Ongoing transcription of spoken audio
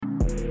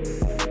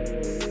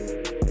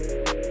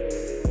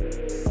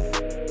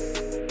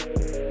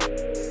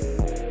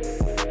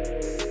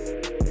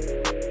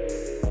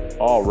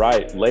All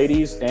right,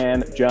 ladies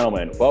and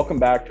gentlemen, welcome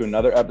back to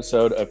another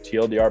episode of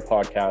TLDR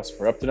Podcast.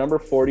 We're up to number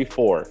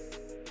 44.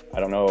 I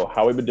don't know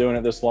how we've been doing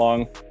it this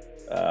long,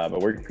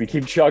 but we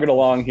keep chugging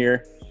along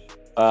here.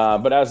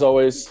 But as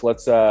always,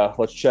 let's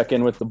check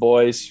in with the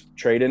boys.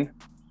 Tradon,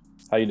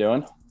 how you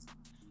doing?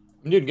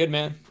 I'm doing good,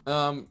 man.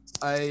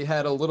 I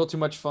had a little too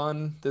much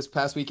fun this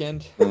past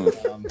weekend.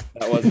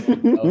 That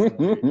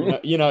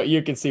wasn't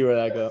you can see where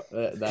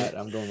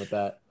I'm going with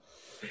that.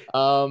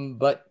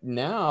 But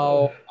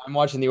now I'm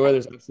watching the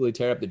Oilers absolutely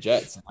tear up the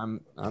Jets.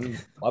 I'm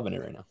loving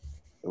it right now.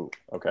 Ooh,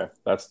 okay,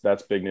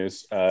 that's big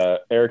news.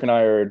 Eric and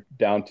I are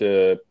down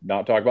to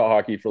not talk about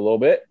hockey for a little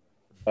bit,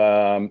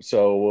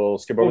 so we'll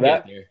skip over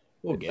that.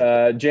 We'll get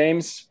there.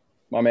 James,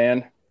 my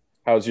man,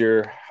 how's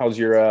your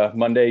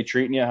Monday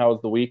treating you?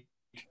 How's the week?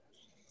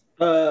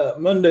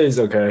 Monday's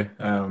okay.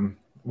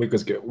 Week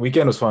was good.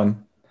 Weekend was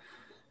fun.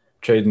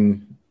 I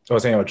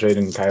was hanging out with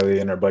Tradon, Kylie,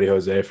 and our buddy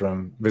Jose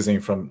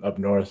visiting from up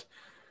north.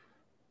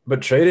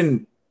 But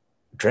Tradon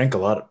drank a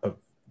lot of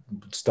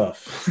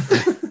stuff.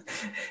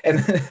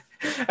 And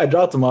I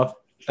dropped him off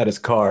at his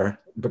car,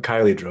 but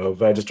Kylie drove,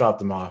 but I just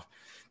dropped him off.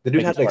 The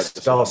dude had to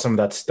expel some of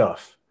that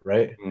stuff,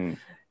 right? Mm.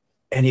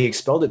 And he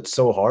expelled it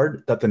so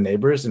hard that the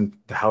neighbors in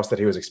the house that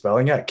he was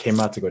expelling at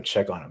came out to go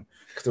check on him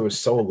because it was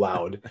so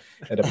loud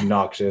and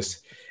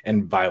obnoxious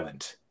and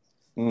violent.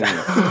 Mm.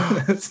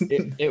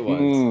 It was.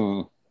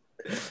 Mm.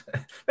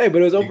 Hey,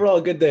 but it was overall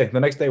a good day.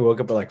 The next day, I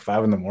woke up at like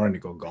 5 a.m. to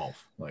go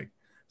golf. Like,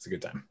 it's a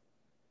good time.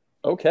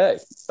 Okay.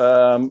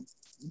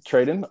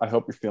 Tradon, I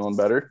hope you're feeling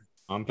better.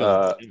 I'm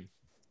feeling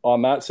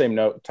on that same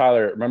note,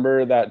 Tyler,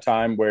 remember that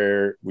time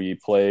where we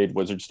played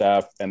Wizard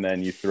Staff and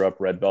then you threw up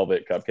red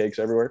velvet cupcakes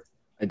everywhere?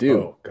 I do.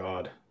 Oh,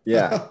 God.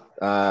 Yeah.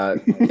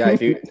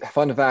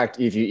 Fun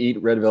fact, if you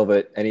eat red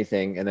velvet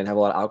anything and then have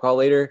a lot of alcohol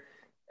later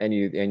and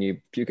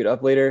you puke it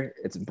up later,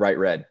 it's bright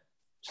red.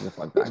 Which is a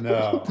fun fact.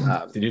 No.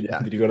 Did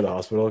you go to the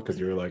hospital because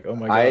you were like, oh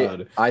my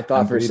God? I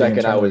thought for a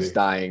second I was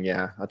dying.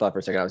 Yeah. I thought for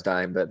a second I was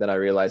dying, but then I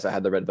realized I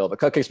had the red velvet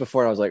cupcakes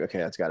before and I was like, okay,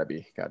 that's gotta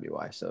be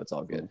why. So it's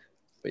all good.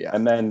 But yeah.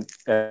 And then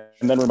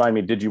remind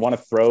me, did you want to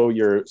throw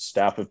your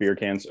staff of beer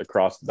cans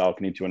across the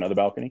balcony to another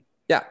balcony?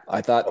 Yeah,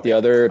 I thought the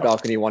other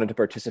balcony wanted to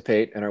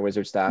participate in our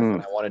Wizard Staff,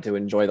 and I wanted to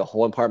enjoy the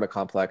whole apartment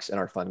complex and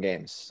our fun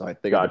games. So I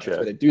think the best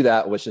way to do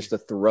that was just to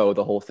throw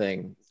the whole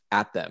thing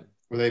at them.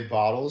 Were they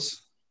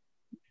bottles?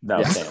 No,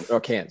 yes.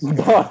 Or cans.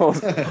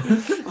 Bottles.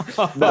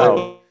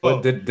 No.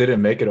 But did it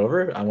make it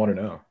over? I want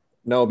to know.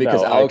 No,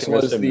 because Alex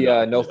was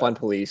the no fun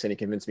police, and he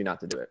convinced me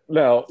not to do it.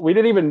 No, we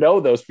didn't even know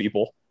those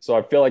people, so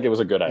I feel like it was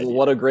a good idea.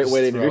 What a great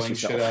way to introduce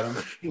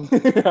yourself.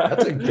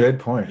 That's a good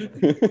point.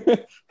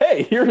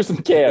 Hey, here's some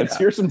cans.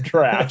 Here's some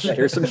trash.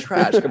 Here's some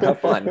trash. Come have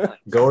fun.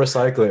 Go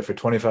recycle it for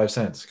 25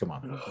 cents. Come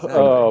on.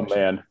 Oh,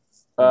 man.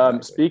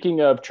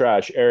 Speaking of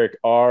trash, Eric,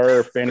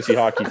 our fantasy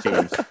hockey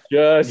teams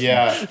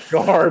just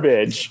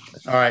garbage.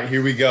 All right,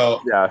 here we go.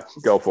 Yeah,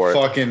 go for it.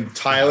 Fucking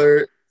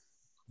Tyler.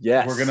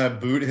 Yes. We're gonna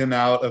boot him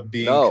out of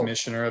being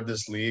commissioner of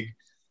this league.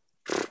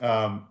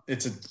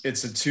 It's a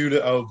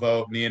 2-0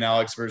 vote. Me and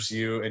Alex versus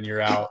you, and you're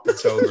out.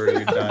 It's over.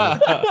 You're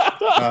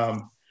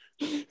done.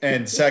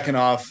 And second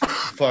off,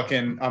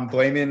 I'm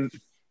blaming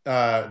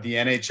the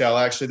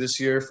NHL actually this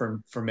year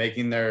for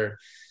making their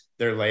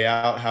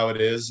layout how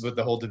it is with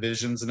the whole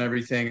divisions and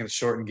everything and the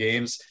shortened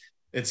games.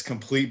 It's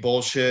complete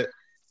bullshit.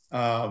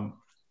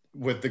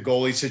 With the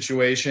goalie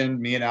situation,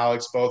 me and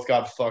Alex both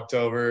got fucked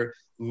over.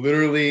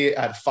 Literally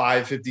at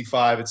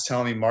 5:55, it's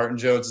telling me Martin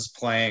Jones is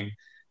playing,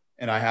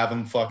 and I have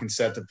him fucking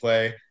set to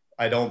play.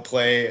 I don't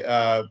play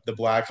the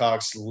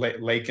Blackhawks,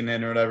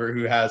 Lakeinen or whatever,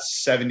 who has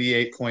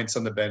 78 points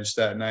on the bench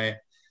that night.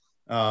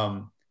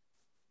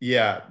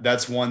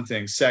 That's one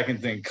thing.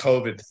 Second thing,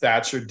 COVID.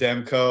 Thatcher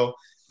Demko,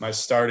 my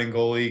starting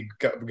goalie,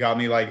 got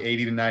me like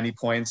 80 to 90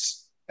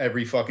 points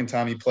every fucking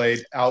time he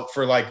played, out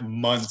for like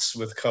months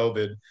with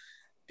COVID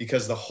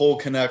because the whole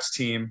Canucks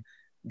team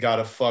got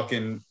a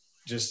fucking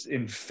just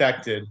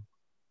infected.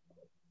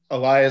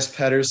 Elias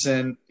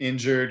Pettersson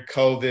injured,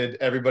 COVID,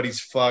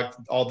 everybody's fucked.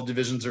 All the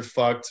divisions are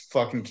fucked.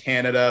 Fucking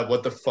Canada.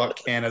 What the fuck,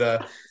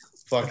 Canada?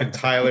 Fucking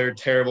Tyler,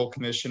 terrible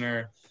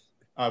commissioner.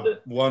 I've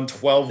won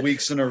 12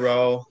 weeks in a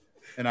row,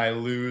 and I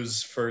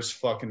lose first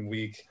fucking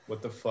week.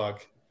 What the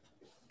fuck?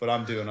 But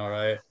I'm doing all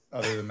right,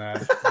 other than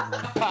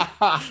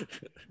that.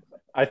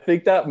 I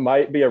think that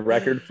might be a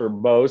record for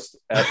most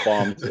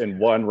F-bombs in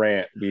one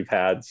rant we've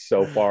had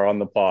so far on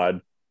the pod.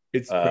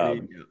 It's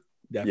pretty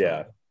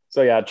yeah.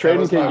 So yeah,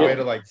 Tradon can get way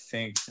to like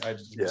think. I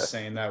just was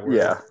saying that word.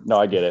 Yeah, no,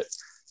 I get it.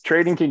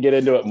 Tradon can get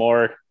into it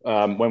more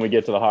when we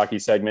get to the hockey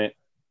segment.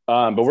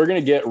 But we're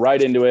gonna get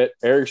right into it.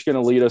 Eric's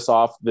gonna lead us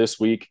off this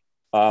week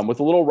with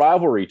a little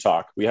rivalry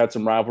talk. We had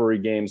some rivalry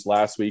games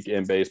last week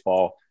in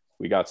baseball.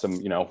 We got some,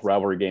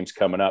 rivalry games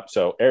coming up.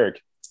 So Eric,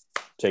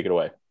 take it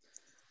away.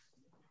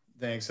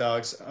 Thanks,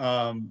 Alex.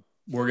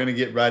 We're gonna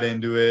get right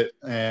into it,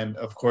 and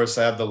of course,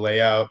 I have the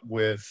layout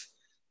with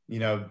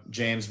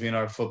James being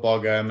our football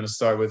guy. I'm going to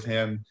start with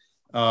him.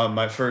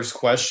 My first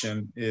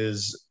question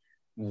is,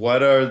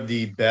 what are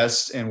the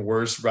best and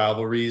worst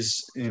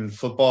rivalries in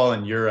football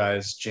in your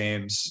eyes,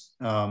 James?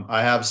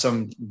 I have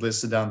some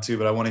listed down too,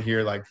 but I want to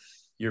hear like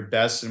your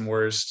best and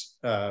worst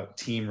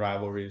team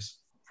rivalries.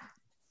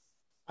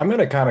 I'm going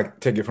to kind of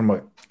take it from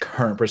a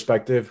current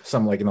perspective,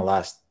 some like in the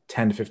last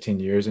 10 to 15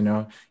 years,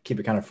 keep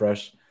it kind of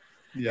fresh.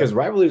 Because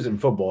rivalries in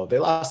football, they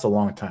last a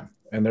long time.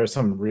 And there's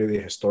some really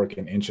historic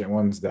and ancient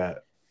ones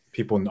that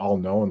people all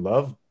know and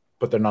love,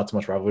 but they're not so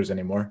much rivalries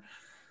anymore.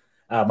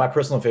 My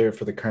personal favorite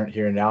for the current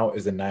here and now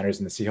is the Niners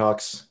and the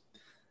Seahawks.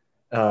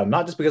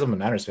 Not just because I'm a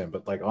Niners fan,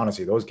 but like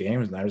honestly, those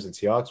games, Niners and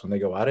Seahawks, when they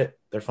go at it,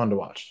 they're fun to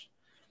watch.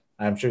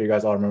 I'm sure you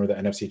guys all remember the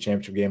NFC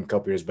Championship game a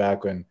couple years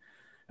back when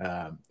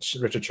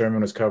Richard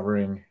Sherman was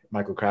covering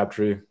Michael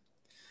Crabtree,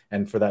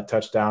 and for that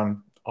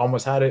touchdown,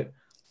 almost had it,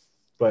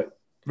 but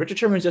Richard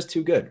Sherman is just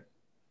too good.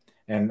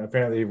 And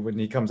apparently, when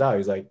he comes out,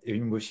 he's like,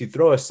 if you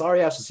throw a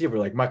sorry ass receiver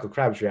like Michael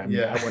Crabtree at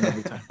me, I win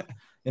every time,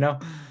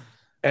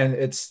 And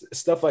it's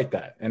stuff like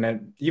that. And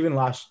then even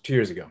 2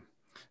 years ago,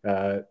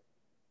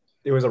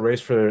 it was a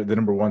race for the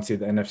number 1 seed,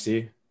 the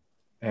NFC.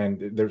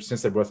 And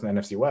since they're both in the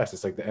NFC West,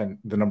 it's like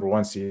the number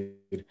 1 seed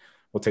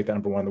will take that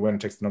number 1. The winner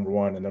takes the number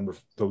 1, and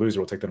the loser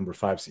will take the number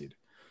 5 seed.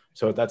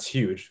 So that's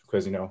huge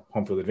because,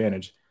 home field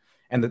advantage.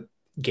 And the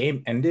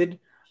game ended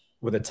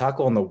with a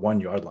tackle on the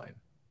 1-yard line.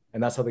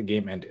 And that's how the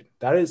game ended.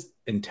 That is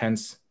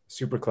intense,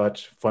 super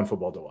clutch, fun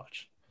football to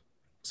watch.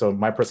 So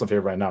my personal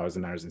favorite right now is the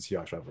Niners and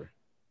Seahawks rivalry.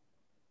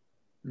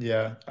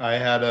 Yeah, I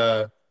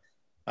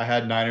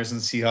had Niners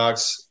and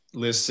Seahawks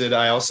listed.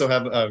 I also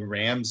have a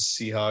Rams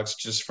Seahawks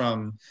just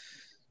from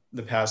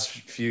the past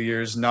few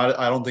years.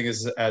 I don't think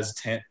it's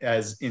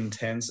as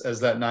intense as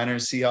that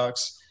Niners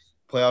Seahawks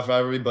playoff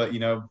rivalry, but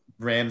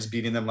Rams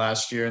beating them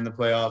last year in the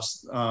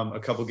playoffs, a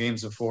couple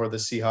games before, the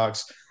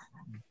Seahawks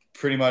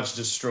pretty much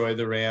destroyed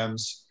the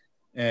Rams,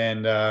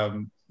 and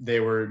they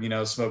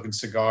were smoking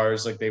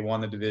cigars like they won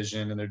the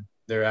division, and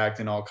they're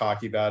acting all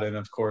cocky about it. And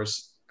of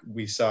course,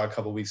 we saw a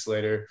couple weeks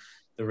later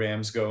the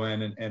Rams go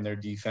in and their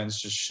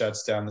defense just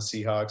shuts down the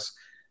Seahawks.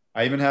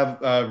 I even have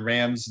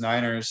Rams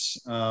Niners.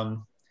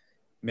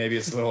 Maybe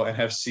it's a little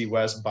NFC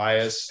West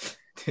bias.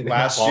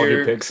 Last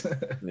year,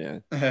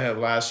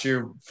 last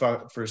year,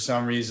 for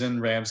some reason,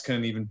 Rams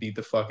couldn't even beat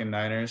the fucking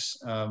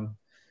Niners.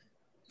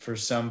 For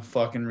some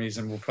fucking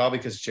reason, well, probably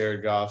because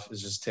Jared Goff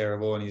is just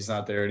terrible and he's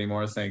not there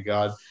anymore. Thank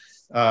God.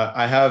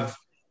 I have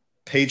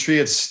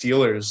Patriots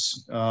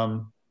Steelers,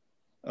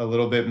 a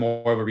little bit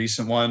more of a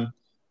recent one.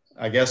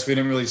 I guess we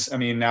didn't really. I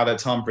mean, now that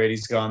Tom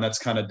Brady's gone, that's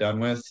kind of done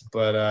with.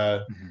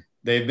 But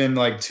they've been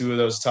like two of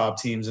those top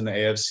teams in the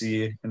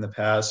AFC in the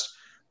past.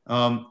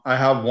 I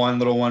have one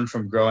little one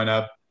from growing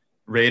up,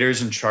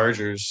 Raiders and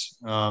Chargers.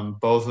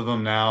 Both of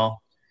them now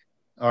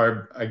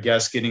are, I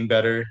guess, getting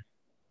better.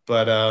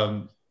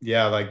 But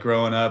yeah, like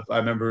growing up, I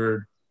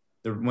remember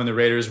when the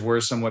Raiders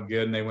were somewhat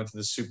good and they went to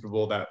the Super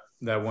Bowl that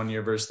 1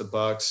 year versus the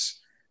Bucks.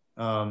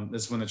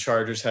 That's when the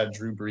Chargers had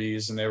Drew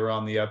Brees and they were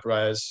on the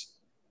uprise.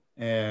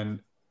 And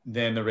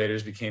then the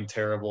Raiders became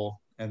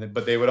terrible.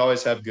 But they would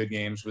always have good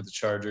games with the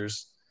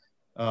Chargers.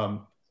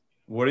 What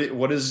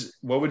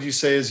would you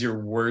say is your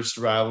worst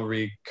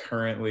rivalry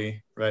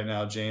currently right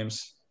now,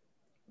 James?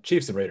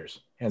 Chiefs and Raiders,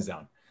 hands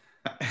down.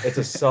 It's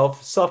a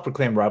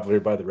self-proclaimed rivalry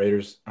by the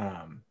Raiders.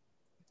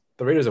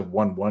 The Raiders have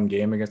won one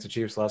game against the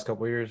Chiefs the last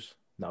couple of years.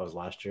 That was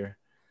last year.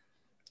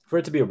 For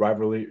it to be a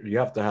rivalry, you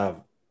have to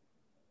have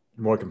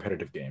more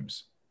competitive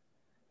games.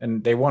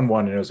 And they won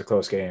one, and it was a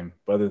close game.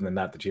 But other than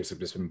that, the Chiefs have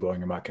just been blowing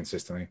them out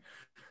consistently.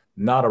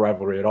 Not a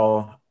rivalry at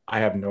all.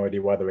 I have no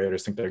idea why the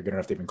Raiders think they're good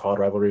enough to even call it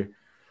rivalry.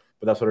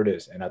 But that's what it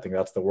is. And I think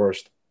that's the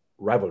worst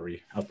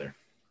rivalry out there.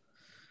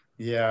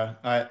 Yeah,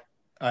 I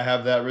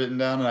have that written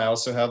down. And I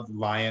also have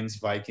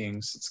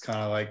Lions-Vikings. It's kind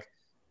of like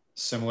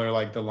similar,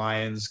 like the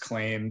Lions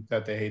claim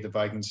that they hate the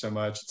Vikings so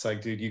much. It's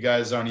like, dude, you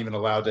guys aren't even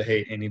allowed to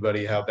hate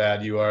anybody how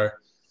bad you are.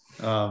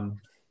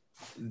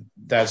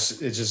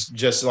 It's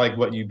just like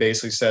what you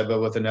basically said,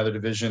 but with another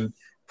division.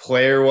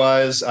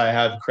 Player-wise, I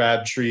have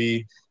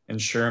Crabtree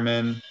and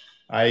Sherman.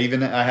 I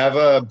have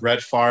a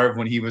Brett Favre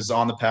when he was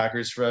on the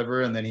Packers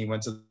forever, and then he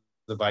went to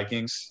the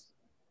Vikings.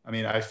 I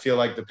mean, I feel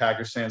like the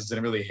Packers fans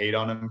didn't really hate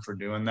on him for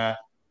doing that,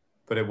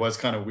 but it was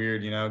kind of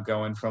weird,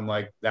 going from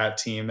like that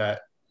team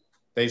that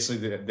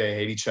basically they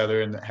hate each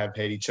other and have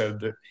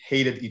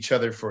hated each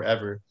other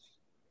forever.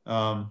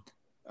 I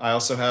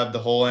also have the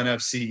whole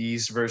NFC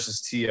East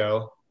versus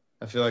T.O.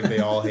 I feel like they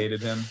all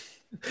hated him.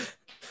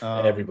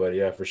 Everybody,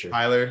 yeah, for sure.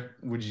 Tyler,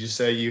 would you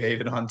say you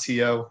hated on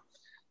T.O.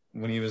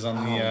 when he was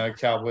on the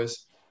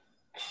Cowboys?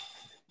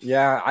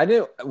 Yeah, I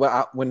didn't.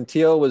 When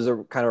T.O. was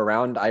kind of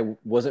around, I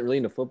wasn't really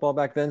into football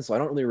back then, so I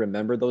don't really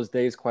remember those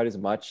days quite as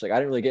much. Like I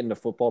didn't really get into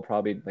football,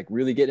 probably like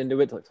really get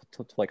into it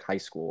to like high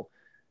school.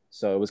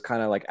 So it was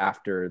kind of like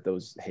after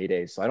those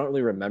heydays. So I don't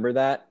really remember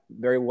that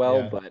very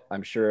well, but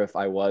I'm sure if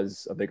I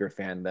was a bigger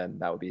fan, then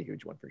that would be a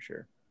huge one for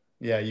sure.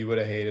 Yeah, you would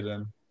have hated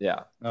him.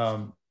 Yeah.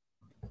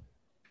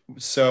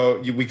 So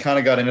we kind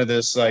of got into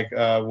this, like,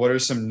 what are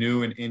some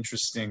new and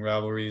interesting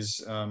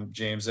rivalries,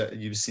 James, that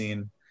you've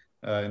seen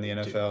in the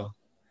NFL?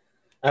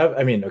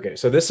 Okay.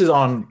 So this is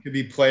on. It could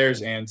be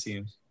players and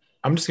teams.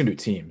 I'm just gonna do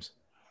teams.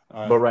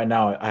 But right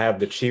now, I have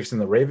the Chiefs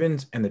and the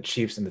Ravens and the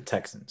Chiefs and the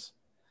Texans.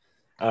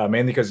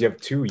 Mainly because you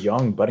have two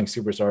young budding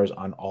superstars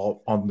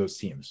on those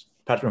teams.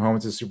 Patrick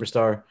Mahomes is a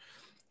superstar.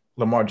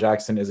 Lamar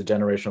Jackson is a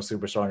generational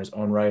superstar in his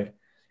own right.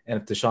 And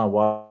if Deshaun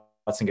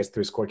Watson gets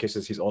through his court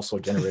cases, he's also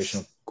a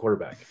generational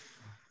quarterback.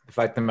 The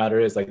fact of the matter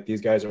is, like,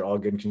 these guys are all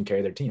good and can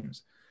carry their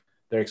teams.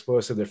 They're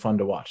explosive. They're fun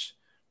to watch.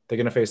 They're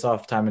going to face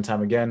off time and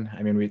time again.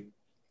 I mean,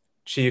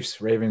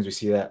 Chiefs, Ravens, we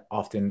see that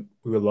often.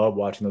 We would love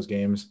watching those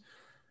games.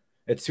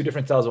 It's two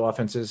different styles of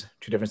offenses,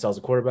 two different styles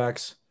of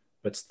quarterbacks,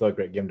 but still a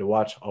great game to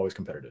watch, always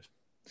competitive.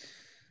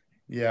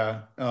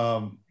 Yeah.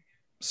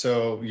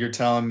 So you're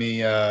telling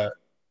me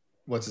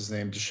what's his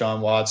name? Deshaun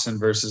Watson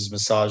versus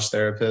massage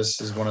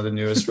therapist is one of the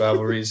newest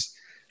rivalries.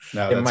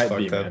 No, it that's might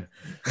be, man.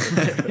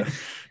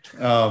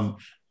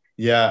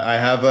 Yeah, I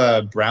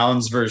have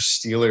Browns versus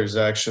Steelers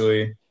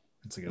actually.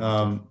 That's a good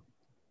one.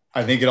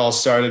 I think it all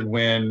started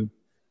when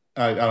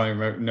I don't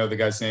even know the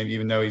guy's name,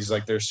 even though he's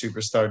like their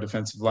superstar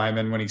defensive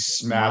lineman, when he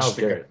smashed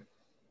the guy.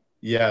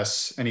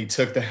 Yes, and he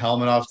took the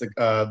helmet off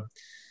the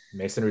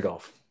Mason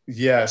Rudolph.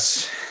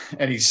 Yes,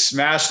 and he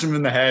smashed him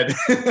in the head.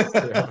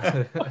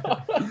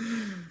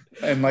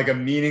 And like a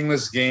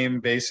meaningless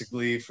game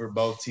basically for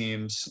both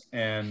teams,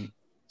 and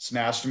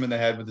smashed him in the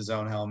head with his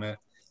own helmet.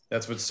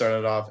 That's what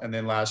started off. And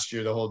then last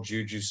year, the whole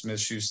Juju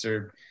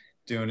Smith-Schuster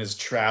doing his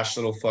trash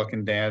little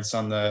fucking dance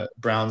on the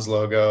Browns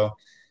logo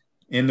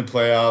in the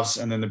playoffs.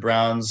 And then the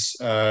Browns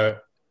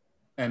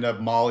end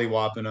up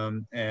molly-whopping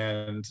him.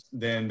 And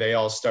then they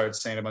all start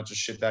saying a bunch of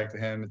shit back to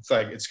him. It's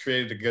like, it's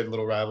created a good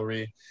little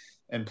rivalry.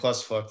 And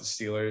plus, fuck the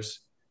Steelers.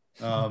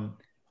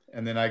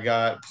 And then I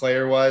got,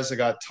 player-wise, I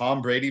got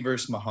Tom Brady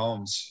versus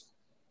Mahomes.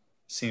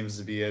 Seems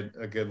to be a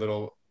good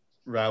little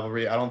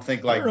rivalry. I don't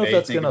think, like, I don't know if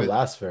that's going to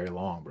last very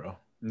long, bro.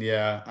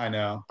 Yeah, I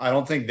know. I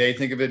don't think they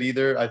think of it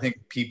either. I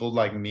think people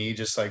like me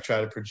just like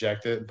try to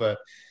project it. But,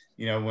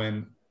 you know,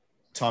 when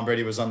Tom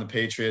Brady was on the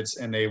Patriots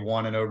and they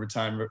won in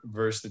overtime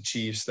versus the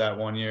Chiefs that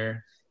one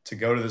year to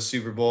go to the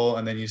Super Bowl,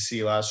 and then you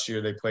see last year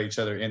they play each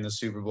other in the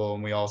Super Bowl,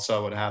 and we all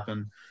saw what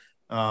happened.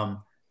 But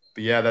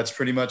yeah, that's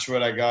pretty much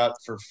what I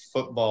got for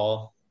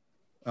football.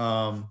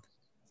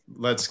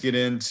 Let's get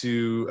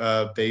into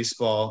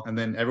baseball, and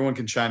then everyone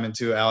can chime in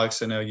too.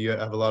 Alex, I know you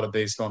have a lot of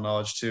baseball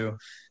knowledge too.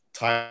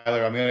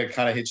 Tyler, I'm going to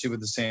kind of hit you with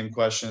the same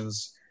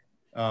questions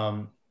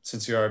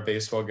since you're our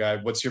baseball guy.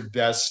 What's your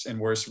best and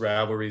worst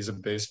rivalries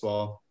of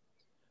baseball?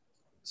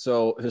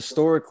 So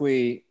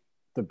historically,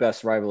 the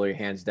best rivalry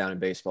hands down in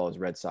baseball is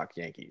Red Sox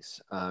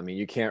Yankees. I mean,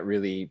 you can't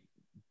really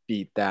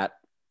beat that.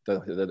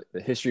 The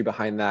history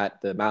behind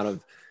that, the amount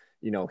of,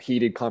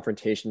 heated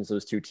confrontations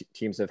those two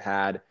teams have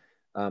had,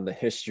 the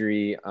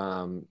history,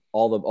 all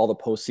the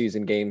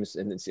postseason games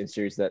in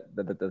series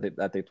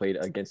that they played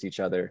against each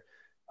other.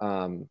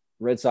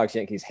 Red Sox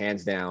Yankees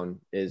hands down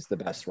is the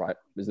best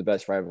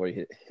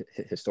rivalry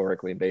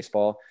historically in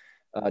baseball.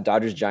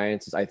 Dodgers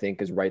Giants I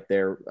think is right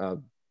there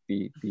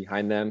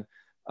behind them.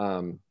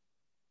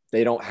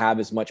 They don't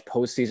have as much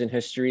postseason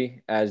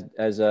history as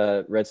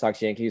Red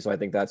Sox Yankees, so I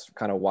think that's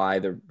kind of why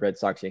the Red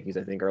Sox Yankees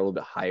I think are a little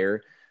bit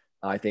higher.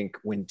 I think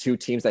when two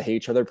teams that hate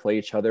each other play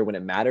each other when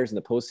it matters in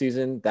the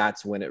postseason,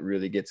 that's when it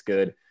really gets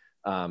good.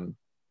 And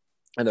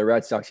the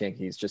Red Sox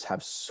Yankees just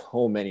have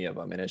so many of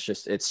them, and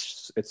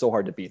it's so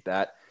hard to beat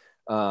that.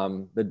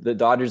 The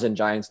Dodgers and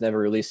Giants never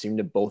really seem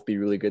to both be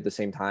really good at the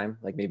same time.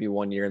 Like maybe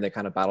one year and they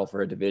kind of battle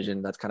for a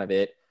division. That's kind of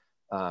it.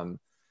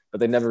 But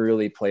they never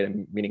really played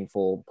a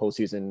meaningful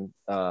postseason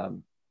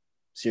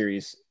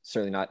series.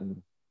 Certainly not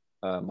in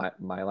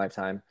my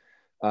lifetime.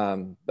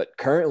 But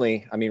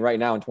currently, I mean, right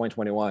now in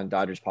 2021,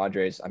 Dodgers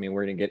Padres. I mean,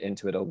 we're gonna get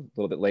into it a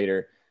little bit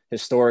later.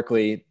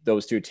 Historically,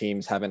 those two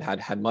teams haven't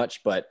had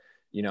much, but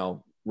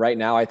right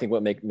now, I think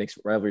what makes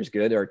rivalries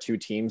good are two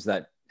teams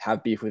that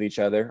have beef with each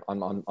other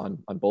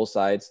on both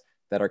sides,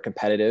 that are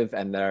competitive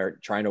and that are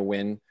trying to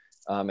win,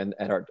 and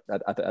are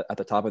at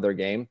the top of their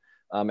game,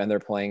 and they're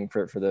playing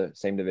for the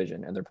same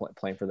division, and they're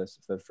playing for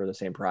the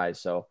same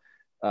prize. So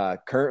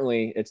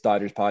currently it's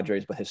Dodgers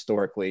Padres, but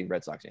historically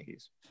Red Sox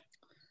Yankees.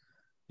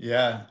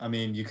 Yeah, I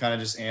mean, you kind of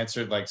just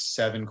answered like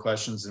 7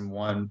 questions in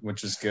one,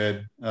 which is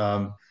good.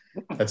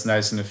 That's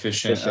nice and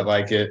efficient. I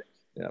like it.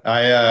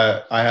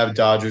 Yeah. I have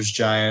Dodgers,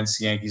 Giants,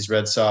 Yankees,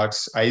 Red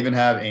Sox. I even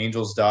have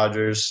Angels,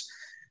 Dodgers.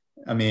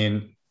 I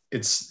mean,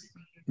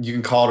 you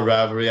can call it a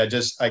rivalry.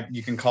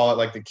 You can call it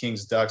like the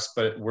Kings, Ducks,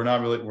 but we're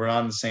not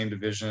in the same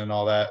division and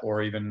all that,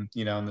 or even,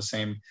 in the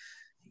same,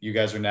 you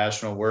guys are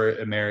national, we're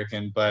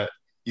American, but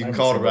you can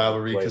call it a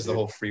rivalry because the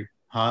whole free,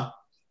 huh?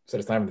 So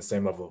it's not even the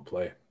same level of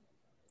play.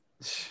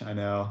 I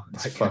know.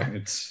 That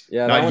one's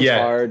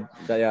hard.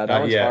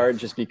 That one's hard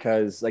just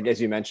because, like, as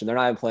you mentioned, they're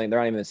not even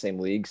in the same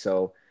league.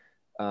 So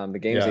the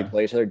games they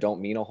play each other don't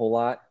mean a whole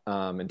lot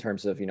in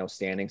terms of,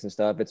 standings and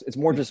stuff. It's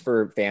more just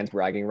for fans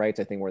bragging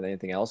rights, I think, more than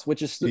anything else,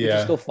 which is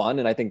still fun.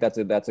 And I think that's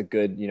a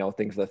good,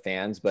 thing for the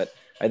fans. But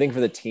I think for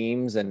the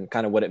teams and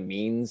kind of what it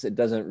means, it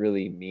doesn't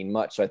really mean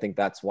much. So I think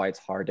that's why it's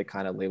hard to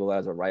kind of label that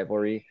as a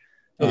rivalry.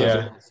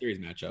 Series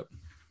matchup.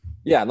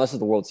 Yeah, unless it's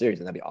the World Series,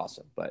 then that'd be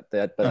awesome. But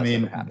that's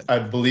never happened. I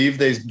believe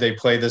they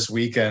play this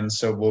weekend,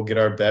 so we'll get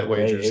our bet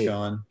wagers May 8th,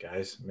 going.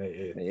 guys. May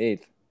 8th. May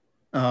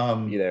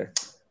 8th. Be there.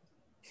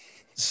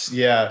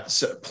 Yeah.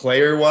 So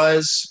player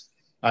wise,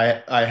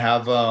 I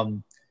have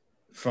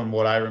from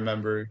what I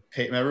remember,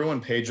 remember when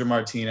Pedro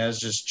Martinez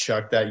just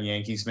chucked that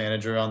Yankees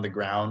manager on the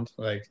ground?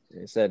 Like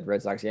they said,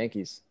 Red Sox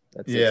Yankees.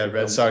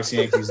 Red Sox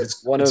Yankees.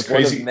 It's one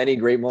of many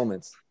great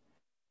moments.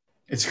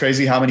 It's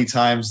crazy how many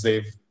times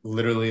they've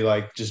literally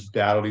like just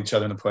battled each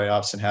other in the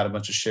playoffs and had a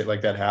bunch of shit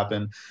like that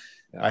happen.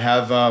 Yeah. I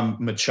have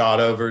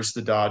Machado versus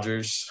the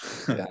Dodgers.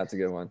 Yeah, that's a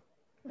good one.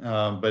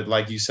 But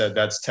like you said,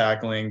 that's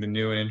tackling the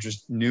new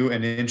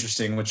and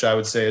interesting, which I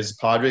would say is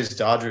Padres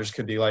Dodgers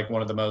could be like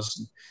one of the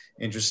most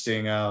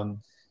interesting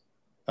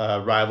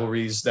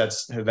rivalries that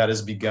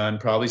has begun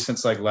probably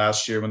since like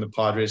last year when the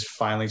Padres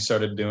finally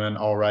started doing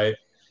all right.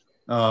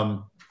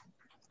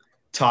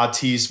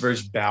 Tatis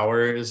versus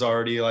Bauer is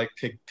already like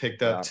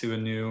picked up to a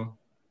new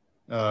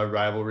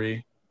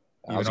rivalry.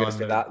 I was gonna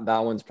say that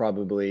one's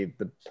probably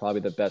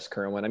the best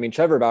current one. I mean,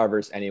 Trevor Bauer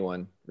versus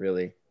anyone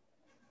really.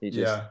 He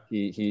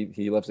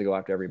loves to go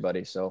after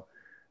everybody. So,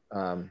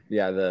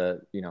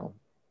 Bauer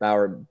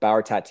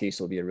Tatis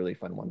will be a really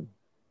fun one.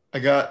 I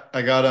got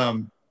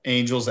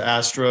Angels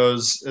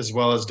Astros as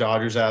well as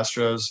Dodgers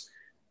Astros.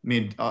 I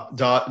mean,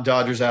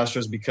 Dodgers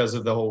Astros because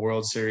of the whole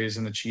World Series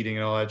and the cheating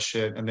and all that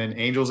shit, and then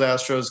Angels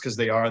Astros because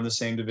they are in the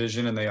same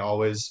division and they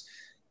always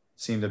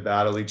seem to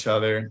battle each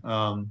other.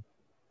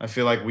 I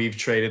feel like we've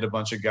traded a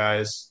bunch of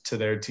guys to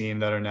their team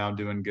that are now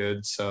doing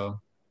good, so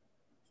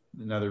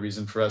another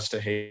reason for us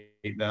to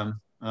hate them.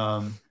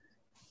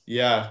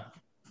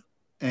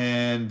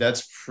 And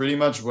that's pretty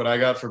much what I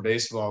got for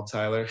baseball,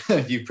 Tyler.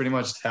 You pretty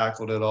much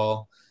tackled it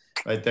all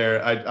right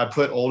there. I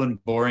put old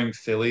and boring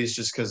Phillies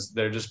just because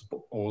they're just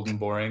old and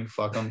boring.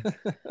 Fuck them.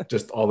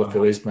 Just all the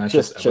Phillies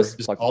matches.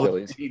 Just all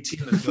the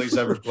team the Phillies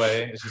ever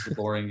play. It's just a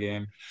boring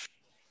game.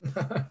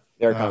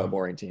 They're kind of a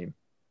boring team.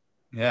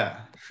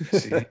 Yeah.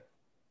 See?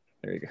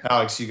 There you go.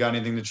 Alex, you got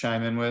anything to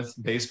chime in with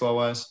baseball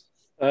wise?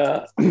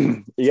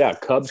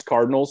 Cubs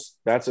Cardinals.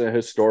 That's a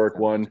historic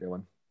one. That's a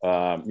good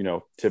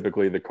one.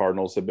 Typically the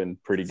Cardinals have been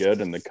pretty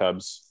good and the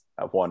Cubs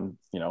have won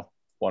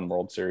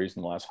World Series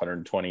in the last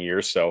 120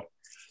 years. So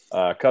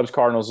Cubs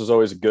Cardinals is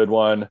always a good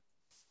one.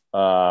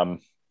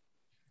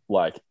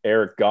 Like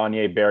Eric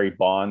Gagne, Barry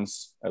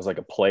Bonds as like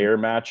a player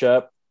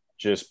matchup,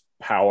 just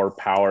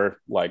power,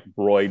 like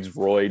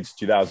roids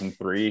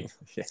 2003.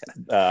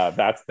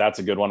 Yeah. That's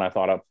a good one. I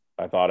thought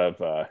of,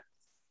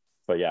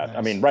 but yeah, Nice.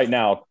 I mean, right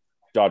now,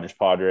 Dodgers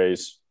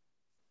Padres.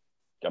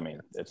 I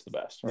mean, it's the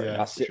best. Right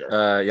now, for sure.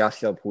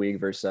 Yasiel Puig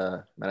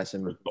versus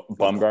Madison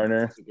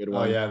Bumgarner. That's a good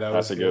one. Oh yeah,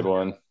 That's a good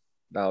one.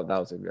 That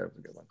was a good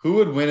one. Who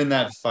would win in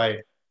that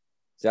fight?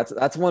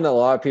 That's one a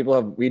lot of people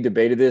have. We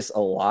debated this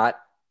a lot.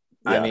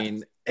 Yeah. I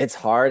mean, it's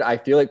hard. I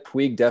feel like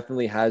Puig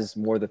definitely has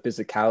more of the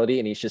physicality,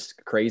 and he's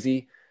just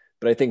crazy.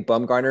 But I think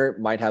Bumgarner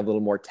might have a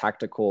little more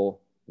tactical,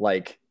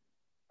 like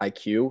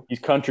IQ. He's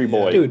country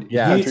boy, dude.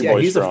 Yeah,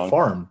 he's a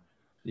farm.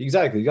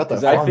 Exactly, you got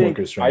that farm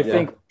worker strong. I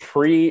think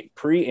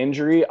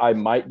pre-injury, I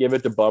might give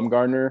it to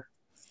Bumgarner.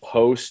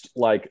 Post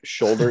like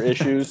shoulder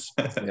issues,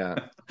 Yeah,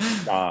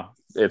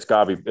 it's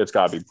gotta be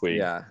Puig.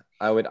 yeah.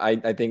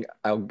 I think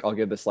I'll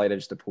give the slight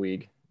edge to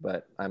Puig,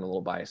 but I'm a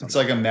little biased. It's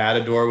like a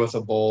matador with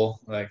a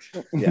bull. Like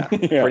yeah,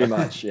 pretty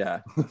much. Yeah.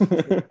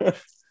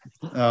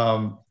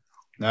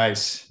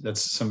 Nice.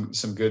 That's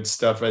some good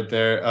stuff right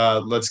there.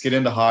 Let's get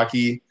into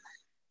hockey.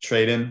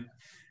 Tradon.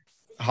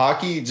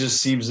 Hockey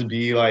just seems to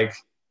be like,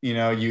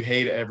 you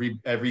hate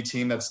every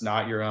team that's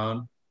not your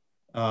own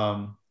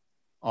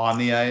on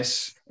the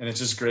ice, and it's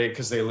just great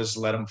because they just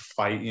let them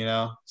fight.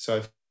 So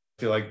I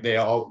feel like they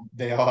all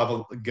have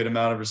a good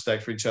amount of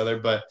respect for each other.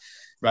 But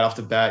right off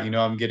the bat,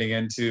 I'm getting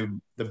into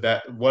the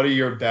bet. What are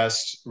your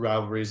best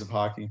rivalries of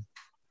hockey?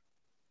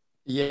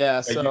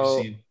 Yeah,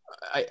 so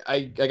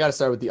I got to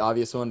start with the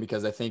obvious one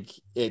because I think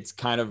it's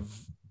kind of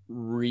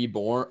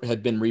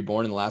been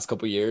reborn in the last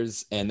couple of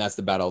years, and that's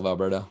the Battle of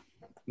Alberta.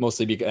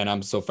 Mostly because, and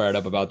I'm so fired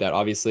up about that.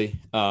 Obviously,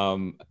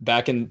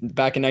 back in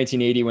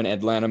 1980 when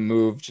Atlanta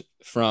moved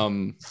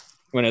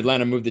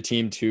the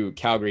team to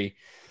Calgary,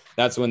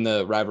 that's when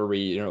the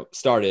rivalry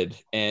started.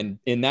 And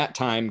in that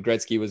time,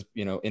 Gretzky was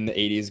in the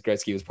 80s.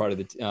 Gretzky was part of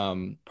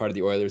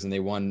the Oilers, and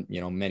they won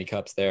many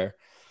cups there.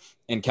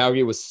 And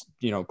Calgary was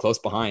close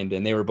behind,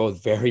 and they were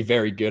both very,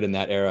 very good in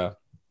that era.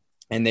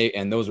 And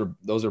those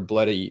are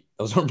bloody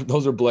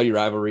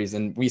rivalries,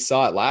 and we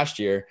saw it last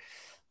year.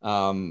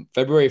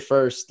 February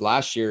 1st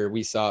last year,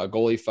 we saw a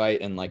goalie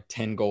fight and like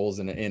 10 goals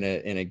in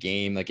a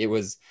game. Like it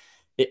was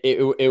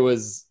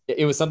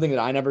something that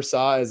I never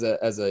saw as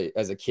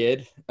a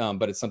kid,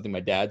 but it's something my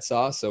dad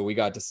saw. So we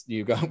got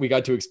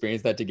to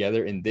experience that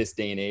together in this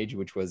day and age,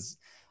 which was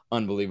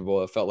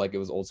unbelievable. It felt like it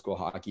was old school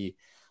hockey,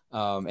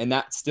 and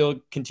that's still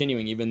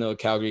continuing, even though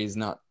Calgary is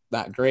not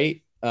that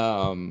great.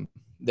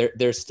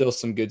 There's still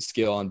some good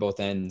skill on both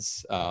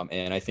ends,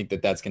 and I think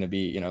that's going to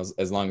be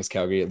as long as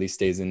Calgary at least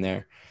stays in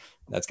there.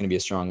 That's going to be a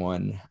strong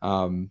one.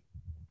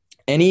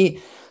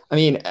 I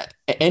mean,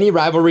 any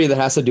rivalry that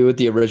has to do with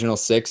the original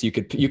six, you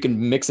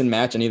can mix and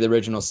match any of the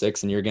original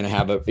six, and you're gonna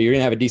have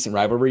a decent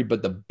rivalry.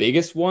 But the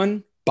biggest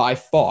one by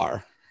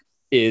far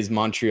is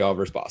Montreal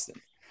versus Boston.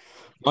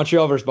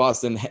 Montreal versus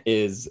Boston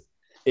is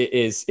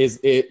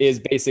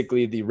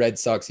basically the Red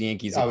Sox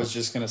Yankees. I was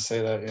just gonna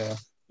say that. Yeah,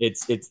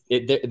 it's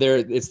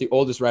the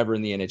oldest rivalry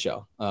in the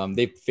NHL.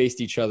 They've faced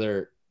each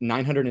other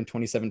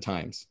 927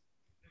 times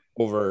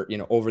over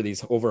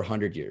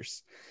 100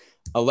 years.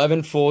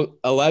 11 full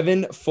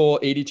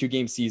 82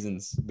 game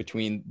seasons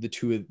between the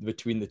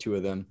two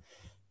of them.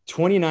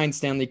 29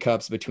 Stanley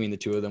Cups between the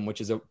two of them,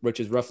 which is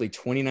roughly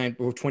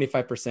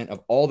 25%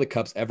 of all the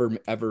cups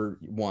ever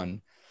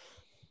won.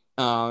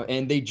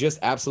 And they just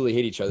absolutely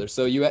hate each other.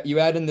 So you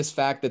add in this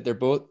fact that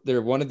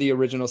they're one of the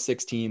original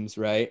six teams,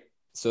 right?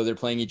 So they're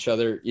playing each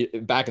other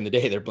back in the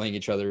day. They're playing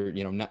each other,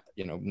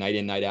 night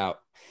in, night out.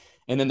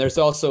 And then there's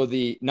also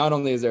not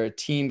only is there a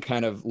team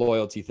kind of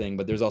loyalty thing,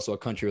 but there's also a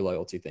country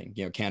loyalty thing,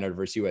 Canada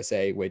versus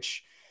USA,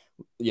 which,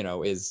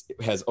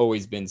 has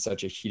always been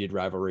such a heated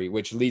rivalry,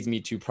 which leads me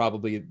to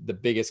probably the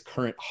biggest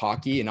current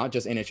hockey, and not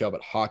just NHL,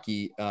 but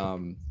hockey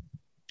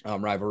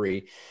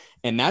rivalry.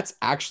 And that's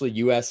actually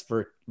US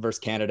versus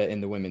Canada in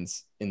the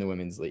women's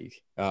league.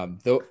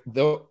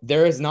 Though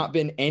there has not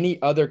been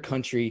any other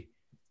country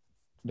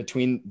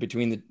between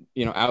the,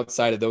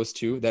 outside of those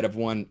two that have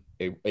won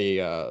an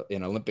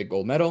Olympic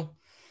gold medal,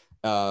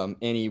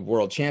 any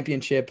world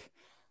championship,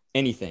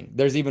 anything.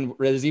 There's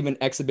even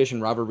exhibition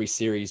rivalry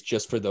series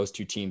just for those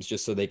two teams,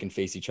 just so they can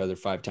face each other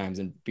 5 times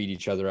and beat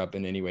each other up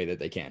in any way that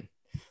they can.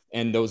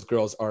 And those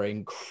girls are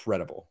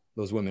incredible.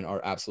 Those women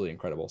are absolutely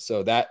incredible.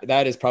 So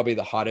that is probably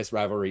the hottest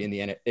rivalry in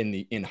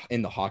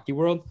the hockey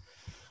world.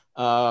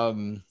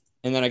 And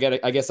then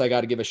I guess I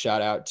got to give a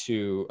shout out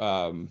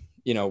to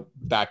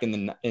back in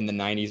the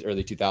 90s,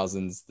 early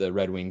 2000s, the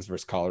Red Wings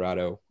versus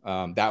Colorado.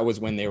 That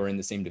was when they were in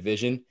the same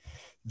division.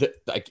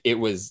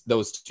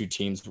 Those two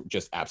teams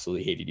just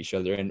absolutely hated each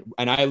other. And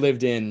I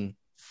lived in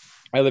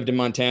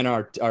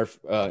Montana.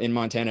 In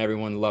Montana,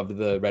 everyone loved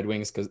the Red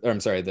Wings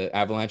the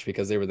Avalanche,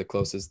 because they were the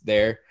closest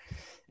there.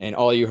 And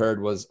all you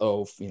heard was,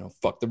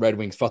 fuck the Red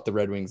Wings, fuck the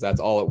Red Wings. That's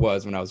all it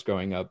was when I was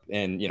growing up.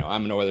 And,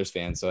 I'm an Oilers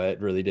fan, so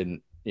it really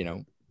didn't,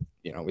 it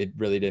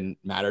really didn't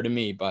matter to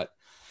me. But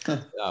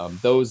that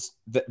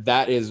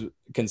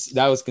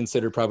was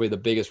considered probably the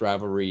biggest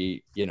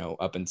rivalry,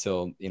 up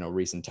until,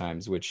 recent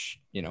times, which,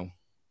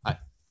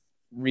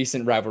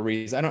 recent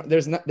rivalries,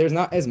 there's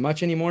not as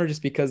much anymore,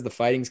 just because the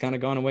fighting's kind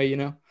of gone away.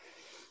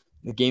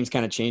 The game's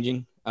kind of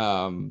changing.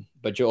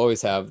 But you'll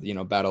always have,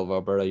 Battle of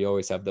Alberta. You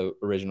always have the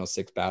original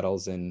 6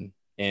 battles, and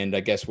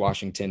I guess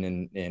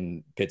Washington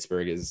and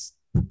Pittsburgh is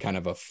kind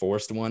of a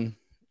forced one.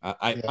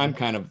 I'm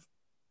kind of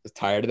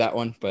tired of that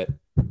one, but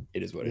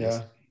it is what it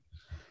is.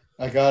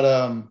 I got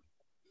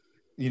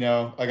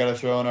I got to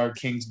throw in our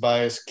Kings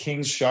bias.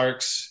 Kings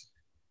Sharks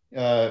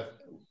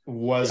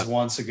was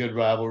once a good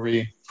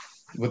rivalry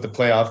with the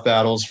playoff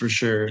battles for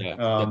sure.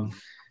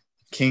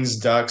 Kings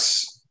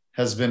Ducks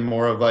has been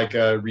more of like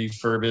a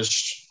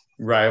refurbished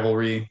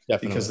rivalry.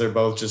 Definitely. Because they're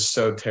both just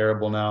so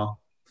terrible now.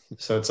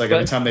 So it's like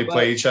every time they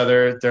play each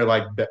other, they're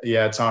like,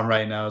 it's on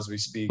right now as we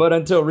speak. But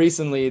until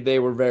recently, they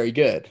were very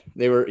good.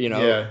 They were,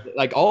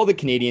 like all the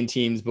Canadian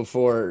teams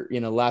before,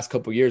 the last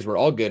couple of years were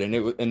all good.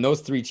 And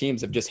those 3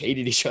 teams have just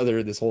hated each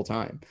other this whole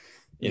time.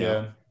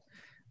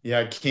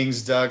 Yeah,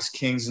 Kings, Ducks,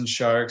 Kings and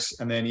Sharks.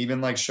 And then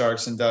even like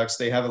Sharks and Ducks,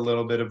 they have a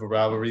little bit of a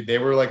rivalry. They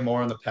were like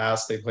more in the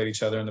past. They played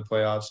each other in the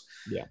playoffs.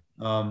 Yeah.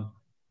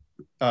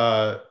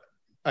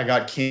 I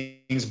got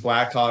Kings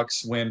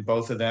Blackhawks when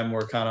both of them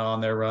were kind of on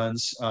their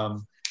runs.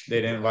 They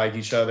didn't like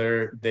each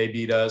other. They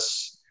beat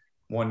us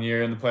one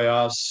year in the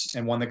playoffs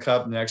and won the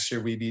cup. Next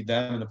year we beat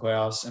them in the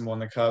playoffs and won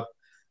the cup.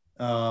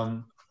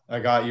 I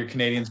got your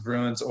Canadiens,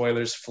 Bruins,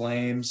 Oilers,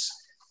 Flames.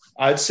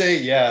 I'd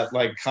say,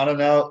 like kind of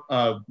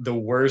now the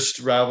worst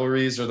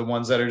rivalries are the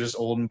ones that are just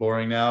old and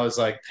boring now is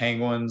like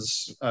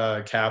Penguins,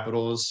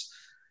 Capitals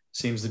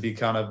seems to be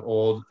kind of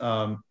old.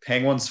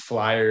 Penguins,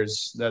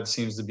 Flyers, that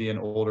seems to be an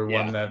older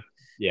one that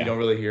you don't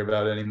really hear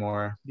about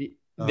anymore.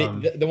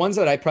 The ones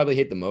that I probably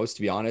hate the most,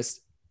 to be honest,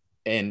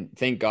 and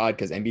thank God,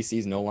 because NBC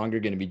is no longer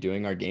going to be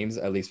doing our games,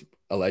 at least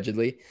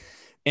allegedly.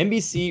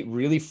 NBC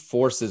really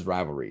forces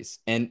rivalries,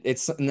 and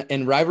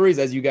rivalries,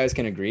 as you guys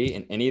can agree,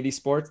 in any of these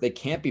sports, they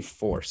can't be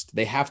forced.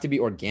 They have to be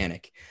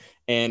organic.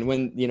 And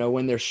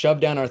when they're shoved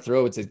down our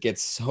throats, it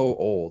gets so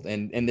old,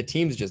 and the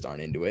teams just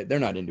aren't into it. They're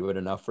not into it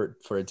enough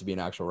for it to be an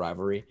actual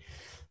rivalry.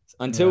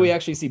 Until we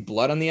actually see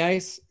blood on the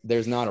ice,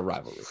 there's not a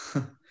rivalry.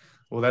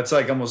 Well, that's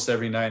like almost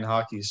every night in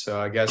hockey. So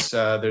I guess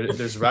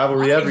there's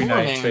rivalry every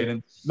night.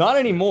 Tradon. Not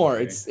anymore.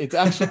 It's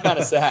actually kind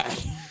of sad.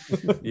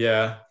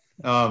 Yeah.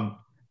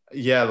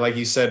 Like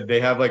you said, they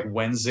have like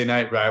Wednesday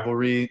night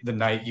rivalry, the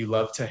night you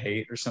love to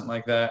hate or something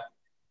like that.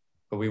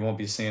 But we won't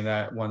be seeing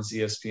that once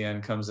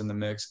ESPN comes in the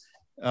mix.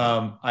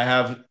 I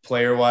have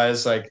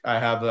player-wise, like I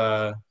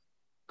have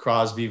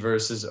Crosby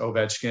versus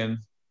Ovechkin.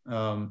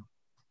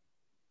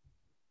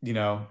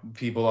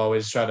 People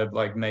always try to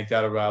like make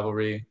that a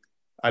rivalry.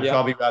 I'd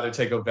probably rather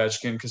take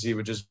Ovechkin because he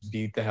would just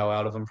beat the hell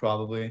out of him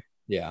probably.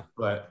 Yeah.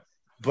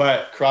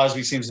 But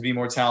Crosby seems to be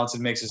more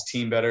talented, makes his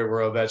team better,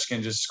 where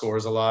Ovechkin just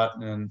scores a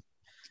lot and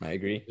I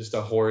agree. Just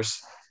a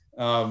horse.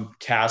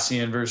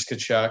 Cassian versus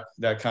Kachuk,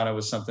 that kind of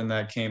was something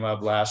that came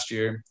up last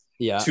year.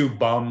 Yeah. Two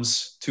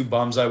bums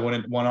I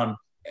wouldn't want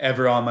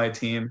ever on my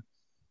team.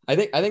 I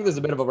think there's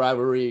a bit of a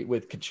rivalry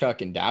with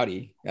Kachuk and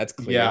Doughty. That's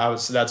clear. Yeah,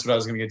 that's what I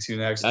was going to get to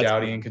next. That's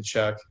Doughty and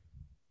Kachuk.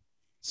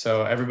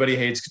 So everybody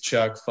hates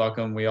Kachuk. Fuck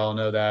him. We all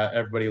know that.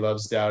 Everybody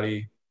loves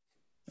Doughty.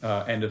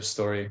 End of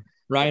story.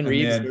 Ryan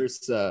Reeves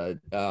versus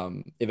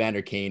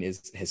Evander Kane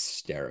is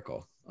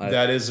hysterical. I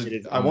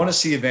want to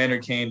see Evander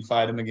Kane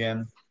fight him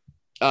again.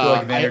 I feel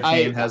like Evander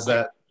Kane has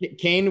that.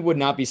 Kane would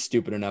not be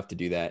stupid enough to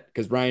do that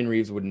because Ryan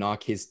Reeves would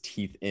knock his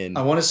teeth in.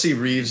 I want to see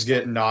Reeves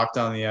get knocked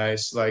on the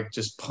ice, like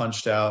just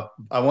punched out.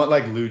 I want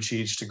like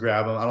Lucic to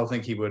grab him. I don't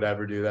think he would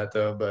ever do that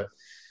though. But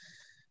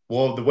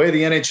the way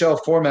the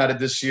NHL formatted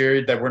this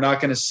year, that we're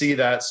not going to see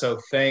that. So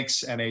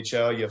thanks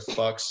NHL, you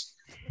fucks.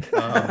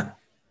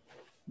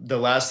 The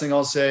last thing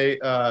I'll say,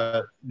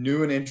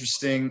 new and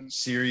interesting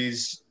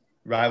series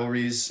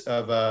rivalries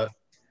of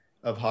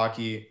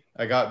hockey.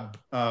 I got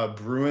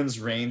Bruins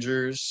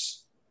Rangers.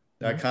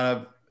 That kind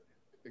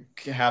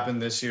of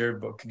happened this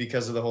year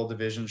because of the whole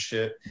division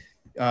shit.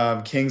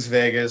 Kings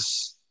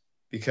Vegas,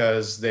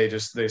 because they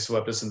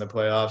swept us in the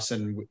playoffs,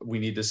 and we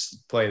need to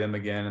play them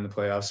again in the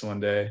playoffs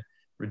one day,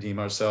 redeem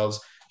ourselves.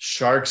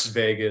 Sharks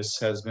Vegas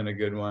has been a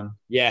good one.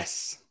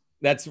 Yes,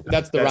 that's the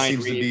that Ryan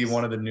seems Reeves, to be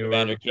one of the newer,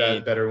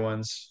 better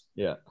ones.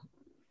 Yeah.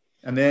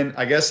 And then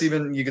I guess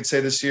even you could say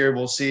this year,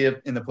 we'll see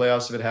if in the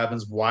playoffs if it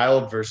happens.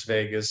 Wild versus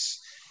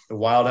Vegas. The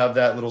Wild have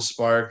that little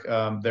spark.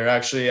 They're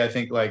actually, I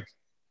think, like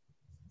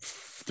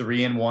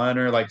 3-1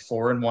 or like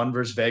 4-1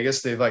 versus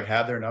Vegas. They've like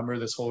had their number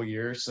this whole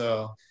year,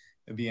 so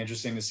it'd be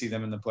interesting to see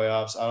them in the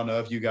playoffs. I don't know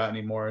if you got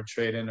any more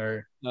Tradon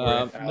or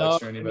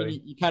Alex or anybody. I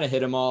mean, you kind of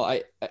hit them all.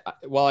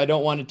 While I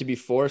don't want it to be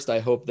forced, I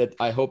hope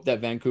that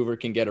Vancouver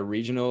can get a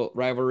regional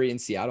rivalry in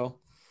Seattle.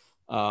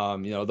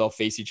 They'll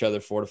face each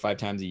other 4 to 5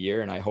 times a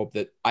year, and I hope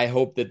that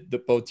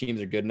both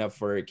teams are good enough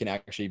where it can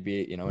actually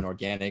be an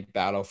organic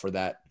battle for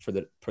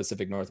the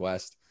Pacific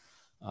Northwest.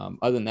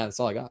 Other than that, that's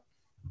all I got.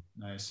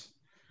 Nice.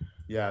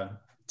 Yeah,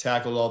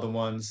 tackled all the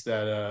ones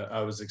that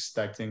I was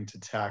expecting to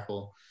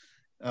tackle.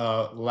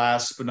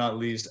 Last but not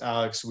least,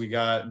 Alex, we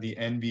got the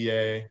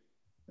NBA.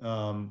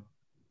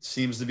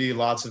 Seems to be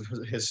lots of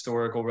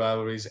historical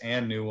rivalries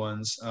and new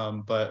ones.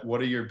 But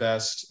what are your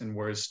best and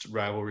worst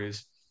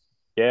rivalries?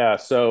 Yeah,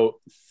 so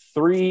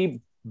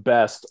 3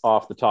 best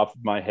off the top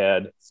of my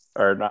head,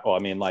 or not. Well, I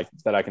mean, like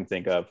that I can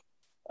think of.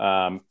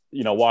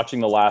 Watching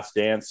The Last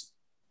Dance,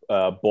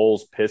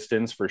 Bulls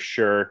Pistons for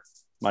sure.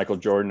 Michael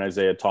Jordan,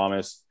 Isaiah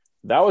Thomas.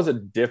 That was a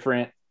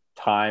different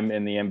time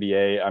in the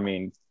NBA. I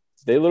mean,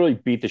 they literally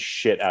beat the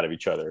shit out of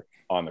each other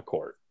on the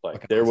court.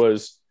 Like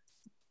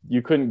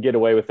you couldn't get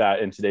away with that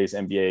in today's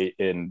NBA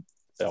in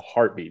a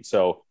heartbeat.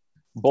 So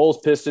Bulls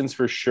Pistons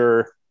for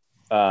sure.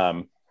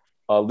 Then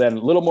a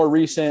little more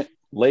recent,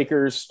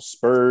 Lakers,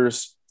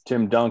 Spurs,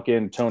 Tim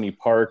Duncan, Tony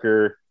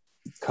Parker,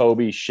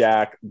 Kobe,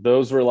 Shaq.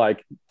 Those were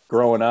like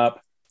growing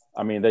up.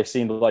 I mean, they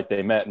seemed like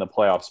they met in the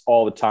playoffs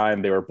all the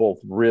time. They were both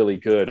really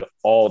good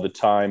all the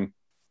time.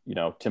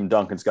 Tim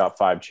Duncan's got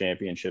 5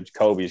 championships.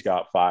 Kobe's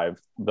got 5.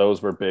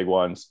 Those were big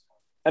ones.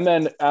 And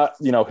then,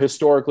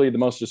 historically, the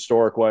most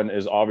historic one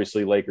is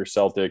obviously Lakers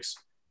Celtics.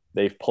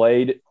 They've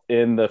played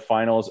in the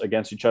finals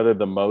against each other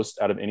the most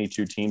out of any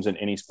 2 teams in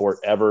any sport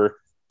ever.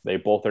 They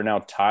both are now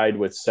tied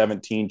with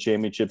 17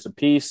 championships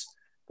apiece.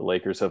 The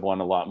Lakers have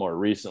won a lot more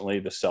recently.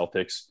 The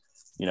Celtics,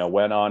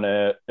 went on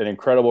an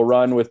incredible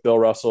run with Bill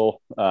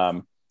Russell.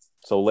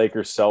 So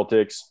Lakers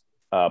Celtics,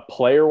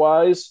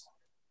 player-wise,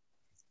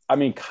 I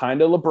mean,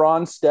 kind of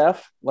LeBron,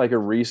 Steph, like a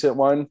recent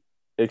one,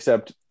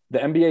 except the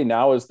NBA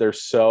now they're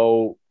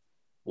so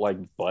like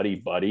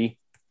buddy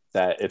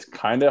that it's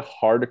kind of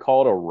hard to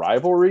call it a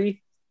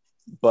rivalry,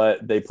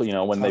 but they play,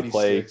 when they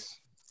play,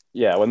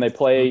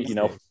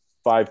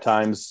 5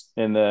 times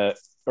or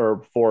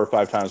 4 or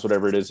 5 times,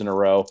 whatever it is in a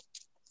row.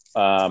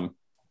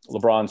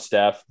 LeBron,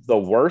 Steph, the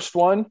worst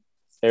one,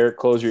 Eric,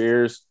 close your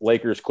ears,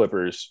 Lakers,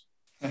 Clippers.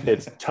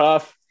 It's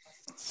tough.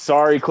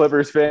 Sorry,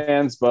 Clippers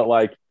fans, but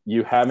like,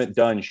 you haven't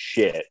done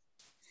shit,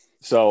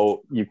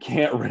 so you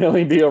can't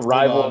really be a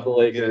rival of the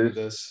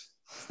Lakers.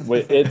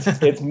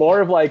 It's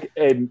more of like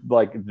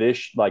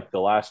the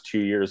last 2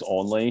 years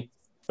only,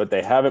 but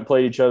they haven't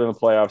played each other in the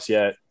playoffs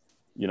yet.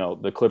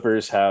 The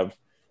Clippers have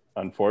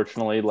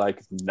unfortunately like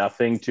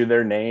nothing to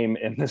their name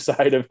in the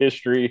side of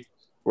history,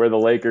 where the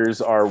Lakers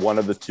are one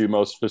of the 2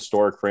 most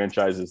historic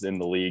franchises in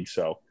the league.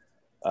 So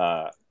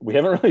we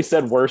haven't really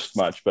said worst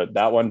much, but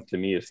that one to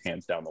me is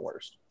hands down the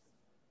worst.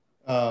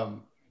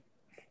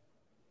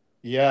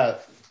 Yeah,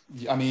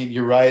 I mean,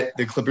 you're right.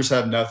 The Clippers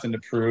have nothing to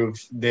prove.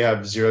 They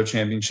have 0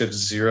 championships,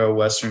 0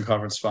 Western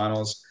Conference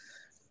Finals.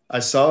 I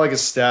saw like a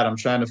stat. I'm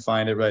trying to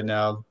find it right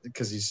now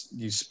because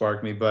you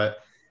sparked me. But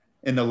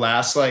in the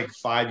last like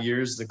 5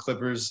 years, the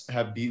Clippers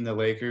have beaten the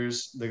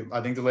Lakers.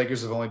 I think the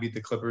Lakers have only beat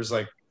the Clippers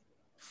like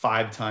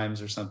 5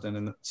 times or something.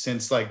 And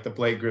since like the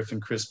Blake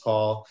Griffin, Chris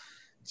Paul,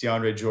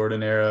 DeAndre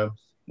Jordan era,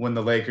 when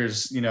the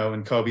Lakers,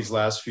 in Kobe's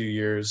last few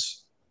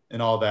years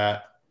and all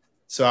that.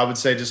 So I would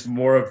say just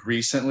more of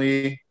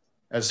recently,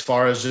 as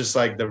far as just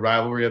like the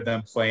rivalry of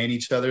them playing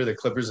each other, the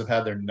Clippers have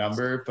had their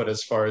number. But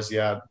as far as,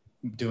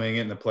 doing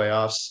it in the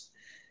playoffs,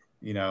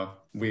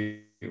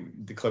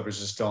 the Clippers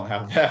just don't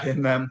have that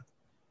in them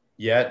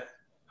yet,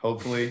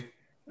 hopefully.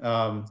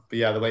 But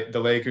yeah, the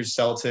Lakers,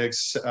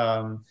 Celtics,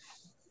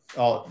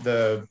 all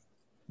the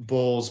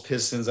Bulls,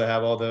 Pistons, I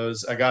have all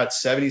those. I got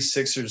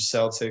 76ers,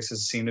 Celtics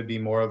has seemed to be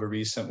more of a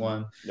recent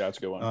one. Yeah, that's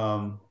a good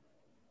one.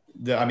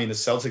 The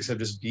Celtics have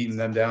just beaten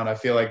them down. I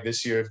feel like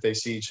this year, if they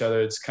see each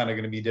other, it's kind of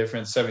going to be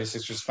different.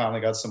 76ers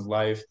finally got some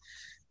life.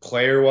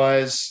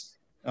 Player-wise,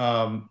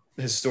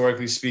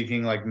 historically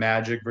speaking, like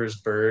Magic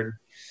versus Bird,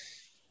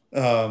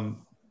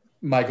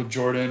 Michael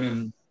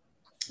Jordan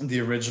and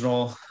the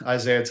original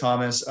Isaiah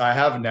Thomas. I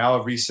have now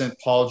a recent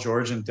Paul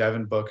George and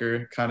Devin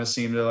Booker kind of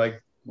seem to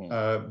like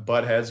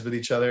butt heads with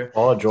each other.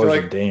 Paul George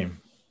and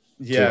Dame.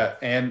 Yeah,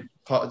 and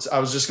I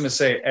was just going to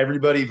say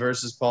everybody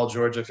versus Paul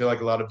George. I feel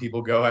like a lot of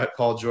people go at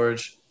Paul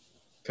George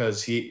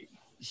because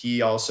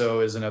he also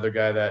is another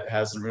guy that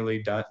hasn't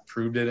really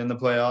proved it in the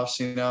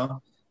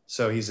playoffs,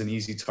 So he's an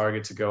easy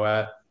target to go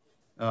at.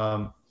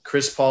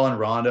 Chris Paul and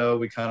Rondo,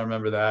 we kind of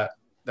remember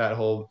that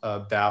whole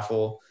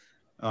baffle.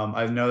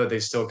 I know that they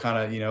still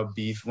kind of,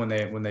 beef when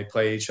they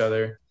play each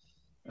other.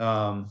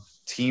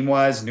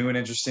 Team-wise, new and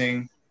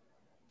interesting,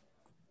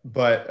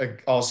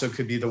 but also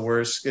could be the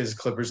worst is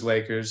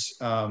Clippers-Lakers.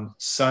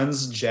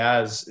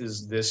 Suns-Jazz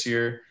is this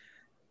year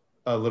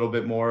a little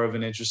bit more of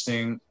an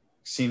interesting,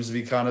 seems to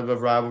be kind of a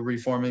rivalry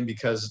forming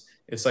because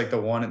it's like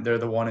they're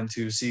the 1 and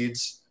 2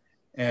 seeds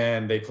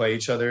and they play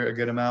each other a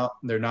good amount.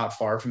 They're not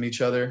far from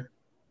each other.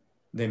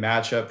 They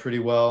match up pretty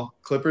well.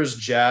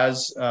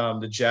 Clippers-Jazz,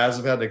 the Jazz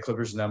have had the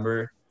Clippers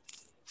number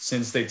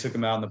since they took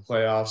them out in the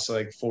playoffs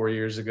like 4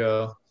 years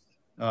ago.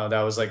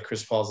 That was like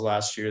Chris Paul's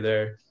last year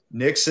there.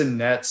 Knicks and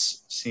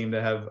Nets seem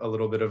to have a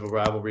little bit of a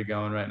rivalry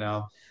going right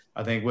now.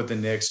 I think with the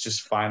Knicks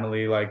just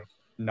finally like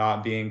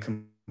not being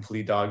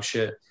complete dog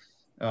shit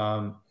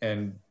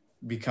and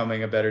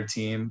becoming a better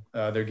team.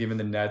 They're giving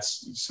the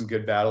Nets some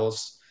good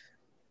battles.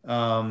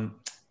 Ron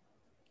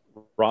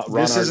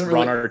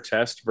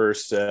Artest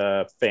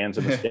versus fans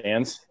in the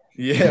stands.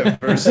 Yeah,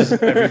 versus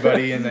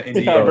everybody in the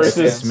Indiana.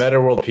 Versus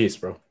Meta World Peace,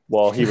 bro.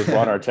 Well, he was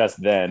Ron Artest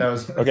then. That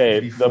was okay,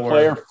 before. The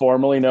player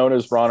formerly known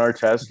as Ron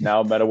Artest,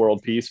 now Meta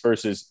World Peace,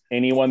 versus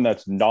anyone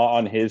that's not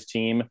on his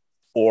team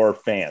or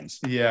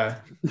fans. Yeah.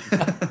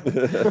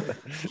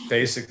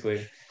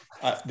 Basically.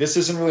 This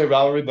isn't really a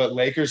rivalry, but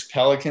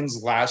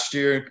Lakers-Pelicans last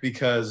year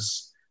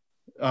because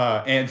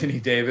Anthony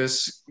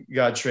Davis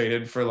got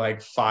traded for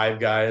like 5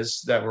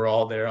 guys that were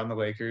all there on the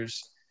Lakers.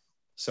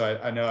 So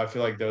I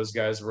feel like those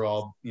guys were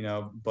all,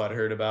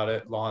 butthurt about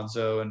it,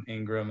 Lonzo and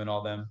Ingram and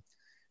all them.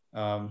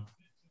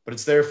 But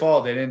it's their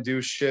fault. They didn't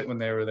do shit when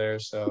they were there,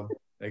 so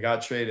they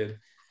got traded.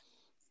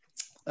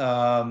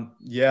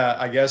 Yeah,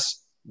 I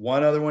guess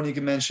one other one you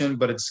can mention,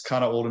 but it's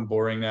kind of old and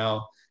boring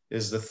now,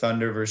 is the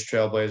Thunder versus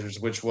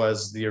Trailblazers, which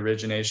was the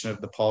origination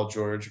of the Paul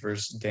George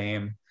versus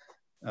Dame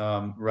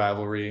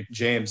rivalry.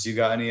 James, you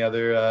got any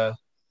other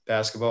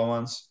basketball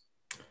ones?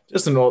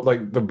 Just an old,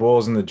 like the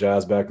Bulls and the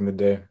Jazz back in the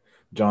day.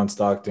 John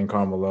Stockton,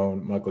 Karl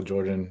Malone, Michael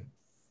Jordan.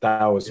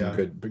 That was some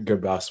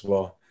good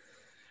basketball.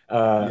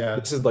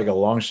 This is like a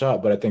long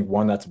shot, but I think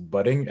one that's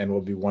budding and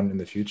will be one in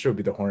the future will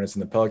be the Hornets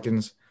and the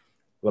Pelicans.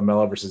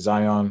 LaMelo versus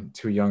Zion,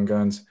 2 young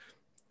guns.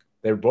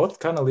 They're both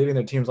kind of leading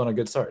their teams on a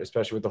good start,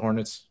 especially with the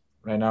Hornets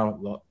right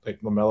now.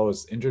 Like LaMelo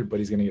is injured, but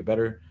he's going to get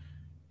better.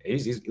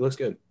 He looks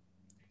good.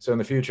 So in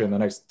the future, in the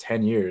next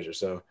 10 years or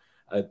so,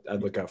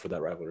 I'd look out for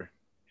that rivalry.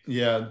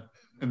 Yeah.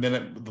 And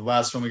then the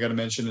last one we got to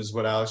mention is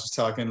what Alex was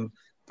talking,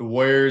 the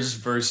Warriors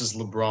versus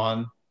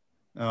LeBron,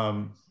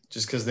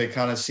 just because they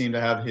kind of seem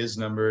to have his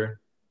number,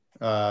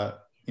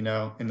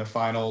 in the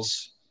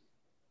finals.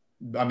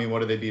 I mean, what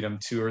did they beat him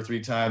 2 or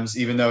 3 times,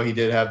 even though he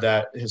did have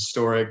that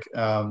historic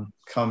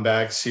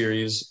comeback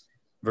series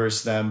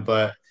versus them.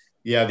 But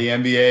yeah, the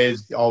NBA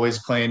is always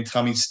playing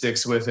tummy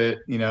sticks with it,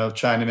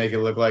 trying to make it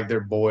look like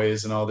they're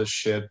boys and all this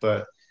shit.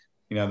 But,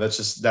 that's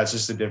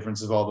just the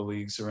difference of all the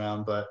leagues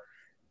around. But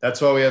that's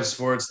why we have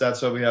sports.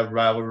 That's why we have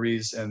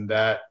rivalries. And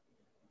that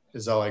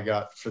is all I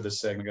got for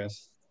this segment,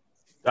 guys.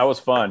 That was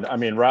fun. I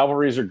mean,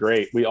 rivalries are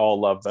great. We all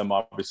love them,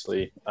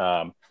 obviously.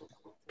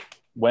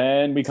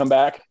 When we come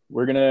back,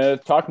 we're going to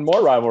talk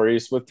more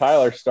rivalries with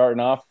Tyler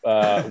starting off.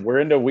 We're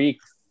into week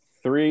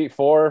 3,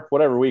 4,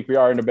 whatever week we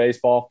are into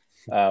baseball.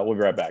 We'll be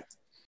right back.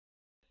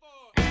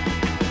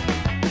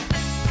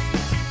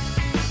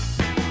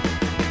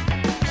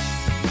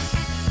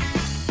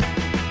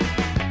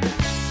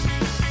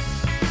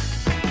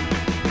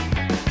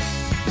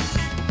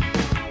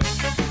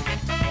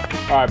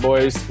 All right,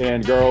 boys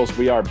and girls,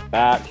 we are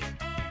back.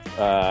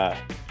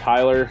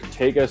 Tyler,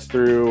 take us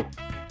through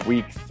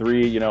week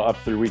 3, up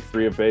through week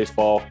 3 of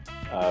baseball,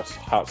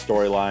 hot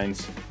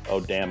storylines, oh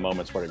damn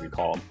moments, whatever you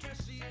call them.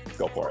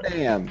 Go for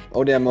it.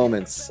 Oh damn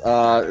moments.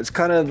 It's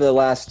kind of the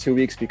last 2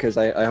 weeks because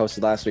I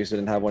hosted last week, so I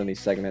didn't have one of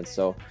these segments.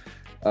 So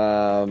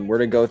we're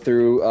gonna go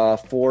through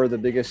 4 of the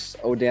biggest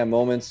oh damn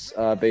moments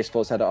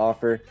baseball's had to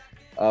offer.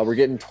 We're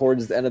getting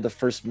towards the end of the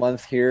first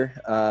month here,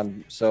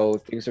 so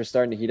things are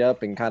starting to heat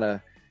up and kind of,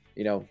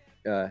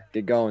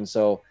 get going.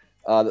 So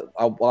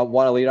I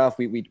want to lead off.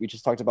 We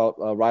just talked about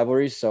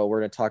rivalries, so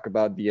we're going to talk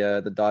about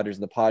the Dodgers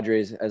and the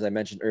Padres. As I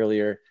mentioned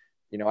earlier,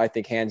 I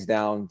think hands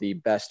down the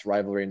best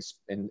rivalry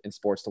in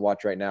sports to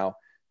watch right now.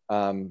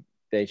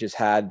 They just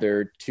had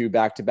their 2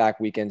 back-to-back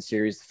weekend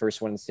series. The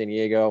first one in San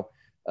Diego.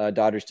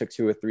 Dodgers took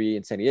 2 of 3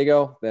 in San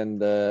Diego. Then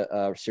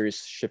the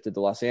series shifted to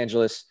Los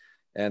Angeles,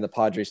 and the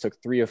Padres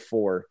took 3 of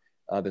 4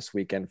 this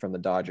weekend from the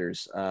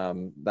Dodgers.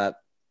 That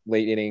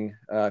late inning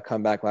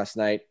comeback last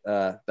night,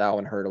 that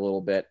one hurt a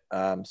little bit.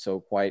 So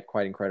quite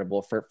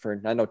incredible for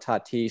Fernando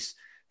Tatis.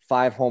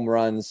 5 home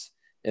runs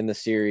in the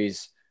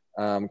series.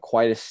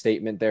 Quite a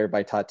statement there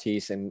by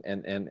Tatis and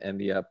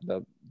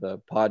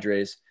the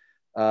Padres.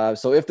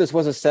 So if this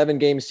was a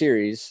 7-game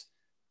series,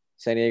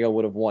 San Diego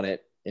would have won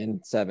it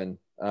in 7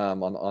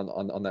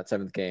 on that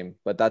 7th game.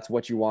 But that's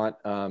what you want.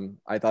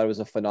 I thought it was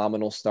a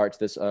phenomenal start to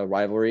this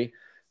rivalry.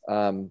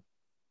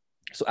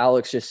 So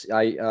Alex,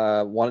 I just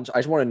want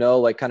to know,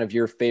 like, kind of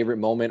your favorite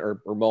moment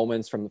or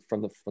moments from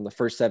the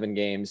first 7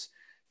 games,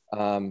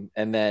 and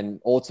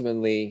then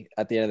ultimately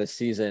at the end of the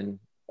season,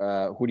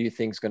 who do you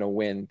think is going to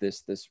win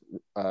this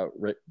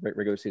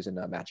regular season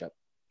matchup?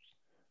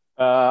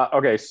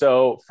 Okay,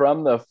 so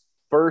from the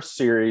first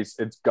series,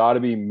 it's got to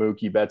be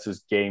Mookie Betts'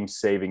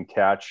 game-saving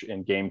catch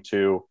in Game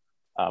 2.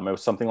 It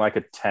was something like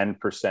a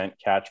 10%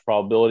 catch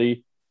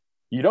probability.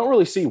 You don't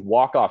really see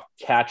walk-off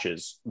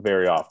catches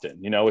very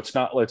often. It's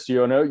not,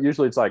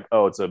 usually it's like,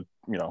 oh, it's a,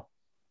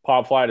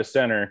 pop fly to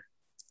center,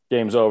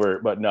 game's over.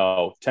 But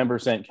no,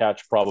 10%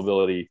 catch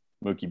probability,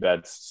 Mookie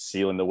Betts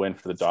sealing the win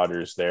for the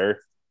Dodgers there.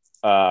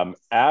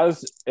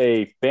 As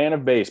a fan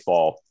of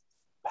baseball,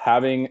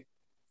 having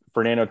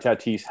Fernando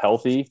Tatis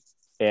healthy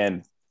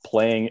and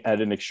playing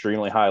at an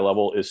extremely high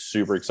level is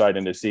super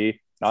exciting to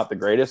see. Not the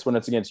greatest when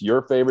it's against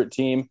your favorite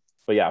team,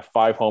 but yeah,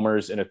 5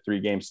 homers in a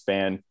 3-game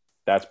span.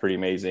 That's pretty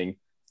amazing.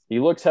 He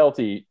looks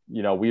healthy.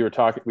 We've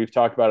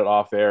talked about it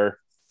off air.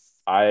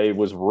 I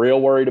was real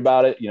worried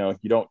about it. You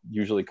don't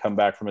usually come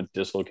back from a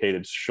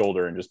dislocated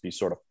shoulder and just be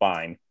sort of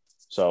fine.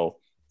 So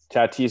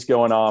Tatis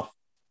going off,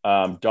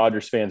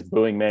 Dodgers fans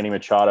booing Manny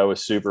Machado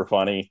is super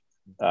funny.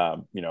 It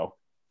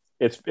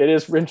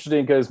is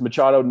interesting because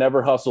Machado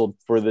never hustled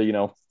for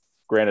the,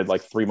 granted,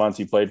 like 3 months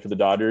he played for the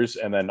Dodgers,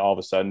 and then all of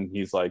a sudden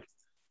he's like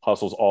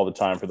hustles all the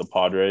time for the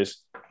Padres.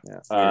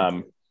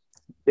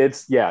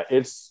 Yeah.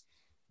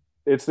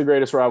 It's the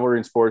greatest rivalry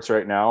in sports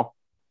right now.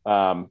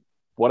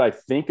 What I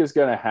think is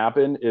going to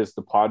happen is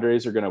the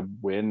Padres are going to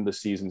win the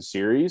season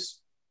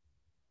series.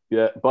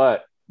 Yeah,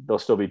 but they'll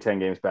still be 10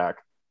 games back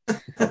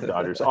from the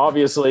Dodgers,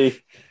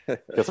 obviously,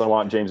 because I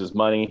want James's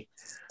money.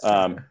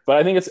 But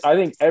I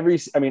think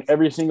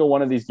every single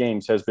one of these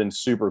games has been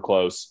super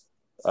close.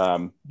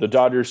 The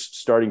Dodgers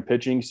starting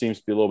pitching seems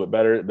to be a little bit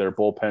better. Their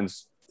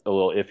bullpen's a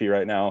little iffy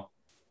right now.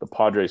 The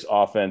Padres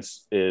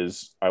offense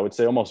is, I would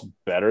say, almost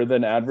better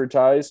than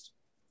advertised.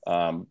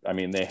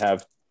 They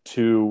have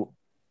 2,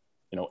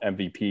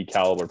 MVP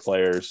caliber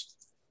players.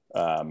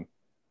 Hosmer's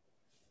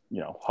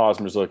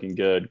looking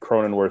good.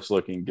 Cronenworth's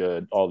looking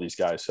good. All these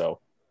guys. So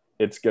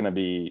it's gonna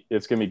be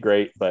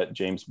great. But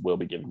James will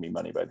be giving me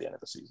money by the end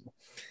of the season.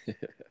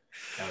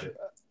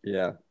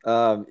 Yeah,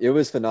 it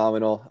was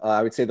phenomenal.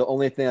 I would say the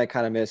only thing I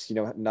kind of missed,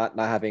 not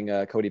having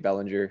Cody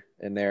Bellinger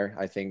in there.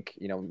 I think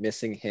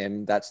missing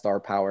him, that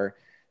star power,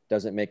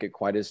 doesn't make it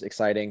quite as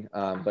exciting.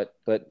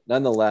 But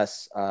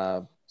nonetheless,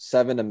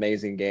 7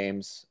 amazing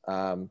games.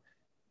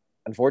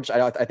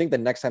 Unfortunately, I think the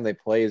next time they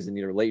play is in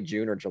either late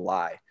June or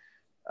July.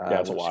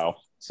 It's a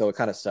while. So it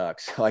kind of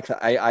sucks. Like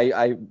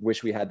I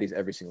wish we had these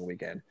every single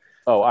weekend.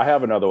 Oh, I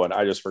have another one.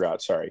 I just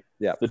forgot. Sorry.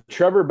 Yeah. The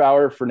Trevor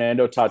Bauer,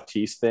 Fernando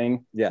Tatis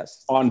thing.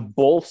 Yes. On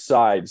both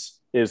sides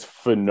is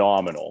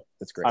phenomenal.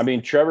 That's great.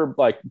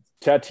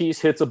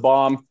 Tatis hits a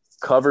bomb,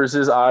 covers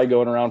his eye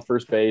going around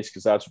first base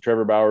because that's what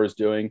Trevor Bauer is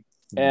doing.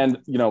 And,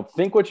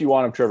 think what you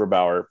want of Trevor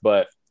Bauer,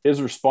 but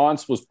his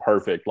response was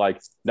perfect. Like,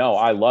 no,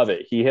 I love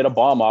it. He hit a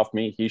bomb off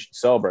me. He should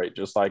celebrate.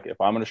 Just like if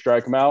I'm going to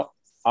strike him out,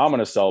 I'm going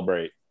to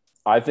celebrate.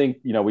 I think,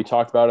 we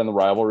talked about it in the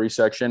rivalry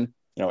section.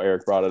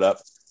 Eric brought it up.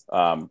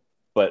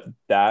 But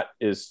that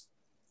is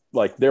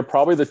like, they're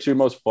probably the 2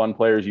 most fun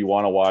players you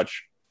want to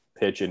watch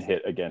pitch and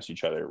hit against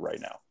each other right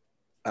now.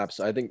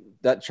 Absolutely. I think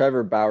that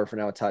Trevor Bauer for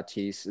now,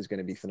 Tatis is going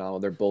to be phenomenal.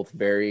 They're both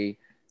very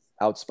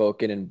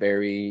outspoken and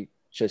very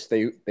just,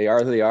 they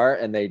are who they are,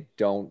 and they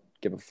don't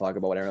give a fuck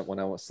about what everyone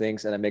else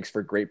thinks. And it makes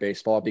for great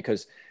baseball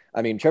because,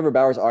 Trevor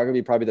Bauer is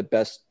arguably probably the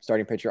best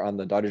starting pitcher on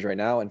the Dodgers right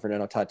now, and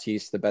Fernando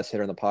Tatis, the best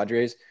hitter on the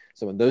Padres.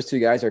 So when those 2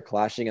 guys are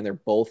clashing and they're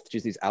both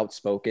just these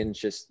outspoken,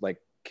 just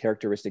like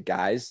characteristic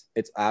guys,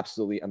 it's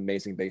absolutely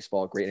amazing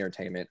baseball, great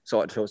entertainment.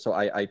 So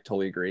I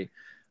totally agree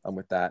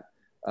with that.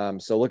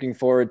 So looking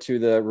forward to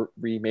the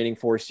remaining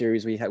 4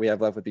 series we have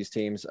left with these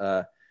teams.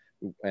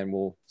 and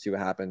we'll see what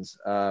happens.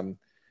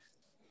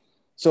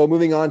 So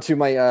moving on to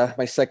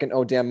my second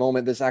oh damn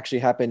moment. This actually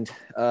happened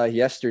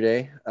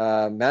yesterday.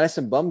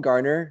 Madison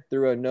Bumgarner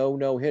threw a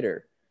no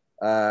hitter.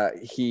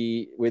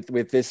 He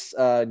with this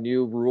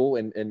new rule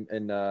in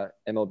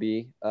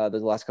MLB the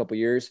last couple of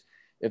years,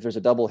 if there's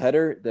a double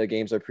header, the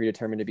games are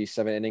predetermined to be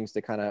 7 innings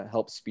to kind of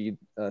help speed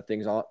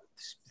things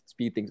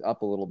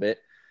up a little bit.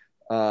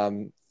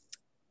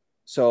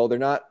 So they're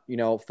not,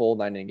 full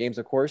 9-inning games,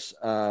 of course.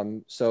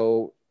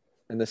 So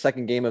in the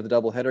second game of the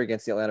doubleheader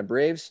against the Atlanta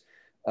Braves,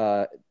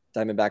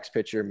 Diamondbacks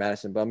pitcher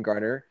Madison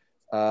Bumgarner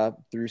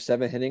threw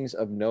 7 innings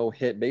of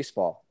no-hit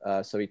baseball.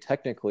 So he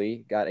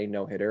technically got a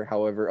no-hitter.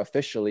 However,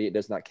 officially, it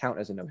does not count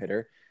as a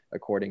no-hitter,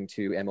 according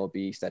to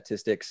MLB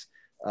statistics.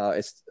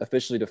 It's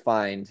officially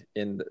defined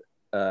in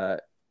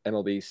the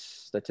MLB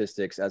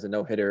statistics as a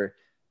no-hitter.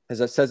 As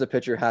it says, a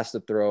pitcher has to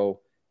throw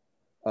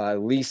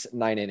at least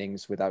 9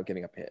 innings without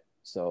giving up a hit.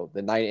 So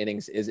the 9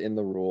 innings is in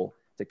the rule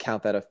to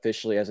count that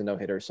officially as a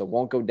no-hitter. So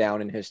won't go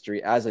down in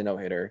history as a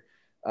no-hitter.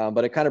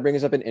 But it kind of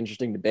brings up an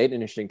interesting debate,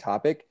 an interesting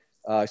topic,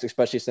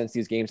 especially since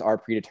these games are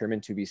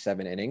predetermined to be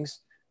 7 innings.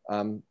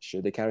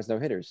 Should they count as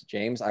no-hitters?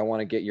 James, I want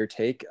to get your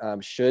take.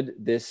 Should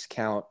this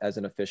count as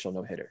an official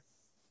no-hitter?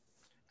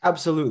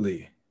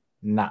 Absolutely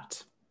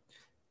not.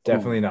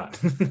 Definitely not.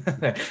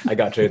 I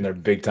got Tradon there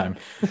big time.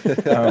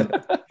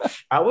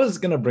 I was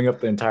going to bring up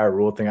the entire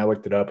rule thing. I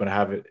looked it up and I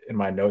have it in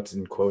my notes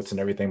and quotes and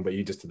everything, but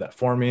you just did that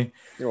for me.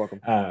 You're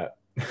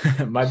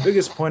welcome. My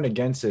biggest point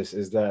against this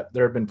is that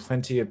there have been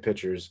plenty of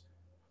pitchers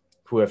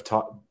who have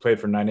played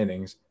for 9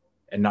 innings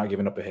and not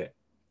given up a hit,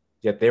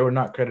 yet they were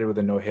not credited with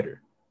a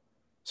no-hitter.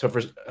 So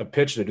for a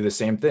pitcher to do the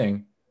same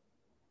thing,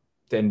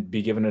 then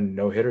be given a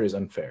no-hitter is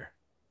unfair.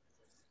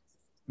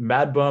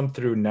 Mad Bum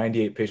threw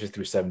 98 pitches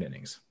through 7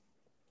 innings.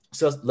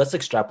 So let's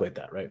extrapolate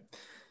that, right?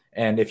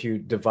 And if you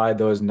divide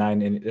those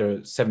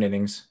 7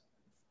 innings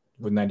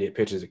with 98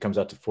 pitches, it comes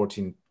out to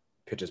 14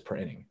 pitches per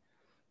inning.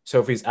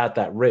 So if he's at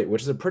that rate,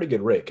 which is a pretty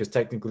good rate, because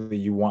technically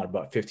you want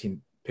about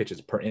 15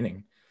 pitches per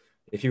inning.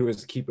 If he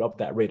was to keep up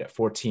that rate at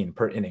 14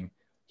 per inning,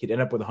 he'd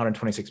end up with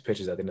 126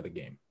 pitches at the end of the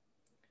game,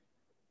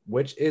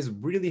 which is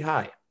really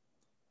high.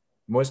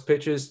 Most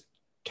pitches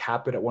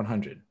cap it at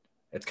 100.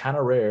 It's kind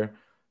of rare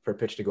for a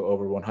pitch to go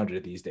over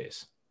 100 these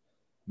days.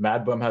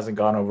 Mad Bum hasn't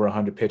gone over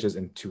 100 pitches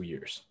in 2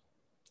 years.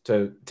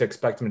 To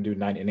expect him to do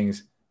 9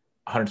 innings,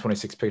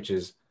 126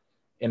 pitches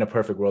in a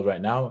perfect world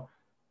right now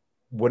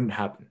wouldn't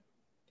happen.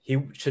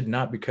 He should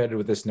not be credited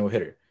with this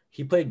no-hitter.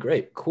 He played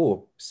great.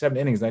 Cool. 7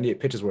 innings, 98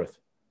 pitches worth.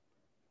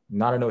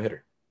 Not a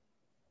no-hitter.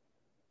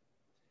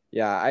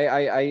 Yeah,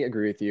 I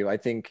agree with you. I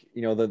think,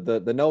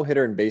 the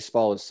no-hitter in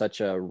baseball is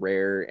such a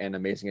rare and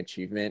amazing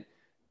achievement.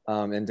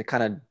 And to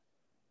kind of,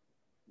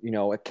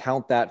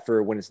 account that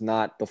for when it's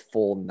not the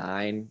full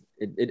 9,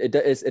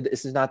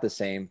 it's not the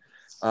same.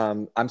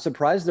 I'm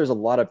surprised there's a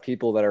lot of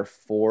people that are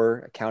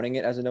for counting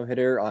it as a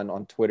no-hitter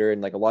on Twitter,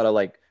 and like a lot of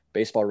like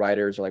baseball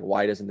writers are like,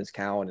 why doesn't this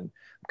count? And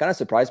I'm kind of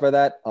surprised by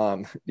that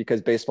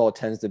because baseball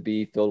tends to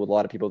be filled with a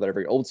lot of people that are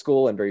very old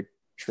school and very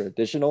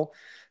traditional.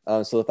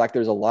 So the fact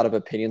there's a lot of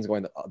opinions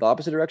going the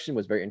opposite direction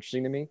was very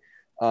interesting to me.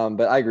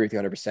 But I agree with you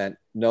 100%.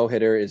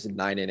 No-hitter is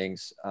 9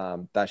 innings.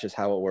 That's just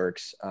how it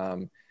works.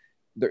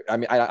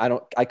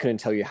 I couldn't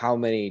tell you how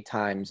many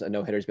times a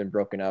no-hitter has been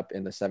broken up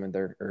in the 7th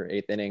or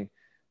 8th inning.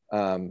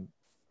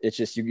 It's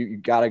just you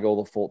got to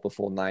go the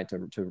full 9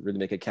 to really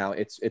make it count.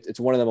 It's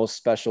one of the most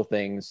special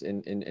things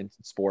in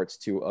sports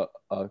to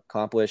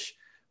accomplish.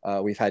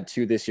 We've had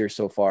 2 this year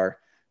so far.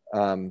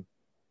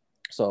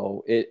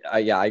 So I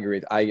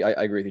agree. I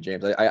agree with you,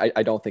 James.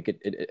 I don't think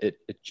it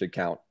should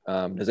count.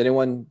 Does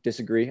anyone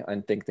disagree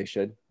and think they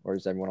should, or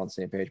is everyone on the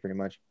same page pretty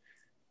much?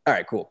 All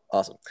right, cool.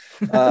 Awesome.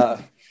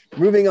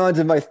 Moving on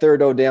to my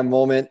third oh damn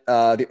moment.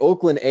 The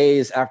Oakland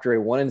A's, after a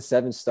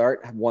 1-7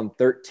 start, have won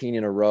 13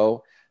 in a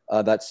row.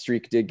 That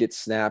streak did get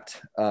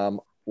snapped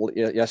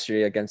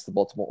yesterday against the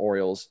Baltimore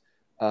Orioles.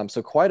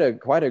 So quite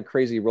a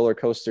crazy roller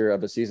coaster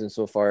of a season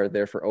so far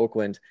there for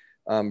Oakland.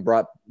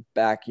 Brought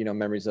back,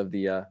 memories of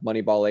the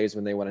Moneyball A's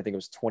when they won, I think it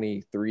was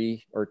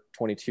 23 or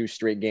 22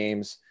 straight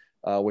games,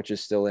 which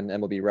is still an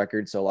MLB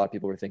record. So a lot of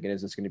people were thinking,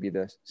 is this going to be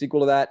the sequel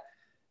to that?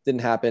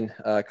 Didn't happen.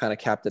 Kind of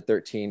capped at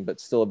 13, but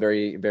still a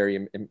very,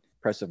 very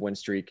impressive win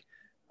streak.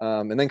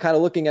 And then kind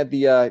of looking at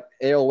the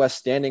AL West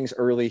standings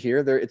early here,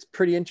 it's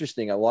pretty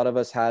interesting. A lot of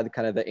us had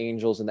kind of the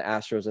Angels and the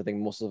Astros. I think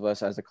most of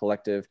us as a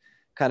collective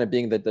kind of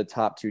being the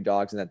top 2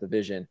 dogs in that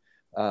division.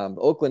 The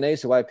Oakland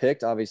A's, who I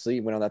picked, obviously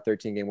went on that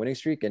 13-game winning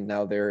streak, and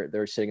now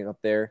they're sitting up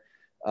there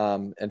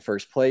in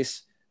first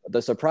place.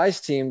 The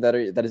surprise team that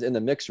is in the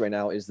mix right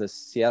now is the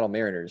Seattle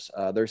Mariners.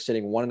 They're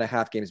sitting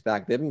 1.5 games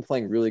back. They've been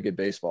playing really good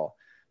baseball.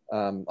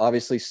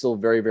 Obviously still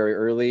very, very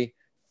early.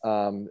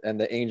 And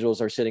the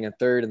Angels are sitting in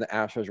 3rd and the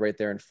Astros right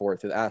there in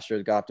 4th. The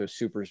Astros got to a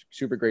super,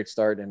 super great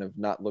start and have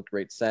not looked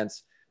great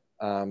since.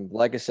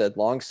 Like I said,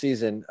 long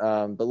season,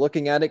 but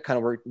looking at it, kind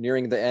of we're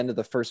nearing the end of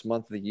the first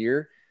month of the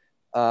year.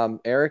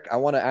 Eric, I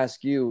want to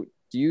ask you,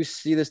 do you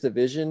see this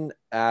division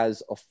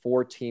as a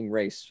 4-team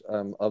race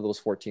of those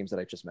 4 teams that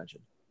I just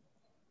mentioned?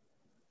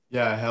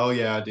 Yeah, hell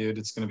yeah, dude.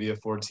 It's going to be a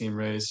 4-team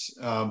race.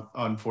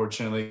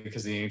 Unfortunately,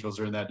 because the Angels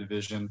are in that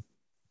division.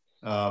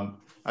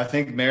 I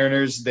think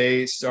Mariners,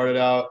 they started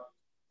out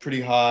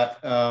pretty hot.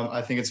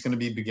 I think it's going to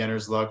be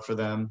beginner's luck for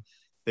them.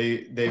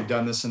 They've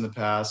done this in the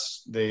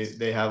past.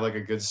 They have like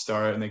a good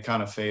start and they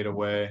kind of fade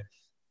away.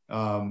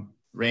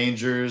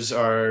 Rangers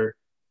are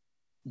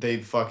they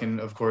fucking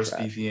of course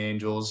beat the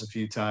Angels a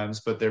few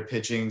times, but their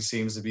pitching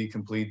seems to be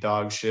complete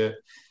dog shit.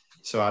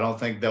 So I don't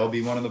think they'll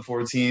be one of the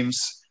 4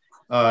 teams.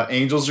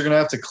 Angels are gonna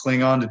have to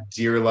cling on to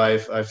dear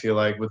life, I feel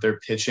like, with their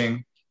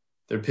pitching.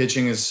 Their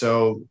pitching is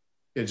so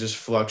it just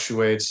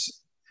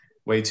fluctuates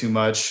way too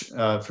much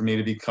for me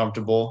to be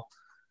comfortable.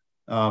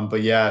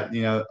 But yeah,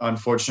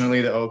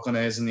 unfortunately, the Oakland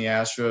A's and the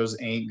Astros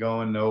ain't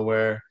going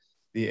nowhere.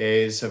 The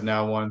A's have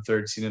now won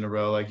 13 in a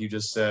row, like you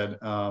just said.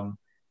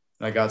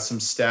 I got some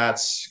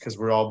stats because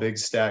we're all big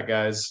stat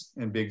guys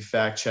and big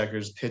fact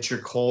checkers. Pitcher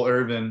Cole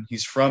Irvin,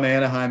 he's from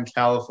Anaheim,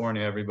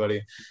 California,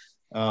 everybody.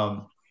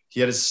 He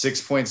had a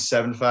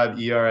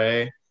 6.75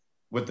 ERA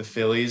with the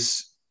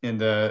Phillies in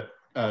the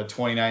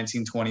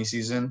 2019-20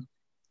 season.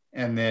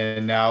 And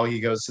then now he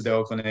goes to the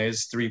Oakland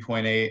A's,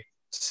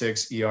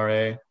 3.86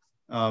 ERA.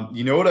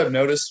 You know what I've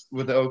noticed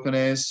with the Oakland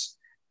A's?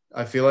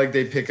 I feel like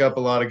they pick up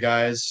a lot of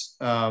guys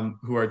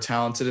who are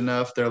talented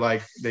enough.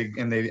 They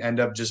end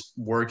up just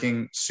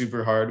working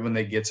super hard when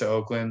they get to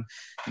Oakland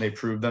and they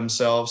prove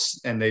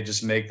themselves and they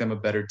just make them a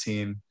better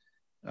team.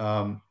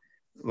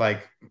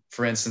 Like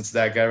for instance,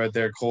 that guy right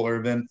there, Cole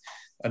Irvin.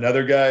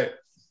 Another guy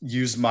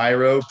used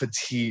Myro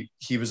Petit.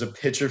 He was a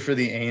pitcher for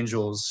the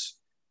Angels,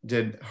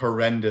 did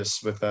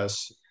horrendous with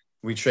us.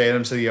 We traded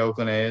him to the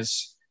Oakland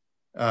A's.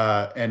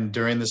 And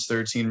during this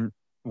 13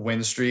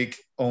 win streak,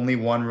 only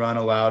 1 run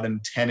allowed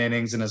in 10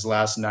 innings in his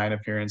last 9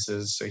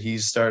 appearances. So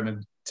he's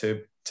starting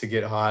to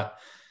get hot.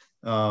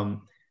 And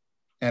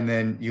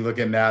then you look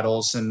at Matt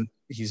Olson,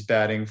 he's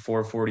batting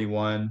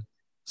 .441.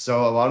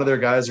 So a lot of their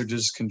guys are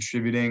just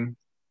contributing.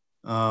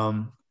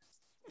 And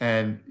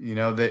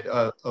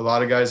a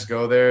lot of guys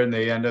go there and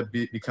they end up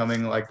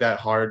becoming like that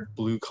hard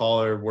blue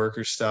collar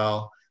worker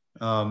style.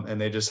 And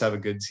they just have a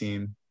good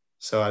team.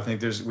 So I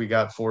think we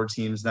got 4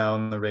 teams now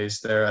in the race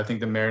there. I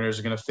think the Mariners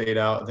are going to fade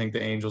out. I think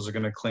the Angels are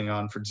going to cling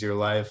on for dear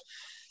life.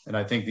 And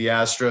I think the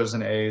Astros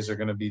and A's are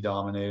going to be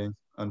dominating,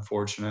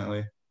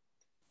 unfortunately.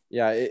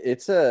 Yeah,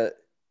 it's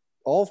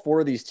all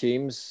 4 of these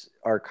teams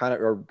are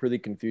really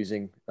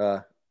confusing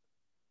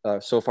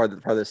so far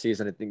this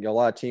season. I think a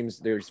lot of teams,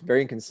 they're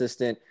very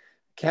inconsistent.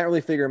 Can't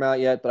really figure them out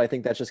yet, but I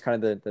think that's just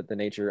kind of the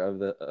nature of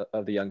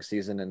the young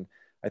season. And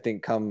I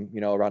think come,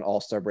 around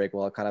All-Star break,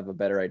 we'll have kind of a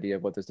better idea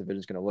of what this division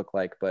is going to look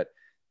like. But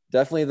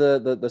definitely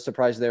the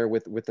surprise there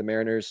with the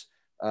Mariners.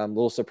 A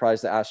little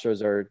surprised the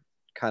Astros are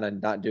kind of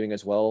not doing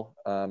as well.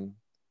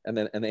 And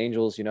the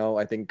Angels,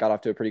 I think got off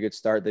to a pretty good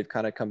start. They've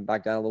kind of come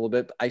back down a little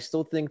bit. But I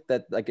still think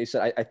that, like I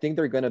said, I think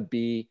they're going to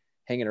be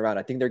hanging around.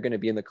 I think they're going to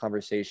be in the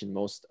conversation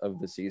most of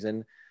the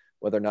season.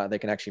 Whether or not they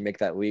can actually make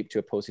that leap to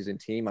a postseason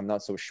team, I'm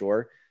not so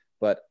sure.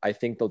 But I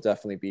think they'll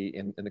definitely be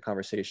in the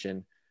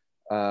conversation.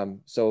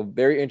 So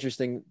very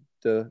interesting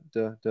the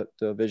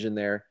vision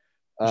there.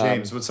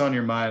 James, what's on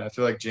your mind? I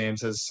feel like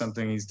James has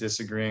something he's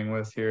disagreeing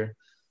with here.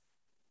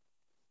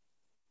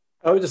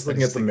 I was just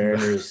looking at the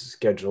Mariners'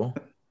 schedule.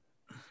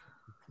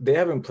 They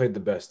haven't played the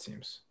best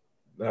teams.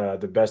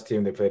 The best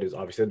team they played is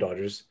obviously the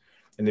Dodgers,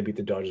 and they beat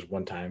the Dodgers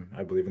 1 time,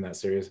 I believe, in that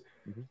series.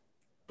 Mm-hmm.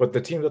 But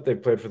the teams that they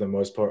played for the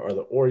most part are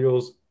the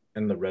Orioles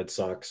and the Red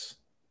Sox.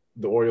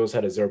 The Orioles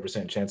had a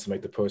 0% chance to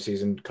make the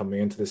postseason coming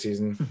into the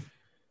season.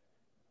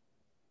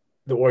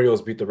 The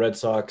Orioles beat the Red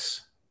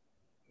Sox.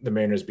 The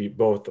Mariners beat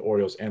both the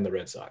Orioles and the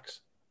Red Sox.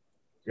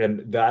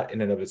 And that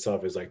in and of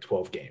itself is like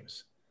 12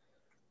 games.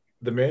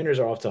 The Mariners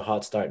are off to a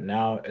hot start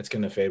now. It's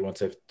going to fade once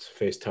they've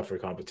faced tougher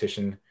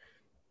competition.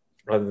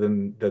 Rather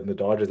than the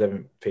Dodgers, they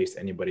haven't faced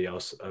anybody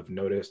else I've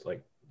noticed,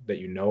 like that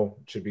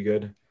should be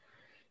good.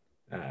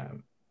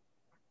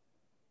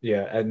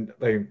 Yeah, and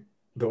like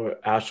the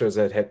Astros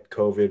that had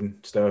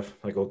COVID stuff,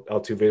 like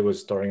Altuve was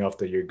starting off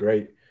the year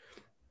great.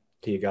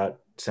 He got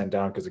sent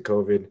down because of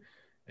COVID.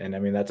 And I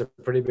mean, that's a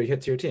pretty big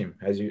hit to your team,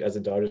 as the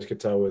Dodgers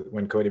could tell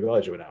when Cody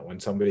Bellinger went out. When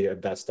somebody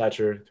of that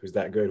stature, who's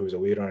that good, who's a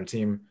leader on a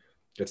team,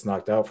 gets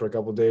knocked out for a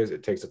couple of days,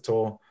 it takes a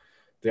toll.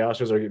 The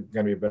Astros are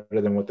going to be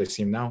better than what they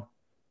seem now.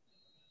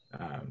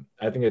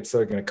 I think it's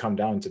still going to come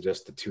down to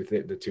just the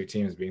two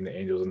teams being the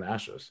Angels and the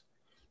Astros.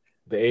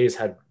 The A's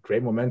had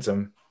great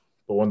momentum,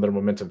 but when their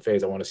momentum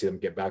fades, I want to see them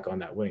get back on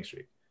that winning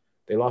streak.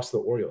 They lost to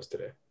the Orioles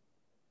today.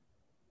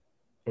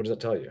 What does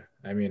that tell you?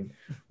 I mean,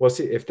 we'll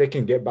see if they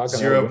can get back on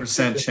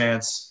 0%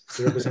 chance.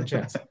 0%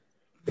 chance.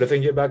 But if they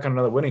can get back on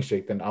another winning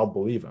streak, then I'll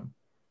believe them.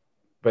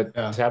 But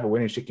to have a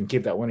winning streak and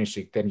keep that winning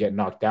streak, then get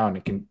knocked down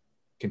and can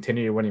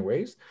continue your winning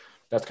ways,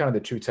 that's kind of the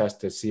true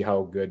test to see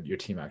how good your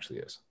team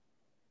actually is.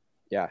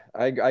 Yeah,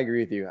 I agree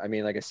with you. I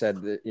mean, like I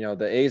said,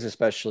 the A's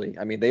especially,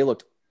 I mean, they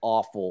looked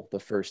awful the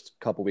first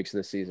couple weeks of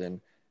the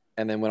season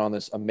and then went on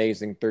this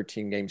amazing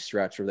 13-game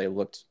stretch where they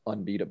looked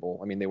unbeatable.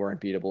 I mean, they weren't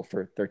beatable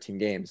for 13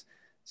 games.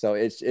 So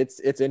it's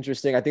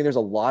interesting. I think there's a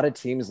lot of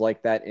teams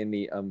like that in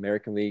the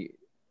American League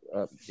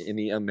in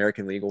the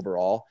American League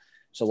overall.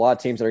 So a lot of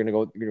teams that are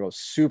going to go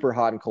super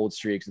hot and cold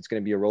streaks. It's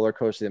going to be a roller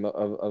coaster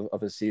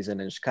of a season,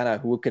 and just kind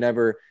of who can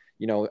ever,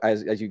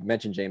 as you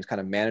mentioned, James,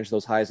 kind of manage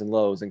those highs and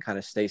lows and kind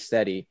of stay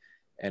steady,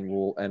 and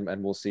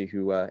we'll see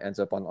who ends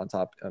up on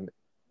top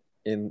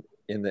in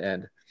the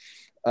end.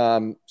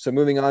 So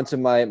moving on to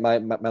my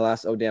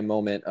last oh damn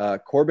moment,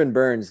 Corbin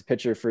Burns,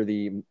 pitcher for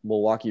the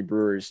Milwaukee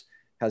Brewers,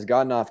 has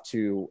gotten off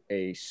to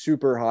a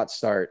super hot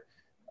start.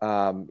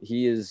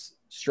 He is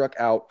struck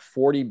out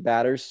 40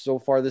 batters so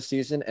far this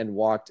season and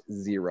walked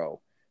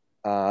 0.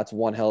 That's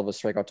one hell of a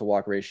strikeout to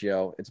walk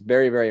ratio. It's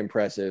very, very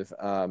impressive.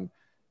 I'm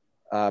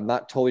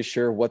not totally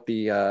sure what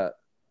the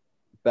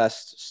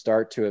best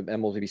start to an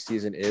MLB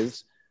season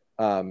is,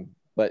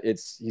 but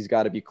he's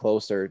got to be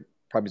close, or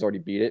probably he's already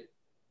beat it.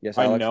 Yes,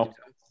 Alex? I know.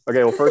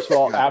 Okay, well, first of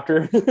all,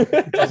 after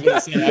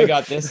I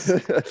got this.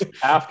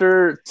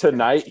 After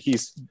tonight,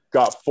 he's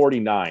got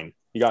 49.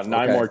 He got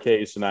 9 Okay. more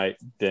Ks tonight.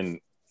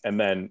 And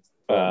then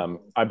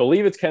I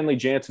believe it's Kenley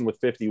Jansen with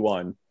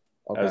 51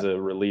 as a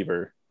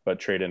reliever, but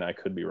Tradon, I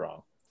could be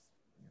wrong.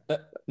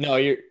 No,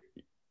 you're.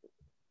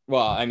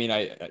 Well, I mean,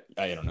 I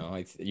don't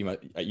know.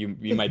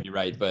 You might be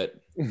right, but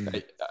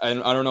I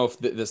don't know if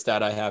the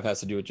stat I have has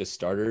to do with just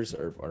starters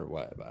or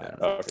what. I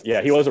don't know. Okay.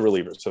 Yeah, he was a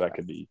reliever, so that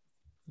could be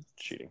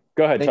cheating.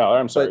 Go ahead, Tyler.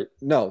 I'm sorry.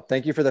 No,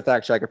 thank you for the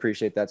fact check. I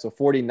appreciate that. So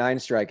 49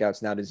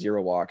 strikeouts now to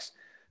 0 walks.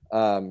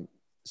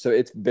 So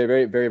it's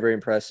very, very, very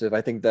impressive.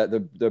 I think that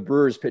the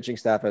Brewers pitching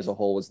staff as a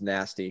whole was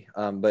nasty.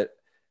 But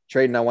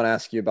Tradon, I want to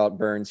ask you about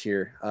Burns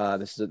here.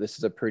 This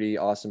is a pretty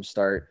awesome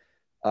start.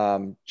 I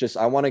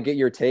want to get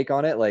your take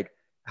on it. Like,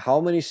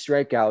 how many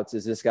strikeouts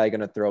is this guy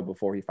going to throw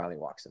before he finally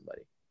walks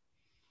somebody?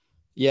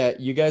 Yeah,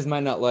 you guys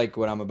might not like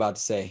what I'm about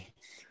to say.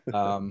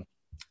 I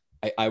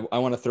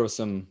want to throw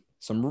some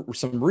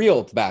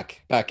real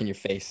back in your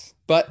face.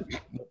 But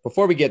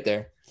before we get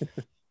there,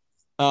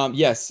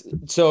 yes.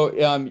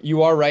 So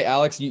you are right,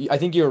 Alex. I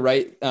think you were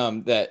right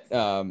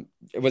that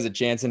it was a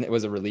Jansen. It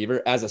was a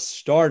reliever. As a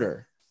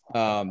starter,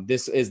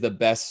 this is the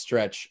best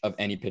stretch of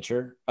any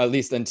pitcher, at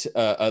least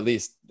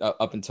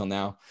up until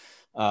now.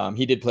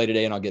 He did play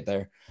today, and I'll get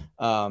there.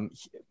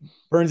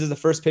 Burns is the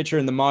first pitcher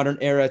in the modern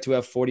era to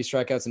have 40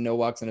 strikeouts and no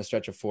walks in a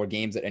stretch of 4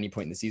 games at any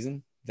point in the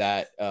season.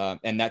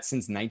 And that's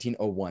since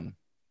 1901.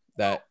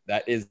 That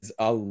is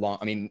a long.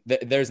 I mean,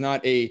 there's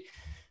not a.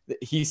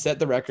 He set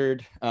the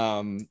record.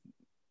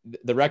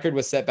 The record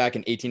was set back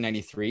in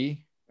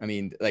 1893. I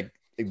mean, like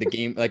the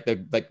game,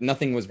 like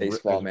nothing was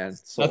baseball, man.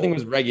 Nothing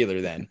was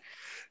regular then.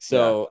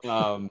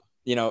 So,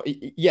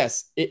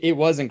 yes, it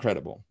was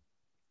incredible.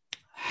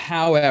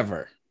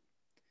 However,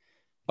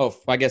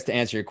 I guess to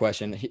answer your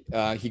question,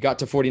 he got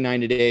to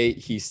 49 today.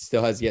 He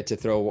still has yet to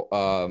throw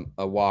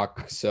a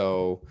walk.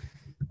 So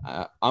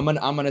I'm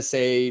gonna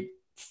say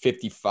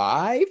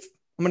 55.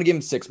 I'm gonna give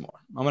him 6 more.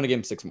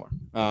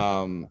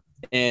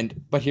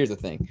 But here's the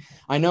thing.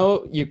 I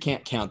know you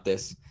can't count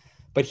this,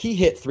 but he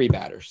hit 3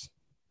 batters.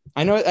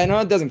 I know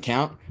it doesn't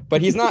count,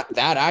 but he's not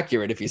that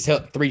accurate if he's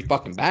hit 3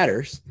 fucking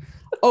batters.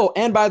 Oh,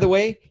 and by the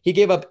way, he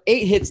gave up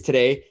 8 hits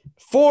today,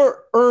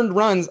 4 earned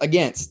runs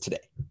against today.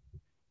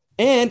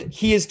 And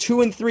he is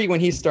 2-3 when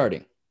he's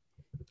starting.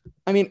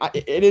 I mean,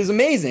 it is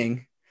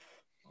amazing,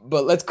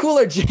 but let's cool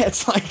our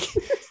jets.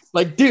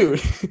 Like,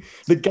 dude,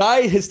 the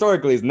guy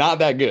historically is not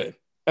that good.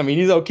 I mean,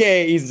 he's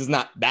okay. He's just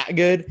not that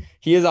good.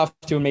 He is off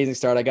to an amazing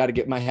start. I got to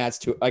tip my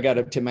hat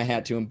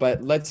to him,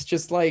 but let's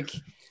just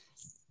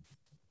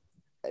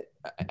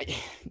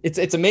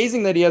it's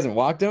amazing that he hasn't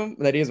walked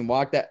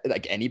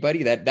that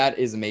anybody. That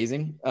is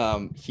amazing.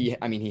 I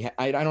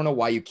don't know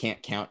why you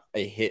can't count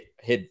a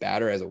hit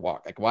batter as a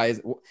walk. Like, why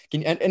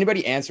can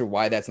anybody answer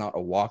why that's not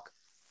a walk?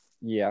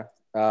 Yeah.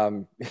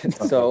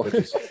 So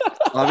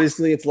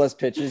obviously it's less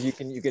pitches. You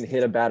can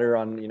hit a batter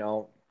on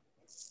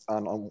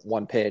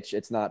one pitch.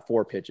 It's not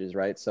 4 pitches,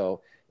 right?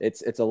 So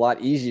it's a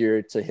lot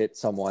easier to hit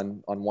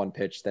someone on 1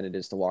 pitch than it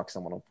is to walk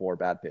someone on 4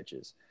 bad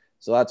pitches.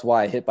 So that's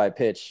why hit by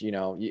pitch,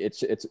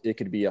 it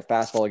could be a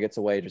fastball that gets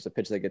away, just a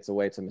pitch that gets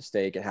away. It's a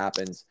mistake. It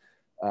happens.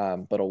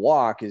 But a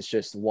walk is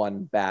just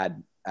one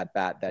bad at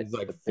bat. That's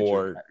like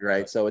 4,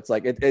 right? So it's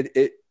like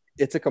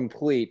it's a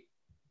complete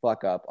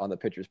fuck up on the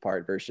pitcher's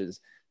part versus,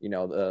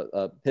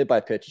 the hit by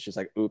pitch is just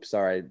like, oops,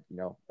 sorry,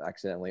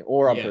 accidentally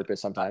or on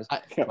purpose sometimes.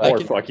 Fuck you.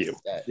 Fuck you.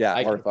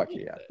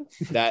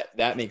 Yeah.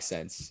 That makes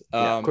sense.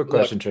 Quick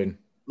question, Tradon.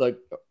 Go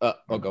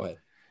ahead.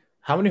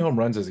 How many home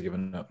runs has he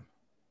given up?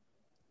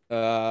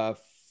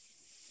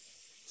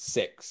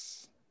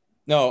 6.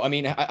 No, I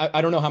mean,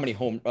 I don't know how many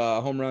home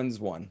runs.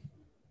 1.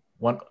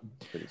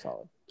 Pretty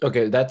solid.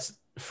 Okay, that's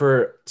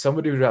for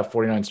somebody who have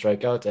 49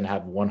 strikeouts and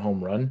have 1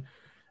 home run.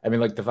 I mean,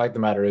 like, the fact of the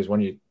matter is,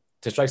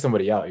 to strike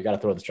somebody out, you got to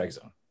throw in the strike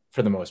zone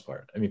for the most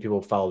part. I mean,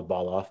 people foul the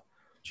ball off.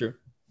 True.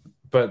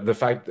 But the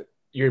fact that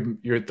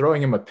you're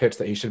throwing him a pitch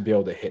that he should be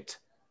able to hit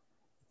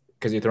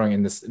because you're throwing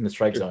in the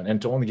strike zone,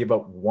 and to only give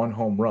up 1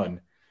 home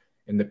run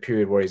in the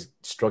period where he's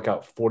struck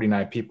out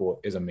 49 people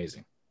is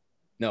amazing.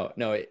 No,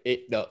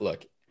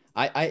 look,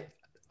 I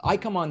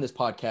come on this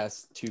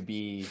podcast to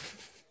be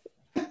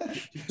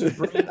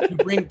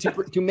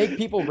to make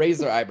people raise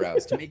their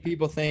eyebrows, to make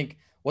people think,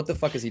 what the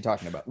fuck is he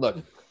talking about? Look,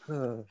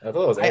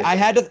 I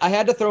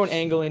had to throw an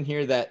angle in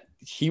here that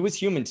he was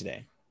human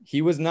today.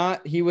 He was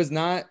not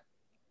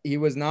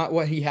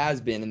what he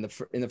has been in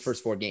the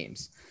first 4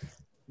 games.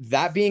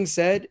 That being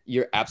said,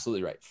 you're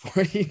absolutely right.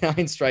 49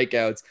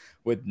 strikeouts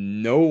with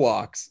no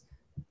walks.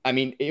 I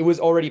mean, it was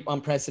already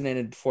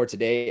unprecedented for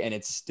today, and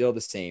it's still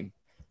the same.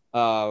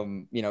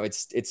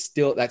 It's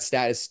still, that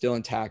stat is still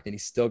intact, and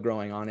he's still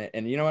growing on it.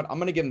 And you know what? I'm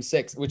gonna give him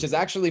 6, which is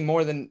actually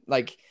more than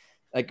like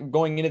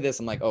going into this.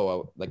 I'm like,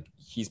 like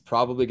he's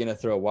probably gonna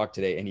throw a walk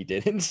today, and he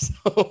didn't.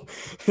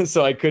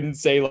 So I couldn't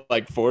say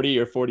like 40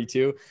 or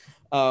 42.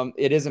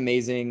 It is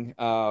amazing.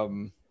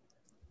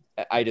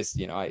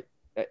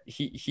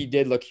 He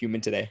did look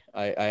human today.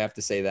 I have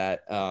to say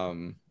that.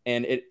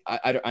 And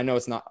I know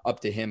it's not up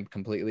to him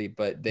completely,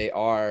 but they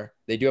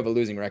do have a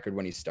losing record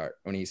when he's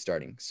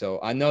starting. So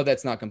I know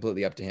that's not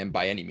completely up to him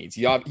by any means.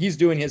 He's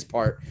doing his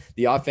part.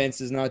 The offense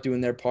is not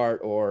doing their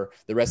part, or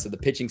the rest of the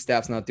pitching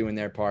staff's not doing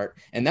their part.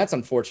 And that's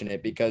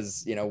unfortunate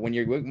because, when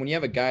you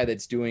have a guy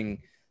that's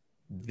doing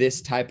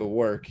this type of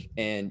work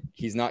and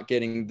he's not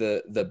getting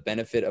the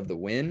benefit of the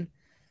win,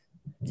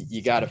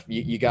 you gotta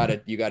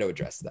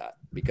address that,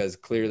 because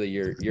clearly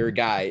your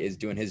guy is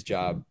doing his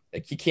job.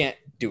 Like, he can't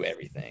do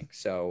everything.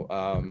 So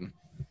I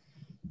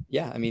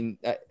mean,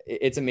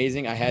 it's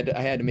amazing. I had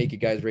to make you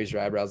guys raise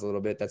your eyebrows a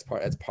little bit. That's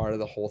part of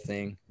the whole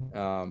thing.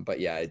 But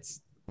yeah,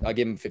 I'll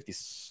give him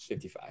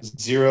 55.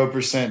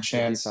 0%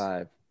 chance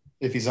 55.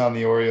 If he's on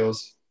the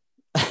Orioles.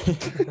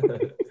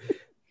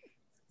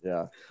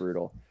 Yeah,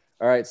 brutal.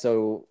 All right,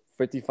 so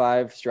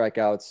 55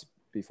 strikeouts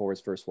before his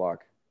first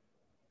walk.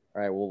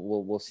 All right,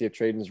 we'll see if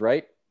Tradon's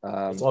right.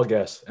 Let's all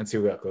guess and see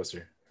who got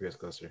closer. Who gets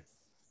closer?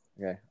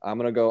 Okay, I'm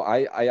gonna go.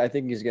 I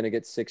think he's gonna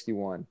get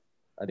 61.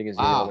 I think he's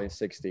gonna go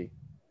 60.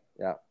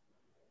 Yeah,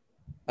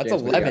 that's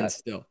James, 11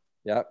 still.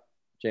 Yep.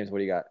 James, what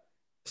do you got?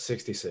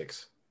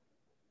 66.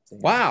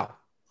 Wow,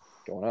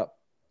 going up.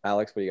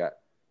 Alex, what do you got?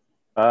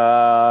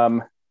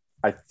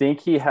 I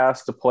think he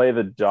has to play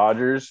the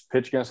Dodgers,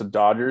 pitch against the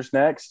Dodgers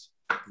next,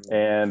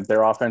 and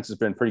their offense has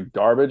been pretty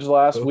garbage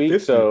last week.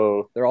 50.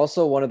 So they're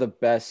also one of the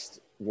best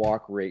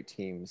walk rate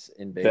teams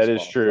in baseball. That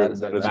is true. That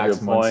is a good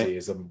point.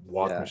 Is a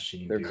walk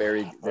machine. They're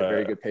very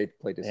good play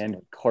discipline.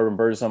 And Corbin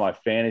Burns is on my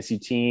fantasy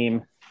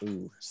team.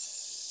 Ooh.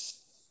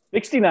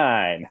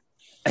 69.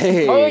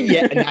 Hey. Oh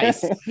yeah,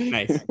 nice.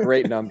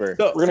 Great number.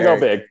 So, we're gonna go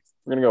big.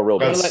 We're gonna go real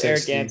big. I'm gonna let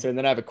Eric answer, and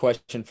then I have a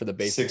question for the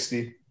base.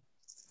 60.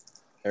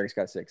 Eric's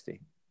got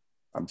 60.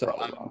 I'm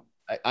probably wrong.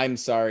 I'm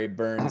sorry,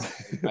 Burns.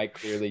 I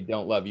clearly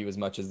don't love you as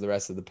much as the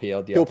rest of the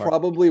PLDR. He'll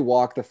probably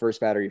walk the first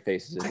batter he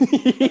faces.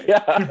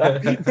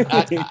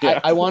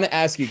 I want to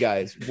ask you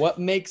guys, what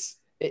makes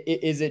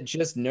is it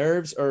just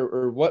nerves,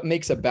 or what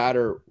makes a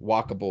batter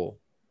walkable?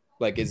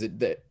 Like, is it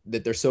that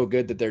they're so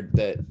good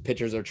that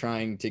pitchers are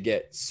trying to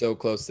get so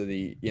close to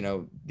the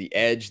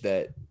edge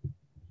that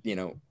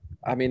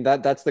I mean,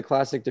 that's the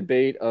classic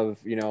debate of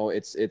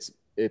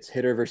it's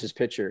hitter versus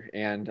pitcher,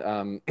 and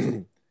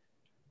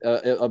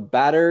a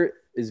batter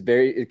is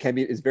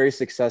very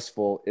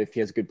successful if he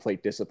has good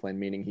plate discipline,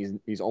 meaning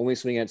he's only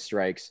swinging at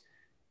strikes,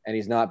 and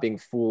he's not being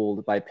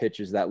fooled by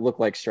pitches that look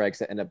like strikes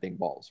that end up being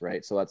balls,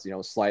 right? So that's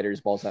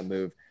sliders, balls that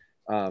move.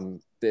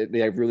 They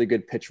have really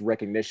good pitch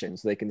recognition,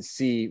 so they can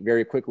see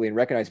very quickly and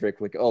recognize very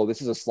quickly, oh,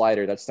 this is a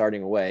slider that's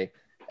starting away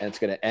and it's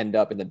going to end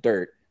up in the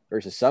dirt.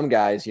 Versus some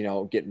guys,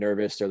 get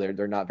nervous, or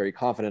they're not very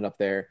confident up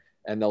there,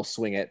 and they'll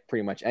swing at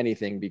pretty much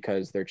anything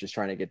because they're just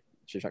trying to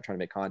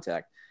make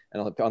contact.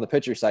 And on the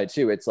pitcher side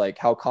too, it's like,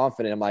 how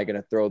confident am I going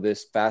to throw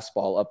this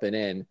fastball up and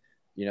in,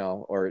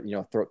 or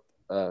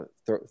throw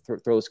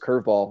this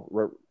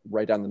curveball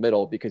right down the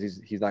middle,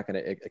 because he's not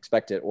going to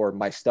expect it, or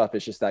my stuff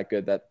is just that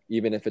good that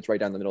even if it's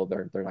right down the middle,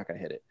 they're not going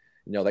to hit it.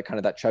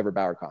 That Trevor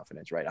Bauer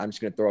confidence, right? I'm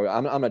just going to throw it.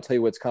 I'm going to tell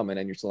you what's coming,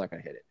 and you're still not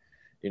going to hit it.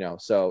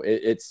 So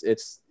it's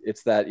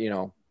that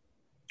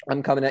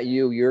I'm coming at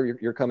you,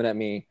 you're coming at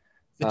me.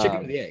 The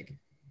chicken or the egg.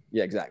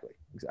 Yeah, exactly.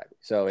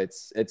 So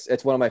it's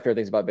one of my favorite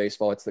things about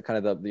baseball. It's the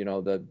kind of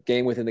the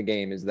game within the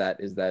game is that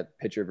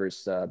pitcher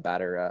versus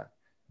batter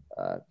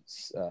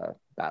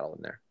battle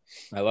in there.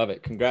 I love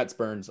it. Congrats,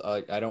 Burns.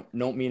 I don't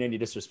mean any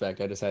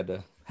disrespect. I just had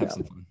to have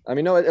some fun. I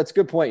mean, no, it's a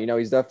good point.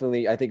 He's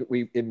definitely, I think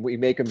we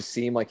make him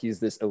seem like he's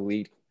this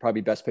elite,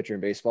 probably best pitcher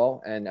in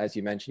baseball. And as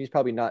you mentioned, he's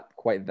probably not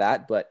quite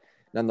that, but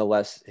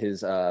nonetheless,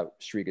 his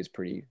streak is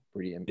pretty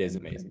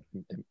amazing.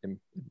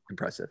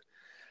 Impressive.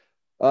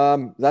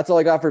 That's all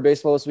I got for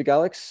baseball this week,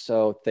 Alex.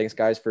 So thanks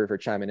guys for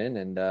chiming in,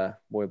 and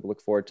we'll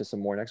look forward to some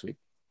more next week.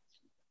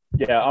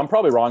 Yeah, I'm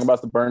probably wrong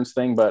about the Burns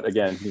thing, but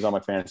again, he's on my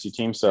fantasy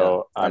team,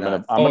 so I'm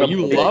gonna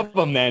love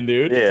him then,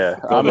 dude. Yeah,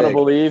 I'm gonna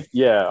believe.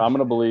 Yeah, I'm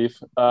gonna believe.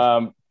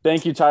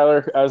 Thank you,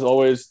 Tyler. As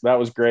always, that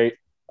was great.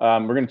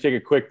 We're gonna take a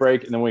quick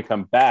break, and then when we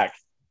come back,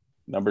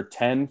 number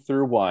 10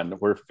 through 1,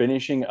 we're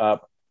finishing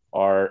up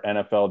our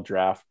NFL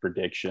draft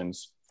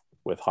predictions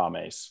with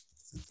James.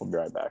 We'll be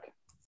right back.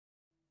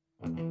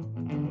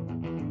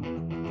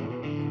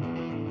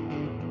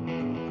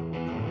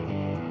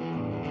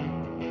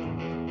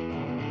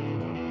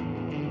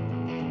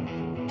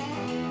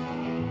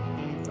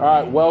 All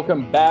right,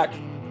 welcome back.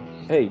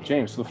 Hey,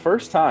 James, for the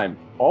first time,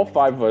 all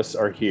 5 of us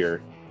are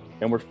here,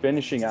 and we're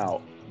finishing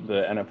out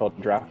the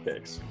NFL draft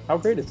picks. How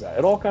great is that?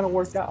 It all kind of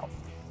worked out.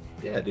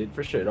 Yeah, dude,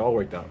 for sure. It all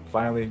worked out.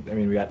 Finally, I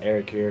mean, we got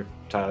Eric here,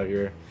 Tyler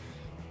here,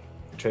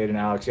 Tradon and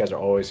Alex. You guys are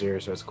always here,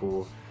 so it's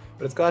cool.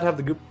 But it's glad to have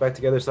the group back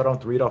together so I don't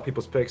have to read off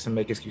people's picks and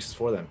make excuses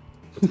for them.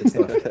 It's good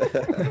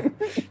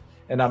stuff.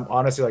 And I'm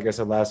honestly, like I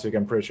said last week,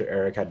 I'm pretty sure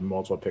Eric had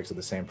multiple picks of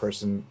the same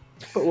person,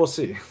 but we'll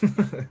see.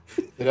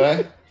 Did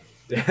I?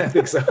 Yeah, I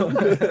think so.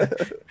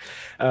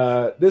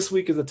 This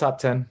week is the top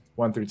 10,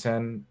 1 through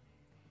 10.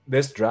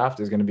 This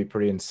draft is going to be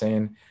pretty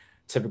insane.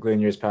 Typically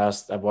in years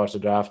past, I've watched the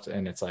draft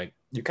and it's like,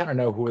 you kind of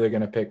know who they're going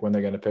to pick, when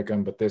they're going to pick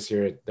them. But this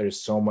year, there's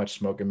so much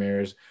smoke and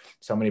mirrors,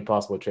 so many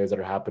possible trades that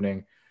are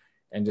happening,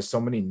 and just so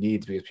many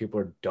needs because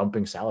people are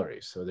dumping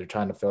salaries. So they're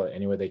trying to fill it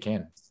any way they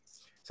can.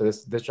 So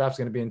this draft is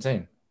going to be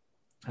insane.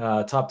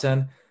 Top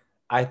 10,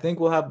 I think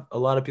we'll have a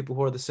lot of people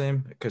who are the same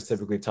because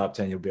typically top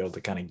 10, you'll be able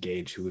to kind of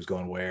gauge who's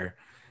going where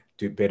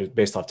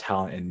based off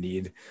talent and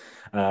need.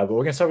 But we're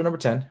going to start with number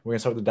 10. We're going to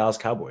start with the Dallas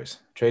Cowboys.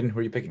 Tradon, who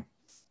are you picking?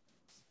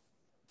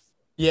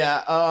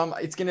 Yeah,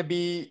 it's gonna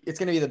be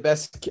the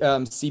best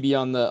CB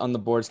on the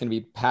board. It's gonna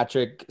be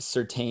Patrick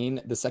Surtain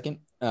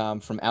II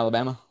from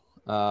Alabama.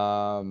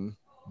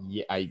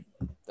 Yeah,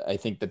 I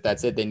think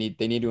that's it. They need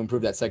to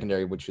improve that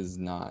secondary, which is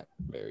not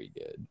very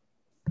good.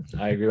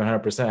 I agree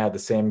 100%. I had the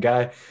same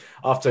guy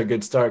off to a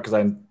good start because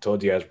I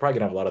told you guys we're probably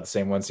gonna have a lot of the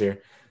same ones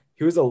here.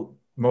 He was the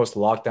most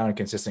locked down and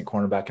consistent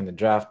cornerback in the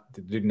draft.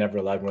 The dude never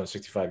allowed more than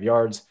 65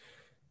 yards,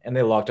 and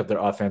they locked up their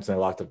offense and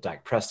they locked up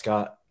Dak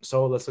Prescott.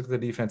 So let's look at the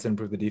defense and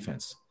improve the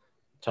defense.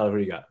 Tyler, who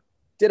do you got?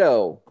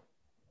 Ditto,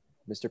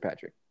 Mr.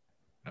 Patrick.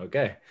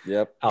 Okay.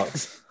 Yep.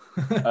 Alex.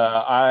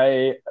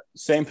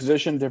 Same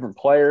position, different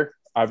player.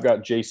 I've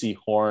got J.C.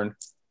 Horn,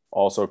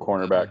 also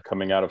cornerback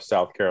coming out of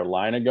South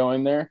Carolina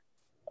going there.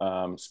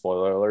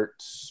 Spoiler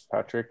alert,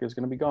 Patrick is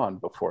going to be gone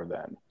before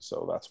then.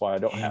 So that's why I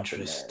don't have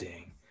him there.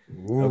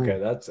 Okay,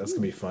 that's going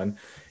to be fun.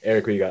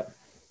 Eric, who you got?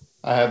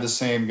 I have the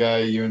same guy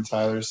you and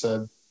Tyler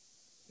said.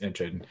 And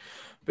Tradon.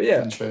 But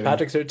yeah,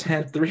 Patrick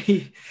Surtain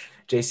 3,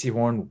 J.C.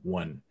 Horn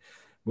 1.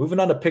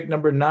 Moving on to pick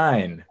number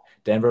 9,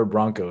 Denver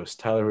Broncos.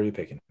 Tyler, who are you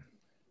picking?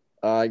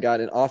 I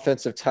got an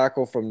offensive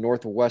tackle from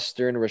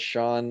Northwestern,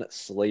 Rashawn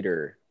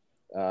Slater.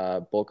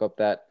 Bulk up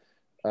that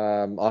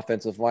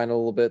offensive line a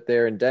little bit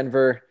there in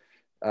Denver.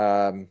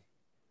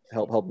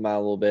 Help them out a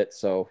little bit.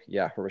 So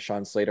yeah, for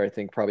Rashawn Slater, I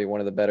think probably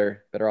one of the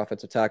better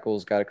offensive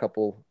tackles. Got a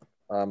couple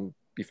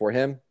before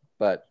him,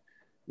 but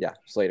yeah,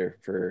 Slater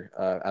for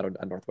out of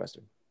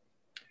Northwestern.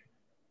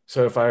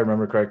 So if I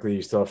remember correctly,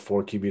 you still have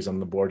 4 QBs on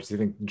the board. Do you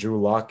think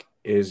Drew Lock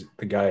is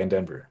the guy in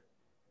Denver?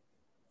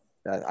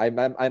 I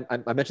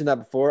mentioned that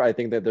before. I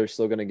think that they're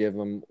still going to give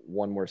him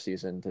one more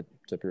season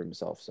to prove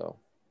himself. So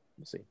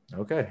we'll see.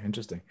 Okay,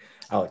 interesting.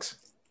 Alex.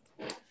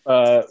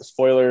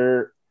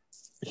 Spoiler.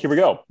 Here we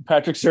go.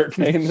 Patrick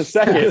Surtain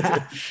II.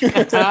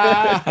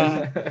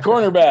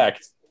 Cornerback.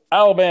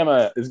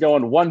 Alabama is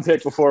going 1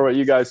 pick before what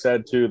you guys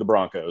said to the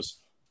Broncos.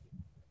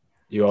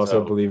 You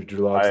also believe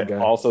Drew Lock's the guy?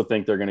 I also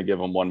think they're going to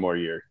give him 1 more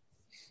year.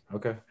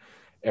 Okay.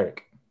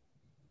 Eric.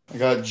 I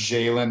got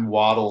Jalen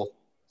Waddle,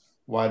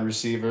 wide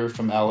receiver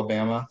from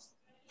Alabama.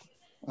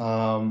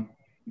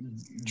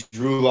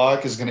 Drew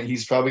Lock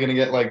he's probably gonna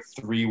get like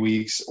 3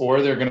 weeks,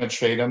 or they're gonna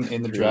trade him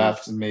in the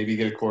draft and maybe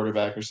get a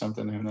quarterback or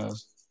something. Who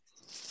knows?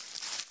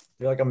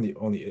 I feel like I'm the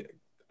only.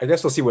 I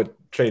guess we'll see what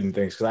Tradon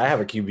thinks because I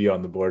have a QB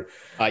on the board.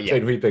 Yeah.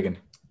 Tradon, who are you picking?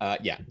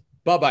 Yeah.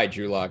 Bye,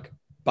 Drew Lock.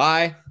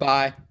 Bye.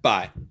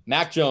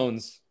 Mac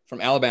Jones from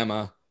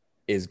Alabama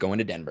is going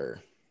to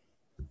Denver.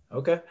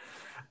 Okay.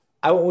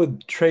 I went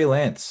with Trey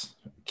Lance,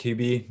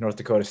 QB, North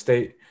Dakota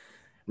State.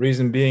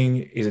 Reason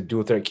being, he's a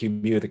dual threat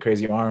QB with a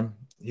crazy arm.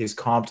 He's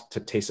comped to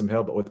Taysom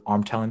Hill, but with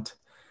arm talent.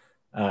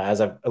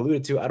 As I've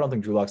alluded to, I don't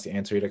think Drew Lock's the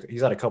answer.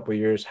 He's had a couple of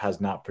years, has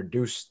not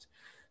produced.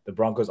 The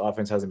Broncos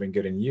offense hasn't been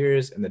good in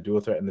years, and the dual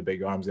threat and the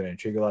big arm is going to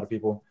intrigue a lot of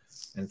people.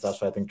 And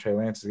that's why I think Trey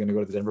Lance is going to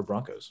go to the Denver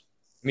Broncos.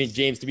 I mean,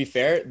 James, to be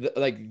fair,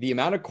 the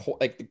amount of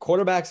the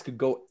quarterbacks could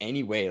go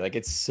any way. Like,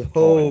 it's so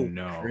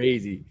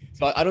crazy.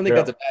 So I don't think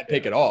that's a bad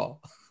pick at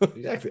all.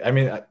 Exactly. I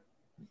mean,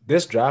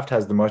 this draft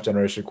has the most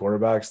generational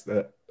quarterbacks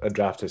that a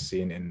draft has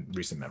seen in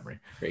recent memory.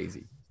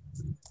 Crazy.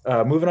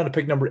 Moving on to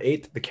pick number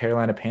 8, the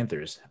Carolina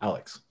Panthers.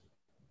 Alex.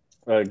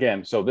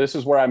 Again, so this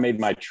is where I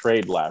made my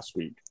trade last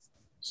week.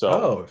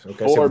 So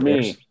okay. for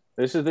me,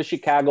 this is the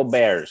Chicago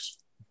Bears.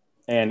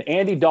 And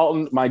Andy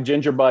Dalton, my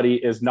ginger buddy,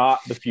 is not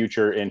the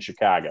future in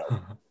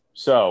Chicago.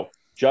 So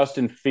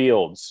Justin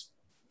Fields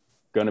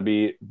going to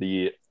be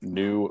the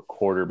new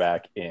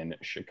quarterback in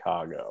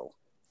Chicago.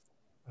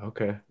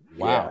 Okay.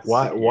 Wow.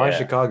 Yes. Why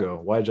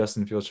Chicago? Why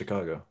Justin Fields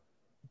Chicago?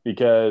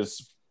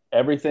 Because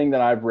everything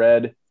that I've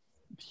read,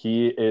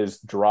 he is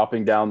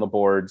dropping down the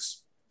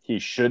boards. He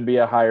should be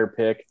a higher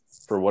pick.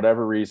 For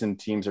whatever reason,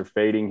 teams are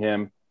fading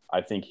him.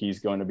 I think he's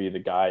going to be the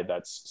guy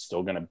that's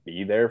still going to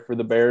be there for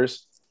the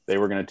Bears. They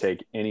were going to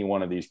take any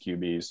one of these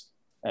QBs.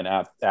 And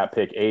at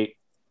pick 8,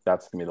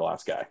 that's going to be the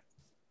last guy.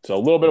 So a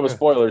little bit of a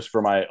spoilers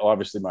for my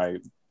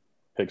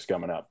picks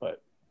coming up.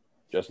 But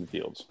Justin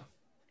Fields.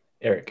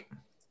 Eric.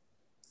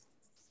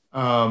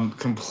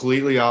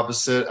 Completely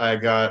opposite. I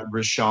got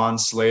Rashawn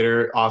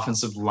Slater,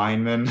 offensive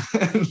lineman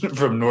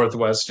from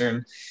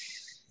Northwestern.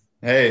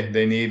 Hey,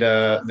 they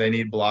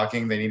need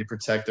blocking. They need to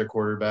protect their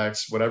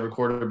quarterbacks. Whatever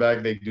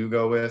quarterback they do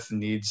go with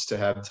needs to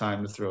have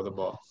time to throw the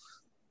ball.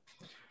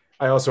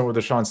 I also went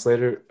with Rashawn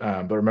Slater,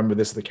 but remember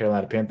this is the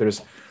Carolina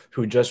Panthers,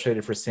 who just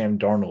traded for Sam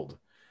Darnold.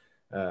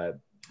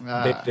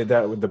 They did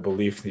that with the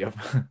belief,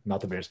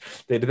 not the Bears.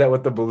 They did that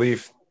with the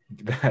belief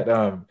that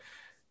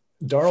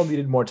Darnold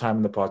needed more time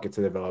in the pocket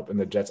to develop, and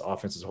the Jets'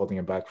 offense is holding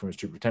him back from his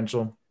true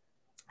potential.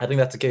 I think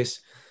that's the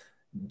case.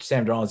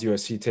 Sam Darnold's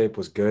USC tape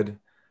was good.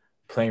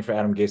 Playing for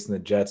Adam Gase and the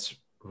Jets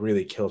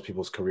really kills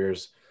people's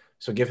careers.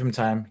 So give him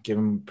time, give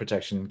him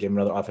protection, give him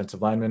another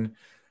offensive lineman.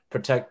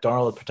 Protect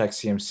Darnold, protect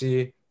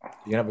CMC. You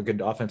can have a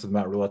good offense with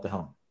Matt Rule at the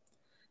helm.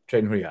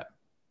 Tradon, who you got?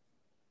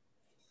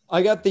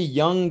 I got the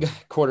young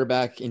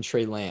quarterback in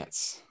Trey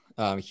Lance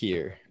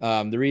here.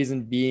 The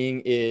reason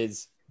being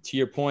is, to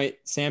your point,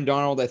 Sam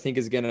Darnold, I think,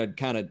 is going to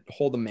kind of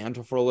hold the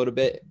mantle for a little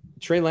bit.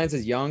 Trey Lance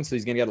is young, so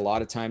he's going to get a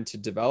lot of time to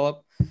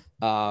develop.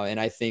 And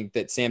I think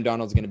that Sam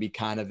Darnold is going to be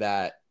kind of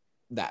that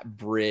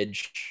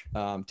bridge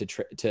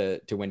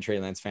to when Trey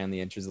Lance finally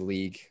enters the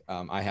league.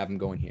 I have him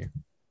going here.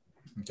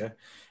 Okay.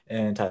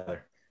 And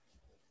Tyler?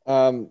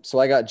 So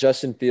I got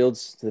Justin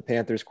Fields, the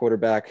Panthers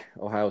quarterback,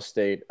 Ohio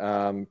State.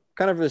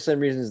 Kind of for the same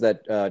reasons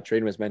that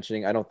Tradon was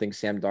mentioning. I don't think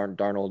Sam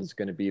Darnold is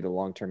going to be the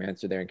long-term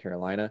answer there in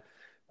Carolina.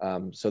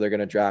 So they're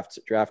going to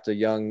draft a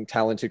young,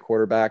 talented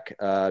quarterback,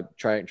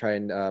 try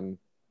and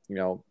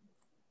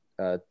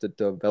to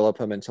develop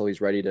him until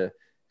he's ready to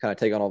kind of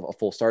take on a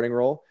full starting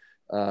role.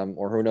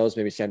 Or who knows,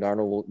 maybe Sam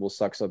Darnold will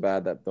suck so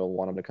bad that they'll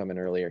want him to come in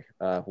earlier.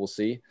 We'll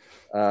see.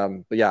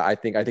 But yeah, I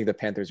think the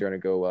Panthers are going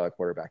to go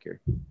quarterback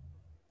here.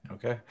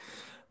 Okay.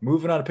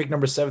 Moving on to pick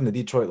number 7, the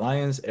Detroit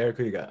Lions. Eric,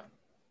 who you got?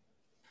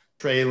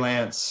 Trey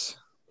Lance,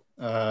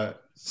 North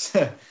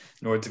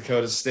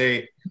Dakota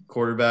State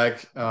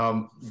quarterback.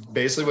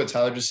 Basically what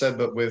Tyler just said,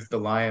 but with the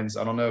Lions,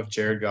 I don't know if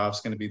Jared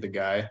Goff's going to be the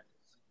guy.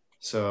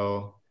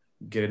 So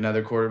get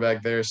another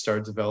quarterback there,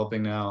 start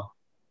developing now,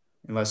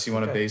 unless you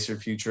want to base your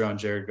future on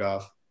Jared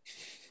Goff.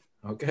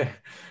 Okay.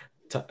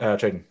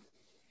 Tradon.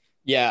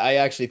 Yeah, I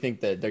actually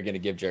think that they're going to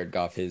give Jared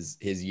Goff his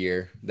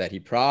year that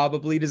he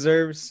probably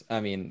deserves. I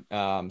mean,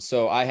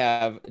 so I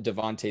have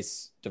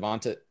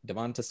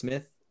Devonta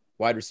Smith,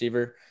 wide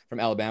receiver from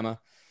Alabama.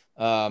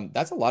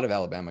 That's a lot of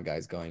Alabama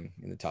guys going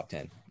in the top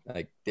 10.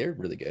 Like, they're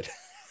really good.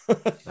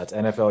 That's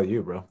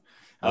NFLU, bro.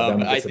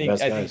 I think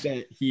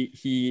that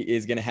he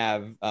is going to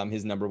have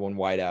his number one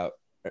wideout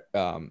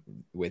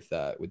with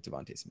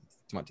Devonta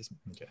Smith.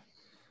 Okay.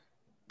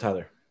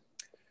 Tyler.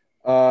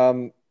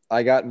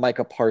 I got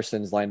Micah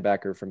Parsons,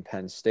 linebacker from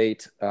Penn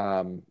State.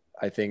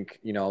 I think,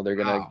 they're going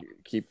to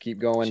keep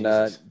going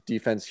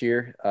defense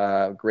here.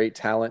 Great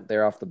talent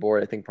there off the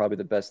board. I think probably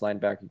the best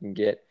linebacker you can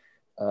get.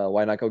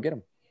 Why not go get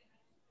him?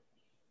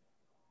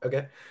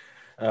 Okay.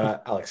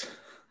 Alex.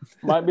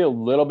 Might be a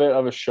little bit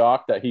of a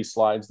shock that he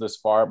slides this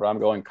far, but I'm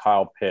going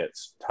Kyle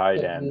Pitts,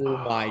 tight end. Oh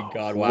my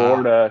God. Wow.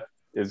 Florida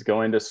is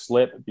going to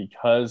slip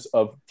because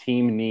of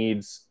team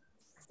needs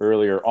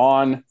earlier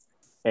on,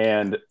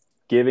 and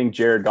giving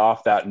Jared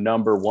Goff that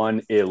number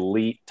one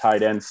elite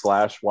tight end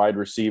 / wide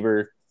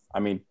receiver. I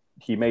mean,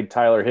 he made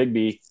Tyler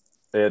Higbee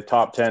the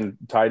top 10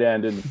 tight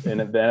end in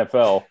the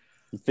NFL.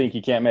 You think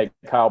he can't make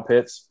Kyle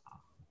Pitts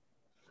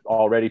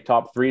already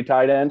top 3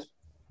 tight end?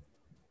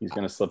 He's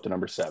going to slip to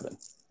number 7.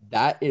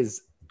 That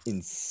is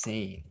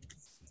insane.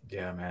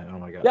 Yeah, man. Oh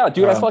my God. Yeah,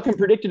 dude, I fucking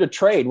predicted a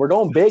trade. We're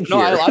going big here.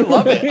 No, I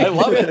love it. I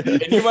love it.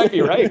 And you might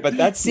be right, but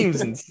that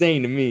seems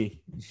insane to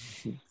me.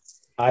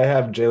 I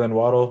have Jalen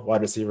Waddle,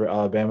 wide receiver,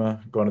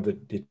 Alabama, going to the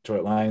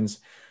Detroit Lions.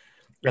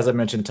 As I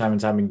mentioned time and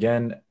time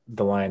again,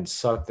 the Lions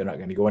suck. They're not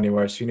going to go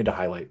anywhere. So you need to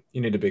highlight.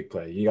 You need a big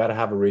play. You got to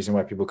have a reason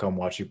why people come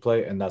watch you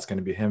play, and that's going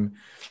to be him.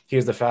 He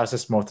is the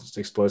fastest, most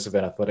explosive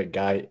and athletic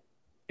guy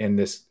in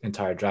this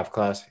entire draft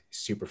class. He's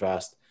super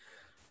fast.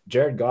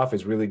 Jared Goff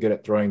is really good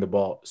at throwing the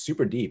ball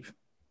super deep.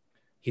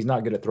 He's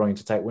not good at throwing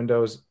to tight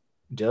windows.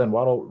 Jalen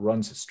Waddle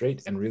runs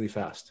straight and really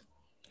fast.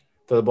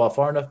 Throw the ball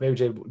far enough, maybe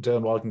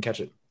Jalen Waddle can catch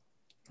it.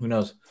 Who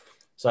knows?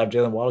 So I have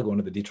Jalen Waddle going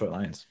to the Detroit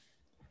Lions.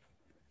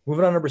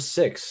 Moving on, number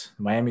 6,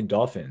 Miami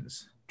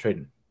Dolphins.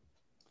 Tradon.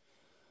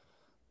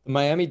 The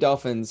Miami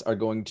Dolphins are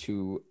going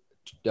to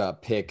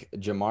pick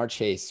Jamar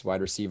Chase,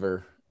 wide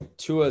receiver.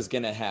 Tua's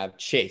going to have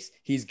Chase.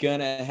 He's going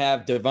to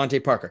have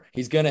Devontae Parker.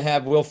 He's going to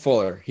have Will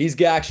Fuller. He's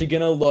actually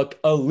going to look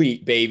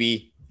elite,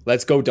 baby.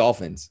 Let's go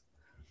Dolphins.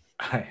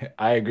 I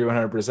agree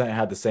 100%. I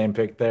had the same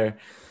pick there.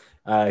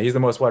 He's the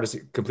most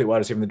complete wide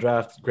receiver in the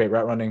draft. Great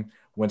route running.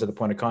 Went to the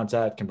point of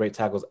contact. Can break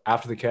tackles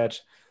after the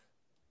catch.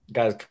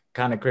 Guy's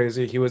kind of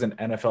crazy. He was an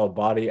NFL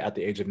body at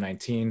the age of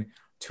 19.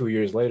 2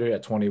 years later,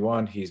 at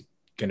 21, he's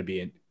going to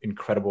be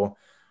incredible.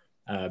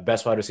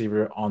 Best wide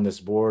receiver on this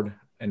board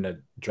in a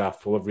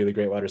draft full of really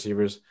great wide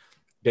receivers.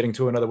 Getting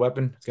to another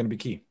weapon is going to be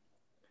key.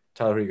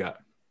 Tyler, who you got?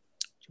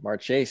 Jamar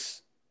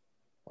Chase,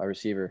 wide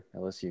receiver,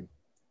 LSU.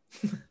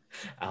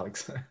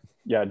 Alex.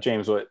 Yeah,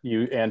 James, what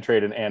you and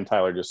Tradon and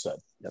Tyler just said.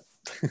 Yep.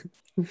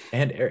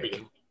 And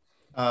Eric.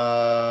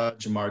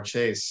 Jamar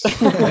Chase.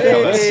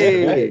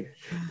 Hey.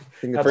 I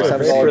think the first time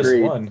we all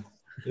agreed. One.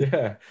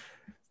 Yeah.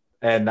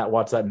 And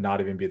watch that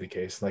not even be the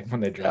case, like when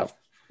they draft.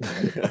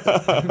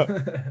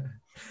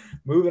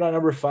 Moving on,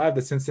 number 5,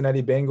 the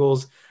Cincinnati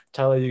Bengals.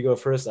 Tyler, you go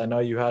first. I know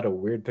you had a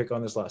weird pick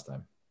on this last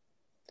time.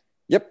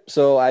 Yep.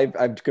 So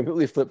I've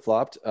completely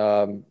flip-flopped.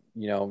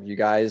 You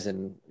guys,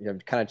 and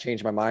kind of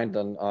changed my mind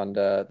on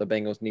the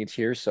Bengals needs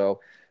here.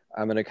 So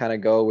I'm going to kind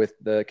of go with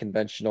the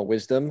conventional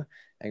wisdom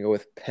and go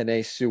with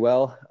Penei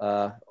Sewell,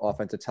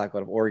 offensive tackle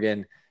out of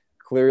Oregon.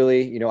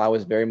 Clearly, I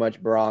was very much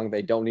wrong.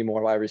 They don't need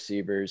more wide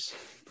receivers.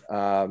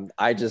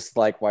 I just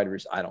like wide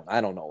receivers.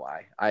 I don't know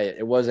why.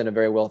 It wasn't a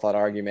very well thought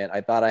argument.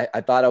 I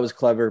thought I was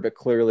clever, but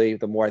clearly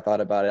the more I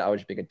thought about it, I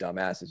was just being a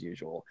dumbass as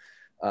usual.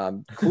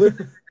 Clearly,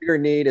 the bigger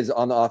need is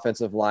on the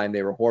offensive line.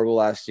 They were horrible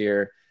last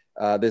year.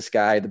 This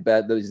guy,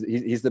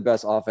 he's the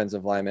best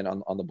offensive lineman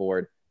on the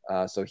board.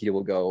 So he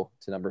will go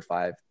to number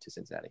 5 to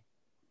Cincinnati.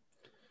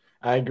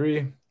 I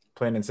agree.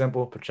 Plain and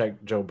simple,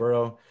 protect Joe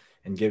Burrow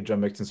and give Joe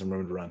Mixon some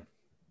room to run.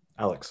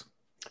 Alex.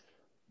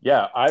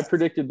 Yeah, I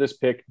predicted this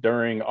pick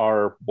during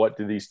our What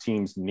Do These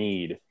Teams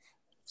Need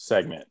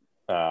segment,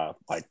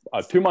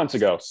 2 months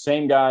ago.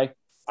 Same guy.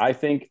 I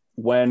think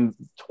when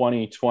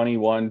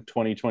 2021,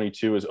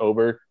 2022 is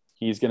over,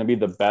 he's going to be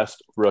the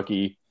best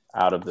rookie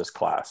out of this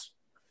class.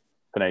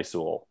 Penei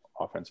Sewell,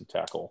 offensive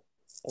tackle,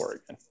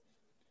 Oregon.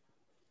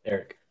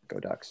 Eric. Go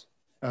Ducks.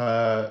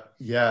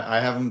 Yeah, I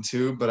have him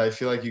too, but I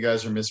feel like you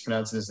guys are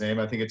mispronouncing his name.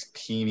 I think it's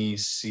Penei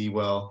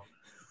Sewell.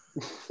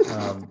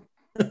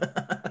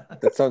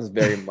 That sounds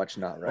very much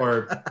not right.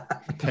 Or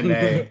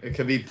Penei. It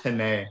could be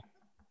Penei.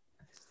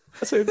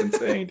 That's what I've been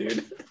saying, dude.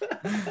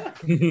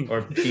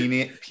 Or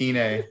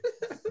Penei.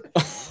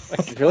 I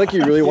feel like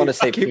you really want to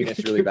say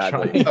penis really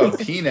badly. Oh,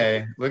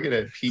 Penei. Look at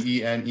it.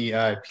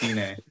 Penei.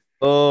 Penei.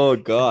 Oh,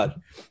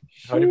 God.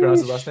 How do you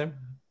pronounce his last name?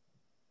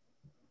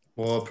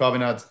 Well, probably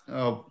not.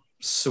 Oh,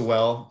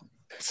 Sewell.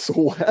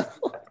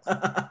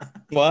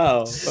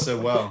 Wow.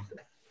 Sewell.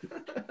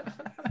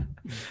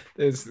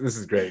 This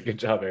is great. Good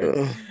job,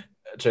 Eric.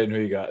 Tradon, who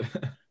you got?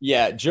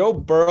 Yeah, Joe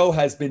Burrow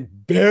has been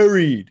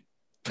buried.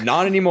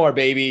 Not anymore,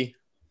 baby.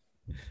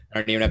 I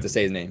don't even have to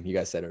say his name. You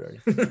guys said it already.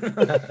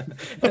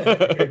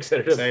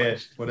 Say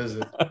it. What is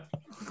it?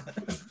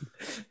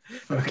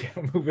 Okay,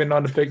 moving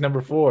on to pick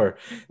number 4,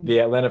 the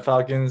Atlanta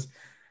Falcons.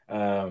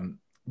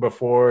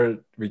 Before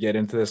we get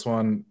into this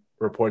one,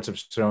 reports have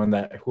shown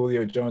that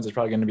Julio Jones is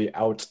probably going to be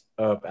out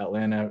of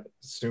Atlanta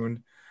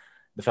soon.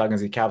 The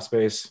Falcons need cap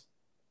space.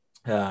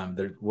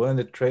 They're willing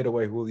to trade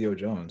away Julio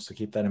Jones, so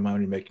keep that in mind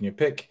when you're making your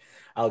pick.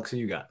 Alex, who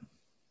you got?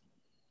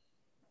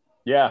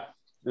 Yeah,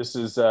 this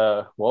is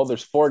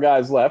there's 4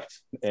 guys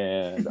left,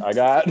 and I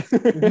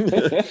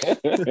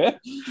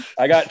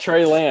got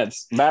Trey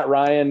Lance. Matt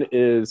Ryan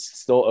is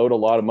still owed a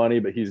lot of money,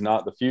 but he's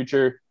not the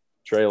future.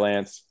 Trey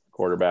Lance,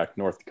 quarterback,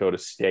 North Dakota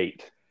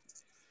State.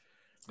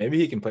 Maybe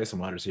he can play some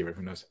wide receiver.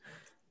 Who knows?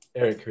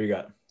 Eric, who you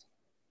got?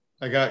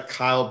 I got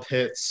Kyle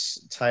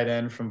Pitts, tight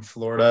end from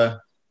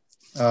Florida.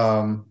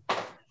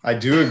 I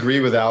do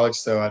agree with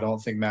Alex, though. I don't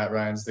think Matt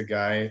Ryan's the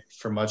guy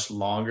for much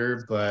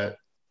longer, but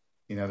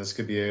this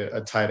could be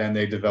a tight end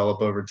they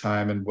develop over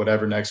time, and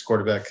whatever next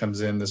quarterback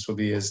comes in, this will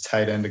be his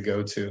tight end to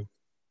go to.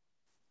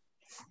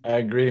 I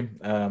agree.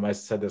 I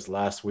said this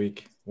last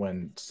week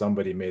when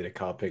somebody made a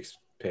Kyle Pitts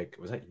pick.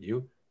 Was that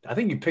you? I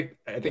think you picked.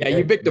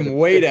 You picked him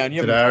way down.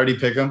 Did I already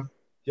pick him?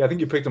 Yeah, I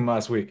think you picked him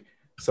last week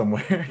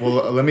somewhere.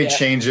 Well, let me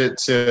change it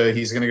to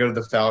he's going to go to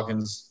the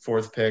Falcons,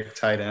 4th pick,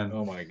 tight end.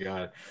 Oh, my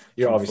God.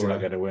 You're obviously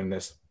not going to win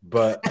this.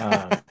 But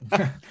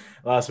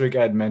last week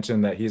I had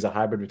mentioned that he's a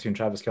hybrid between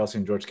Travis Kelce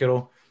and George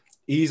Kittle.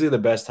 Easily the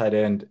best tight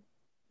end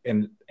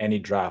in any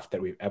draft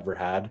that we've ever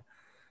had.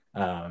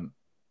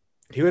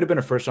 He would have been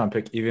a first-round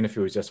pick even if he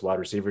was just wide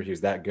receiver. He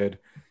was that good.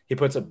 He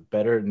puts up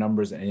better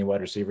numbers than any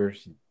wide receiver.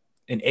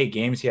 In 8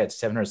 games, he had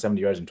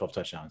 770 yards and 12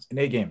 touchdowns. In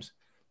 8 games,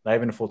 not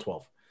even a full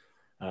 12.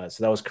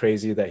 So that was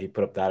crazy that he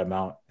put up that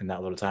amount in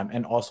that little time,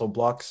 and also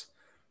blocks.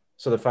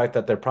 So the fact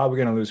that they're probably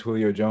going to lose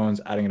Julio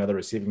Jones, adding another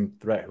receiving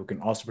threat who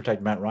can also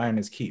protect Matt Ryan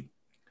is key.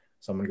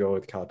 So I'm going to go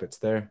with Kyle Pitts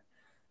there.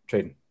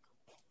 Tradon.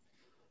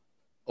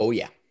 Oh,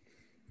 yeah.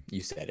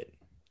 You said it.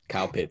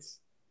 Kyle Pitts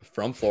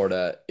from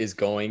Florida is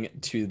going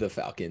to the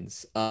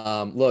Falcons.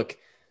 Look,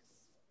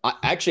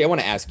 I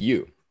want to ask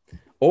you,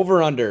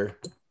 over under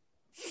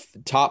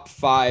top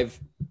 5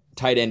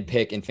 tight end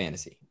pick in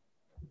fantasy.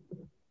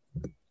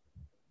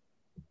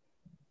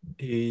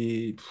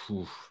 I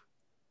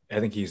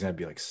think he's going to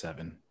be like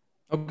 7.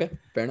 Okay,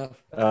 fair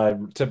enough.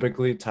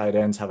 Typically, tight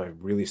ends have a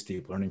really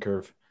steep learning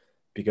curve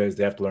because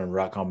they have to learn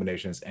route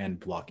combinations and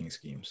blocking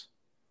schemes.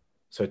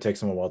 So it takes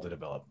them a while to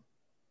develop.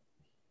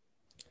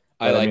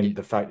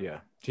 The fact,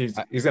 he's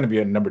going to be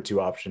a number 2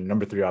 option,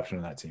 number 3 option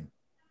on that team.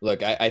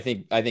 Look, I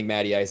think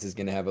Matty Ice is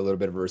going to have a little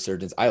bit of a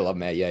resurgence. I love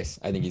Matty Ice.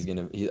 I think he's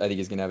going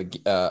to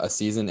have a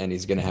season, and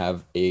he's going to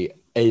have a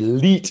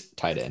elite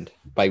tight end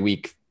by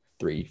week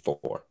 3,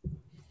 4.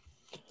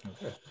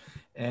 Okay.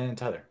 And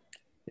Tyler.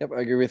 Yep,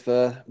 I agree with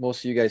most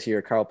of you guys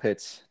here. Kyle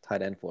Pitts,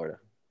 tight end, Florida.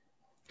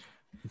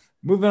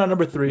 Moving on,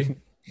 number 3,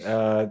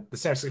 the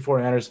San Francisco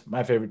 49ers,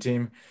 my favorite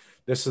team.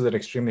 This is an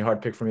extremely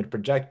hard pick for me to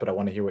project, but I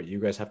want to hear what you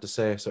guys have to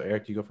say. So,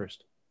 Eric, you go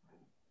first.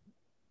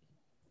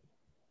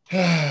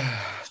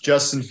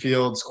 Justin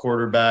Fields,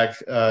 quarterback.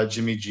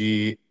 Jimmy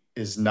G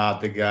is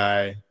not the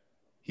guy.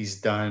 He's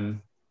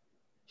done.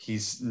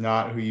 He's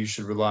not who you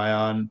should rely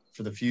on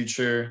for the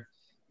future.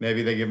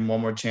 Maybe they give him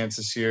one more chance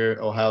this year.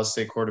 Ohio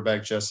State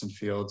quarterback Justin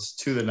Fields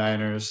to the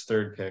Niners,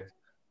 3rd pick.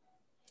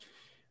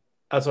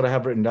 That's what I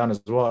have written down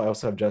as well. I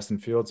also have Justin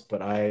Fields, but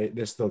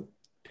this is the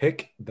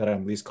pick that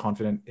I'm least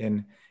confident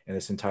in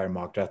this entire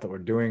mock draft that we're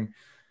doing.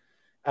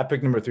 At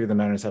pick number 3, the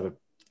Niners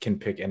can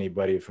pick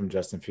anybody from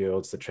Justin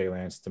Fields to Trey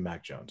Lance to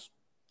Mac Jones.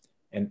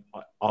 And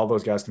all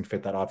those guys can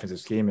fit that offensive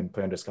scheme and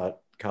play under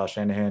Kyle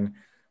Shanahan,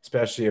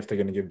 especially if they're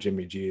going to give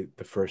Jimmy G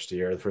the first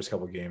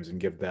couple of games, and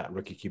give that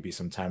rookie QB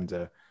some time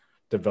to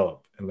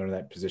develop and learn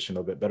that position a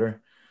little bit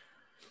better.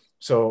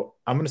 So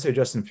I'm going to say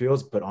Justin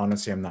Fields, but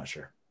honestly, I'm not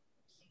sure.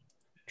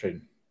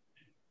 Tradon.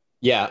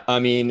 Yeah, I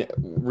mean,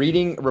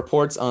 reading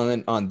reports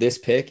on this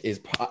pick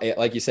is,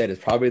 like you said, is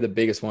probably the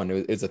biggest one.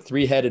 It's a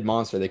 3-headed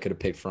monster they could have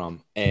picked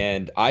from,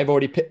 and I've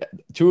already picked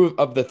 2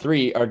 of the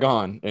 3 are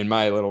gone in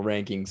my little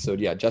rankings. So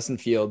yeah, Justin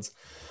Fields.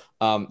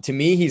 To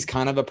me, he's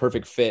kind of a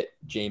perfect fit,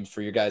 James,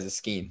 for your guys'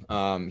 scheme.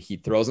 He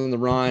throws on the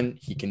run.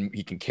 He can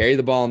carry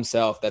the ball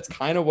himself. That's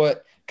kind of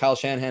what Kyle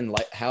Shanahan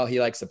how he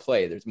likes to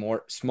play. There's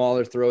more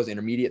smaller throws,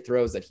 intermediate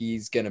throws that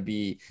he's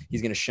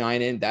gonna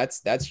shine in.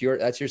 That's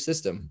your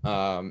system.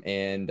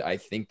 And I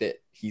think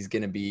that he's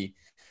gonna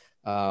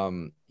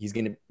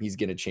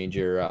change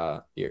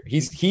your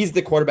he's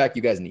the quarterback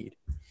you guys need.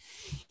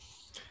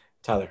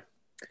 Tyler.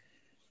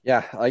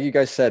 Yeah, like you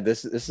guys said,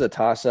 this is a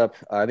toss-up.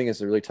 I think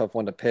it's a really tough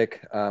one to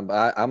pick.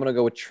 But I'm going to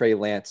go with Trey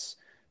Lance,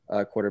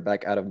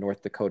 quarterback out of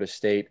North Dakota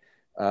State.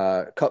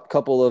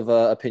 Couple of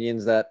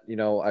opinions that,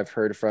 I've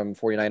heard from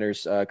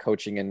 49ers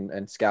coaching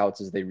and scouts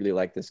is they really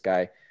like this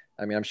guy.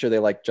 I mean, I'm sure they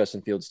like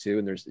Justin Fields too.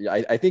 And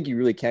I think you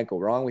really can't go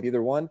wrong with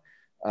either one.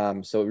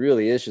 So it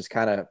really is just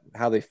kind of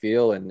how they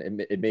feel.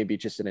 And it may be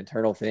just an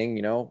internal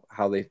thing,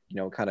 how they,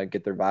 kind of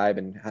get their vibe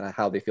and kind of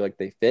how they feel like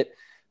they fit.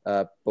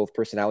 Both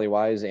personality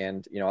wise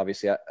and,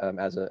 obviously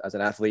as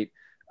an athlete,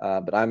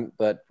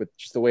 but with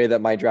just the way that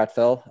my draft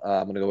fell,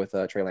 I'm going to go with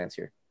Trey Lance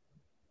here.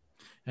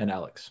 And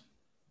Alex.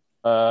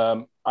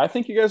 I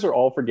think you guys are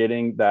all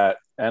forgetting that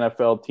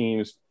NFL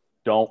teams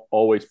don't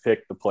always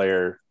pick the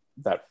player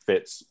that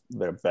fits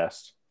their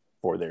best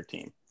for their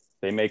team.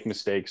 They make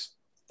mistakes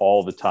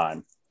all the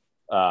time.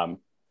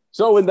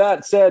 So with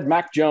that said,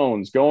 Mac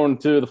Jones going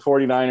to the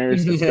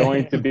 49ers is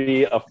going to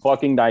be a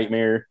fucking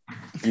nightmare.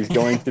 He's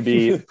going to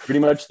be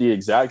pretty much the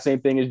exact same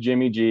thing as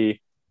Jimmy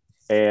G,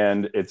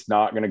 and it's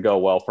not going to go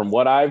well. From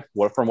what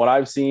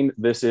I've seen,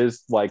 this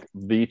is like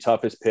the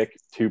toughest pick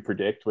to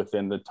predict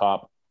within the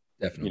top,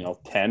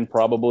 10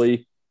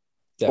 probably.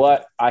 Definitely.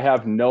 But I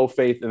have no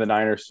faith in the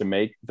Niners to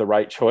make the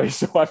right choice,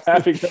 so I'm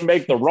having to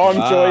make the wrong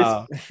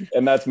choice,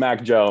 and that's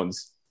Mac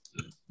Jones.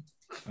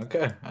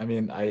 Okay, I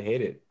mean, I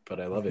hate it,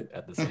 but I love it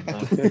at the same time.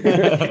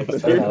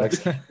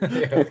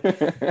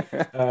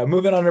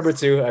 Moving on, number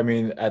 2. I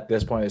mean, at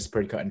this point, it's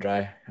pretty cut and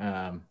dry.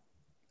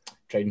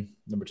 Tradon,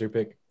 number 2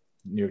 pick,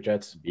 New York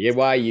Jets.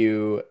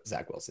 BYU,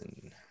 Zach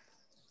Wilson.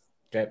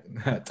 Okay,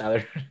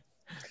 Tyler.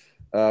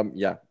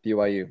 Yeah,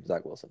 BYU,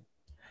 Zach Wilson.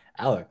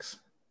 Alex.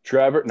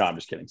 Trevor. No, I'm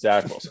just kidding.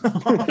 Zach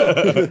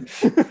Wilson.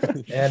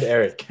 And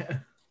Eric.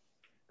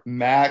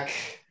 Mac.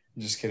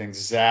 Just kidding.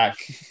 Zach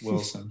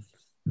Wilson.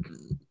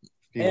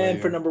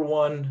 And for number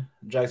 1,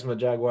 Jacksonville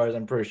Jaguars,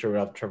 I'm pretty sure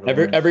we'll have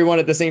Trevor. Everyone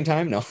at the same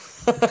time? No.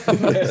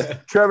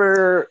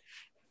 Trevor.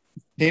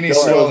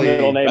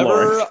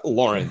 Trevor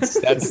Lawrence.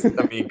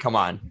 Come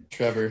on.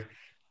 Trevor.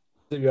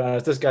 To be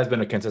honest, this guy's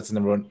been a consistent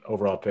number 1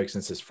 overall pick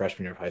since his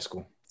freshman year of high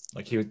school.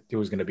 Like he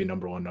was going to be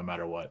number 1 no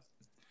matter what.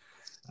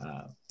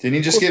 Didn't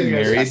he just get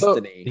married?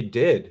 He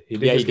did. He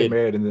did get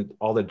married, and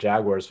all the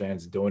Jaguars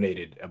fans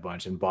donated a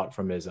bunch and bought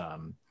from his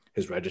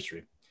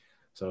registry.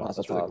 So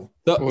that's really cool.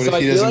 What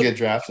if he doesn't get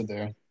drafted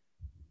there?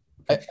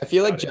 I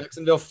feel like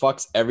Jacksonville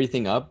fucks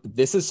everything up.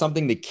 This is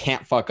something they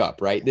can't fuck up,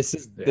 right? This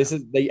is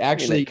they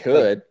actually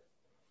could,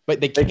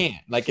 but they can't.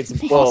 Like it's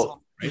impossible.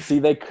 Well, right? See,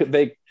 they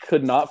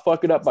could not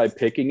fuck it up by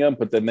picking him,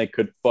 but then they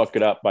could fuck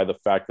it up by the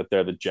fact that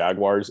they're the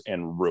Jaguars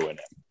and ruin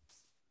him.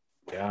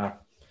 Yeah.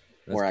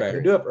 We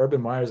do have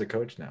Urban Meyer as a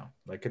coach now.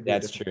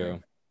 That's true.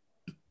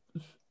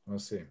 We'll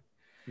see.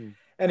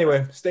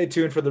 Anyway, stay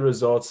tuned for the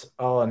results.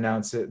 I'll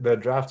announce it. The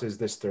draft is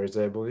this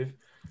Thursday, I believe.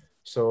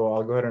 So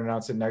I'll go ahead and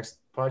announce it next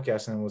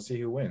podcast, and we'll see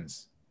who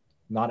wins.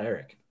 Not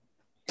Eric.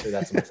 So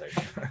that's a mistake.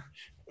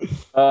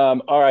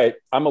 All right.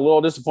 I'm a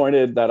little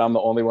disappointed that I'm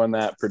the only one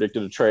that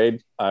predicted a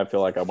trade. I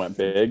feel like I went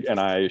big, and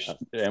I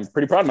am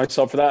pretty proud of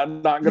myself for that.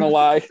 I'm not going to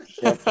lie.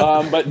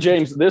 But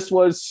James, this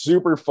was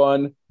super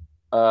fun.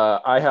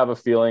 I have a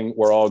feeling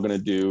we're all going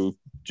to do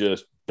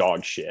just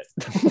dog shit,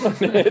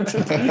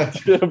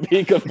 to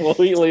be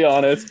completely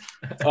honest.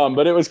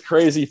 But it was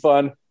crazy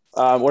fun.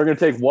 We're going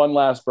to take one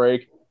last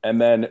break. And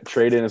then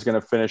Tradon is going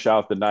to finish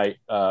out the night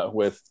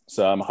with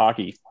some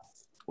hockey.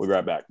 We'll be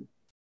right back.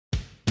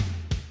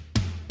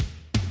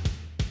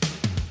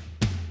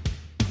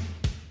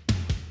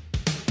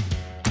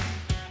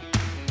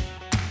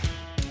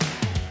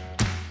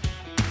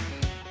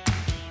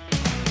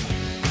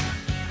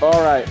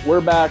 All right,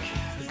 we're back.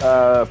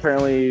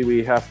 Apparently,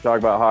 we have to talk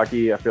about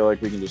hockey. I feel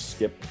like we can just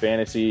skip the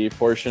fantasy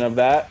portion of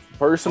that.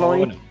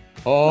 Personally, no.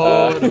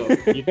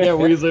 You can't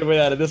weasel way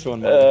out of this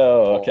one.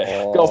 Oh,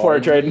 okay. Go for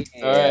it, Tradon.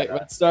 All right,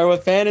 let's start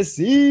with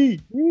fantasy.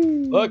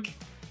 Look,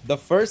 the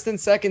first and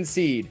second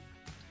seed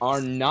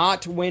are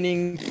not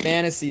winning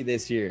fantasy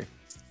this year.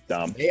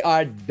 Dumb. They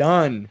are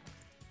done.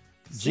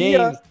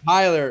 James,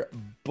 Tyler,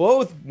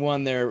 both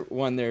won their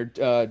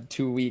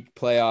 2-week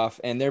playoff,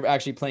 and they're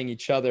actually playing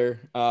each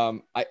other.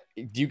 Do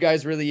you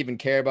guys really even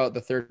care about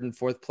the third and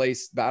fourth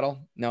place battle?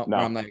 No.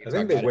 I'm not. I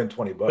think they win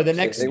 $20 for the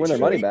next. They win their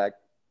money back.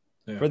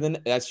 Yeah.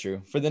 That's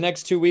true. For the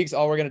next 2 weeks,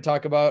 all we're going to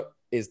talk about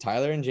is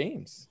Tyler and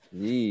James.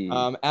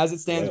 As it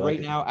stands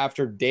right now,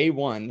 after day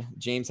one,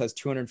 James has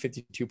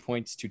 252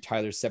 points to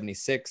Tyler's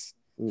 76.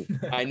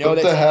 I know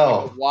what the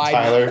hell,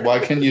 Tyler? Why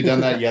couldn't you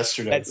done that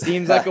yesterday? That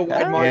seems like a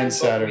wide margin. And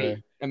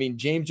Saturday. I mean,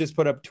 James just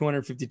put up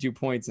 252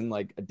 points in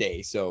like a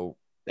day, so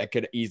that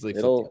could easily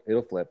flip.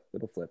 It'll flip.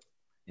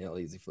 It'll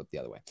easily flip the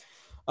other way.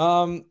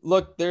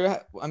 Look,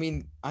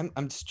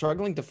 I'm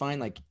struggling to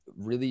find like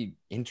really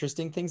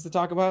interesting things to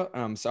talk about.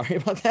 I'm sorry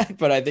about that,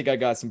 but I think I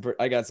got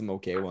some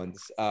okay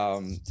ones.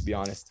 To be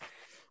honest,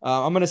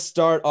 I'm gonna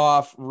start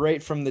off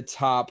right from the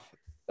top.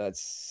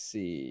 Let's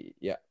see.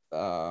 Yeah.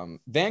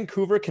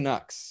 Vancouver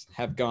Canucks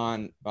have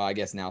gone, I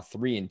guess now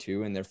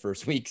 3-2 in their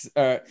first weeks.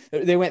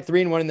 They went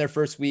 3-1 in their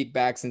first week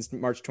back since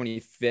March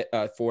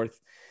 24th.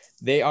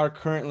 They are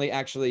currently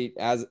actually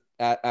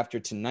after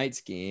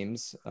tonight's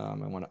games. I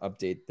want to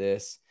update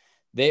this.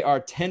 They are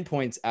 10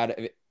 points out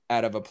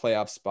of a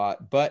playoff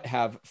spot, but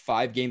have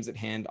 5 games at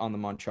hand on the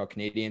Montreal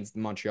Canadiens.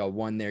 Montreal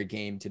won their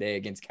game today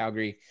against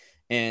Calgary,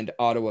 and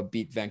Ottawa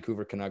beat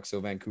Vancouver Canucks.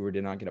 So Vancouver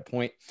did not get a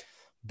point,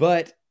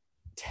 but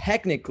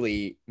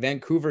technically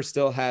Vancouver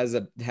still has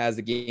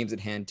the games at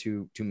hand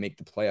to make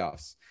the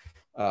playoffs.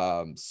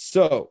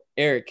 So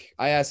Eric,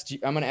 I'm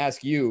going to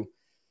ask you,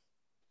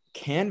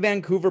 can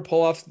Vancouver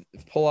pull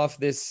off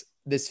this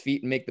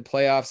feat and make the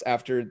playoffs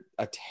after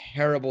a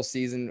terrible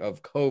season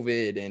of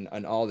COVID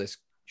and all this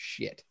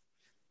shit?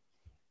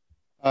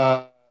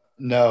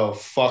 No,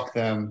 fuck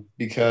them,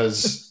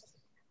 because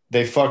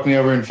they fucked me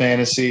over in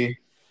fantasy,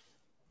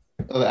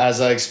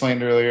 as I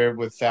explained earlier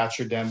with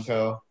Thatcher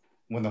Demko,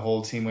 when the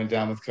whole team went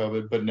down with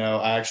COVID. But no,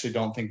 I actually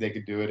don't think they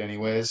could do it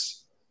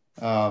anyways.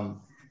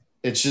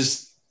 It's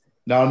just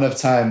not enough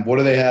time. What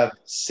do they have?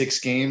 6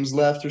 games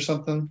left or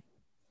something?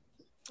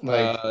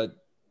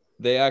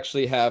 They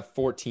actually have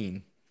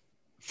 14.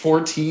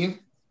 14?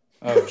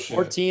 Oh shit.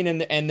 14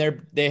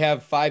 and they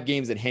have 5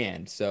 games at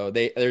hand. So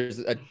there's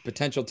a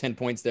potential 10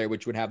 points there,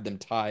 which would have them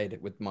tied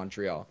with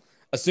Montreal,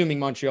 assuming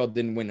Montreal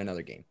didn't win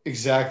another game.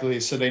 Exactly.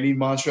 So they need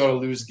Montreal to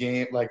lose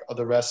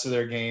the rest of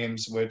their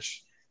games,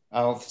 which I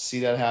don't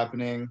see that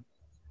happening.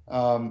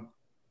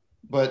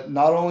 But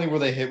not only were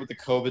they hit with the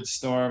COVID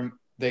storm,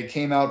 they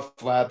came out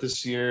flat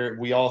this year.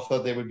 We all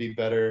thought they would be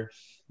better.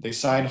 They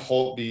signed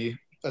Holtby,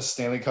 a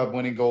Stanley Cup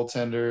winning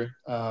goaltender,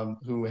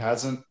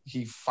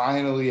 he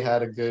finally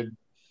had a good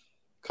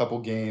couple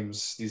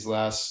games these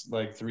last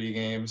 3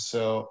 games.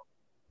 So,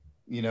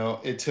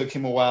 it took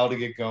him a while to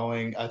get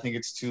going. I think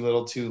it's too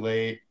little too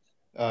late.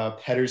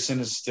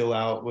 Pettersson is still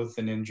out with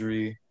an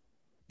injury.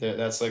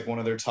 That's one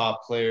of their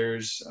top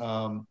players.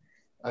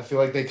 I feel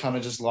like they kind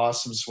of just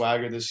lost some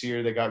swagger this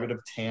year. They got rid of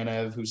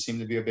Tanev, who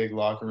seemed to be a big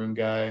locker room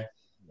guy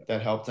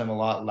that helped them a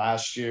lot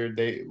last year.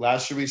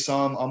 Last year we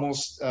saw them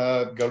almost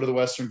go to the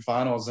Western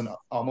Finals and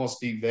almost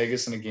beat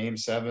Vegas in a Game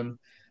 7.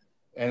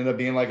 Ended up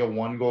being a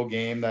 1-goal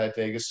game that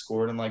Vegas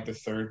scored in the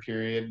third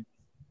period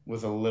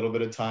with a little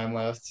bit of time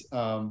left.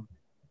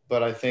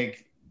 But I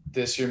think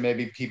this year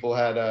maybe people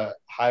had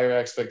higher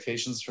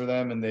expectations for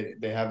them, and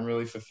they haven't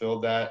really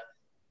fulfilled that.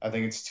 I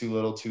think it's too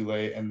little too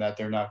late, and that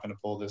they're not going to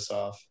pull this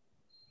off.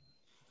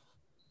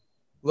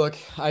 Look,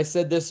 I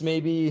said this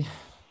maybe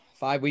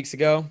 5 weeks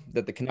ago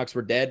that the Canucks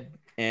were dead,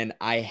 and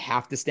I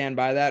have to stand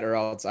by that, or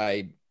else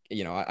I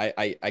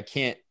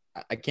can't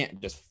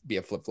just be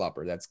a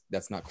flip-flopper.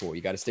 That's not cool.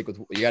 You got to stick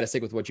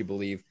with what you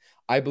believe.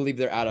 I believe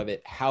they're out of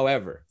it.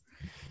 However,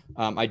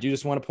 I do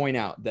just want to point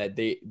out that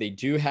they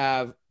do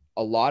have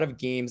a lot of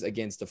games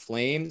against the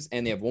Flames,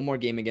 and they have one more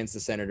game against the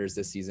Senators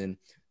this season.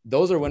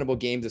 Those are winnable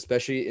games,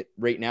 especially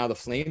right now. The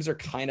Flames are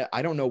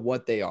I don't know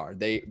what they are.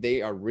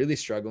 They are really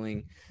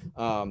struggling.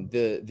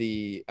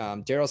 The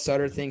Daryl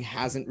Sutter thing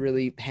hasn't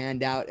really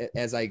panned out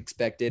as I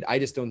expected. I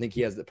just don't think he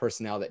has the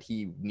personnel that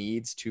he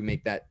needs to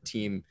make that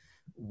team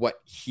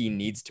what he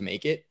needs to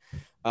make it.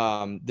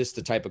 This is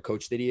the type of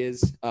coach that he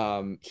is.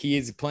 He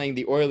is playing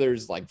the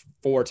Oilers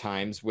 4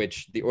 times,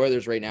 which the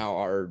Oilers right now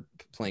are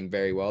playing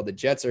very well. The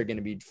Jets are going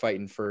to be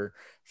fighting for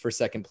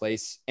second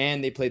place,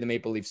 and they play the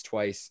Maple Leafs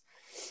twice.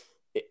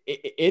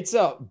 it's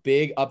a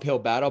big uphill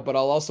battle, but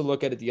I'll also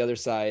look at it the other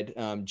side.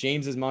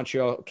 James's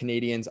Montreal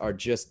Canadiens are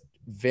just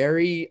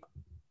very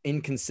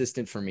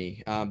inconsistent for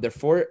me. They're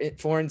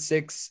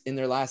 4-6 in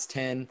their last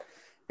 10,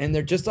 and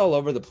they're just all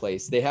over the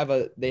place. They have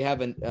a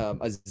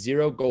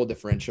 0 goal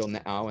differential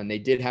now, and they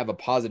did have a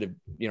positive,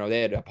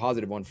 they had a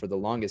positive one for the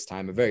longest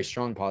time, a very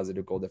strong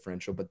positive goal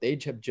differential, but they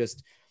have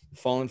just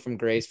fallen from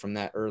grace from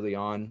that early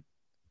on.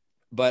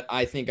 But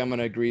I think I'm going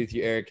to agree with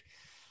you, Eric.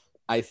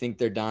 I think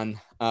they're done.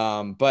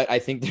 But I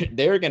think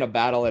they're going to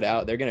battle it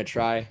out. They're going to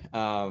try.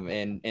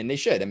 And they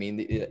should. I mean,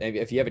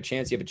 if you have a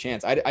chance, you have a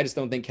chance. I just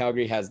don't think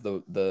Calgary has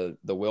the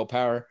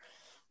willpower.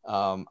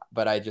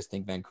 But I just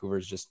think Vancouver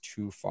is just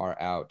too far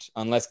out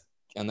unless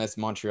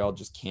Montreal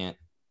just can't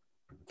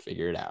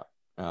figure it out.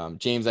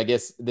 James, I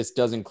guess this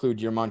does include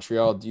your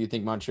Montreal. Do you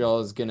think Montreal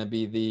is going to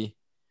be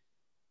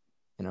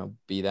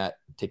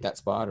take that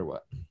spot or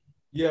what?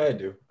 Yeah, I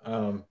do.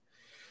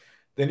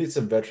 They need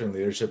some veteran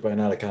leadership right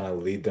now to kind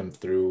of lead them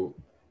through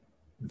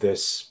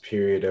this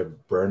period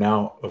of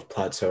burnout, of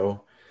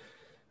plateau.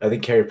 I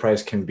think Carey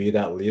Price can be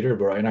that leader,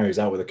 but right now he's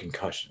out with a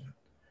concussion.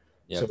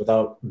 Yep. So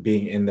without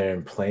being in there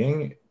and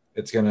playing,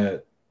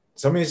 somebody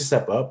needs to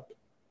step up.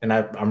 And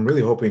I'm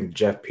really hoping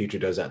Jeff Petrie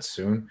does that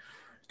soon,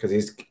 because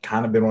he's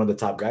kind of been one of the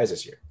top guys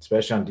this year,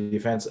 especially on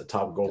defense, a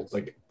top goal,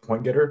 like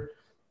point getter.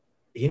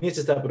 He needs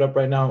to step it up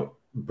right now,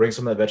 bring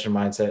some of that veteran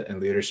mindset and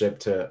leadership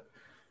to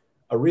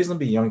a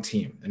reasonably young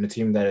team, and a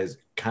team that is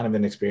kind of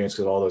inexperienced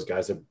because all those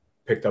guys have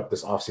picked up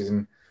this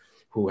offseason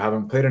who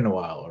haven't played in a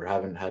while or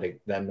haven't had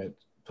that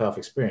playoff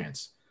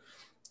experience.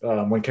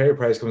 When Carey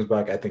Price comes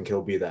back, I think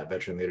he'll be that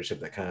veteran leadership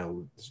that kind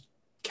of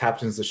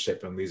captains the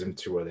ship and leads them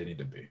to where they need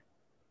to be.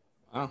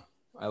 Wow,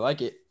 I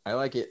like it.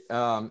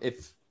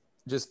 If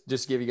just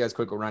to give you guys a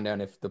quick rundown,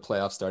 if the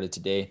playoffs started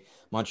today,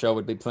 Montreal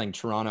would be playing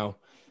Toronto.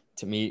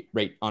 To me,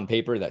 right on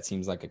paper, that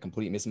seems like a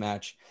complete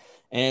mismatch.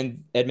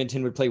 And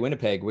Edmonton would play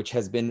Winnipeg, which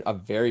has been a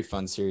very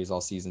fun series all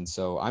season.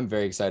 So I'm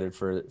very excited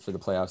for the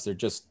playoffs. They're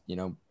just,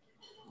 the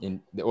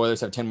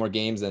Oilers have 10 more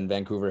games and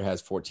Vancouver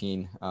has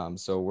 14.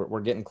 So we're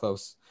getting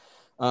close.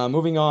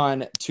 Moving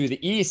on to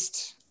the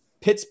East,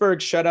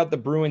 Pittsburgh shut out the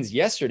Bruins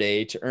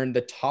yesterday to earn the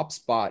top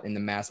spot in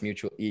the Mass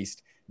Mutual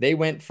East. They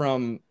went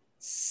from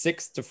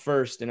 6th to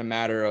 1st in a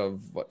matter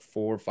of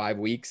 4 or 5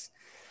 weeks.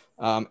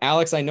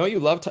 Alex, I know you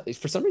love,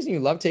 for some reason you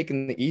love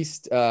taking the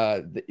East,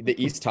 the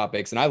East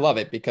topics, and I love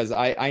it because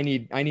I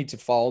need to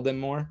follow them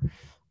more.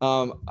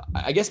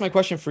 I guess my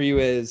question for you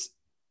is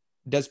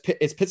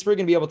Pittsburgh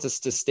going to be able to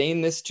sustain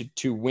this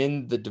to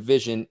win the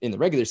division in the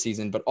regular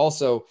season, but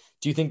also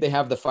do you think they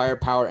have the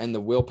firepower and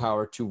the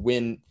willpower to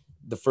win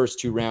the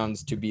first 2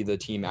 rounds to be the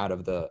team out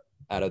of the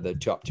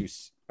top 2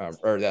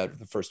 or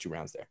the first 2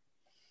 rounds there?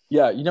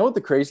 Yeah. You know what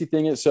the crazy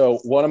thing is? So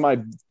one of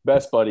my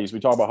best buddies, we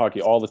talk about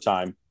hockey all the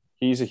time.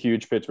 He's a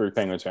huge Pittsburgh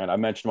Penguins fan. I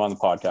mentioned him on the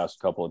podcast a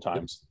couple of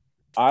times.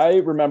 I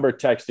remember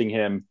texting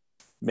him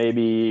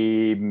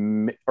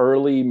maybe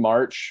early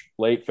March,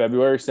 late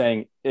February,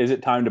 saying, is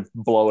it time to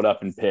blow it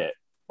up in Pitt?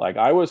 Like,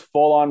 I was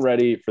full on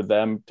ready for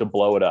them to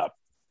blow it up.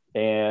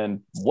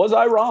 And was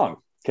I wrong?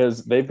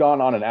 Because they've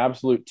gone on an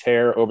absolute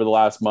tear over the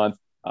last month.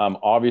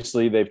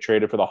 Obviously, they've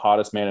traded for the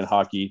hottest man in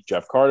hockey,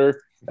 Jeff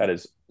Carter. That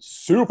is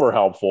super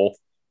helpful.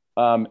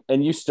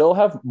 And you still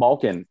have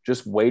Malkin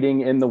just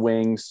waiting in the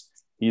wings.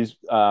 He's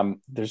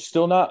there's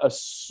still not a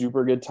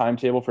super good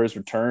timetable for his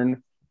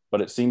return,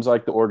 but it seems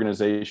like the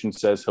organization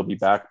says he'll be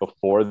back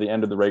before the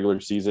end of the regular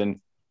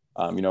season.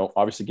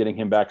 Obviously getting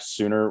him back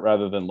sooner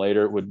rather than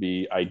later would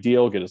be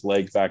ideal. Get his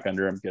legs back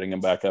under him, getting him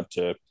back up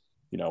to,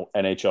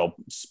 NHL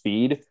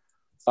speed.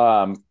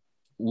 I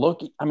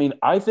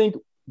think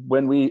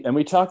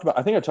I talked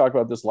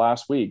about this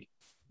last week.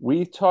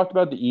 We talked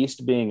about the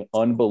East being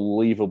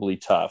unbelievably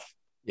tough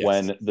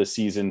when the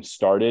season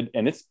started,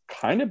 and it's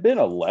kind of been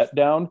a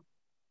letdown.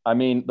 I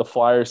mean, the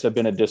Flyers have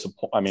been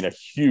a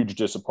huge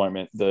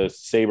disappointment. The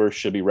Sabres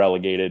should be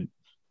relegated.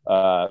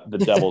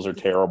 The Devils are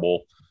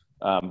terrible.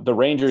 The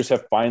Rangers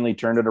have finally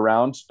turned it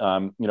around.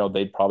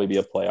 They'd probably be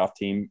a playoff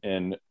team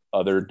in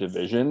other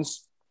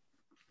divisions,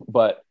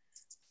 but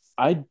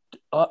I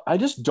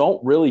just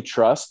don't really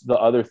trust the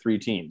other 3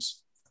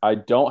 teams. I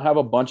don't have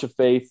a bunch of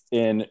faith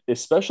in,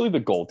 especially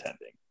the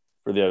goaltending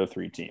for the other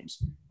 3 teams.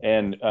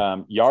 And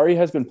Yari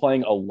has been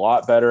playing a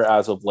lot better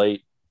as of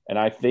late. And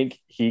I think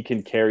he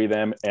can carry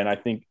them. And I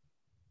think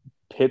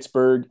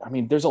Pittsburgh,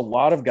 there's a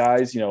lot of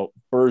guys,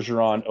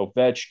 Bergeron,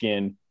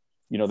 Ovechkin,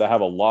 that have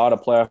a lot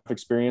of playoff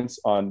experience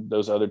on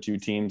those other 2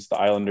 teams. The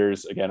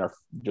Islanders, again, are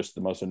just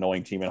the most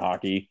annoying team in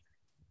hockey.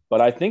 But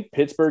I think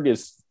Pittsburgh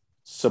is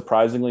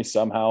surprisingly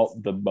somehow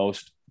the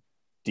most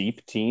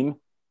deep team.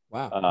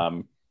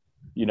 Wow.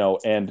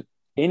 And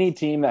any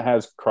team that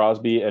has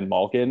Crosby and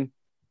Malkin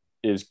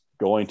is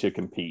going to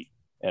compete.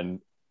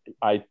 And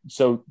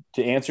so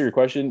to answer your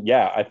question,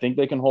 I think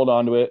they can hold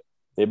on to it.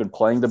 They've been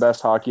playing the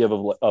best hockey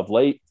of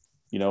late.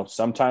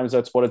 Sometimes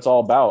that's what it's all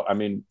about.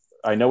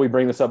 I know we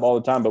bring this up all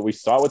the time, but we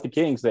saw it with the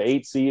Kings, the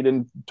 8 seed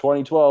in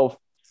 2012.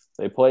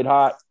 They played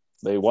hot.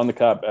 They won the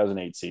Cup as an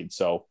 8 seed.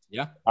 So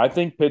Yeah, I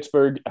think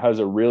Pittsburgh has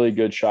a really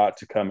good shot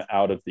to come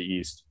out of the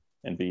East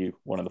and be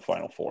one of the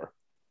Final Four.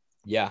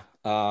 yeah.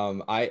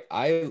 I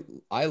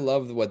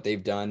love what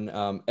they've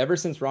done ever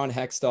since Ron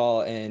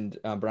Hextall and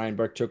Brian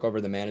Burke took over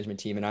the management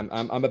team. And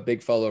I'm a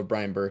big follower of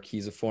Brian Burke.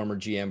 He's a former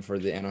GM for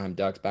the Anaheim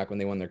Ducks back when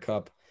they won their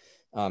Cup.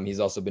 He's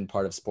also been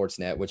part of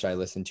Sportsnet, which I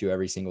listen to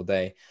every single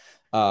day.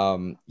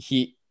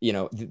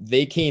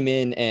 They came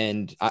in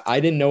and I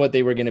didn't know what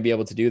they were going to be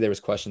able to do. There was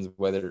questions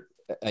whether,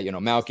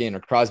 Malkin or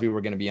Crosby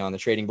were going to be on the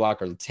trading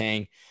block or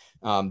Letang.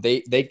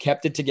 They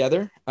kept it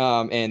together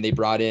and they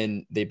brought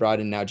in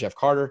now Jeff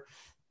Carter.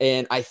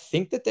 And I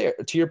think that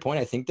to your point,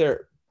 I think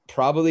they're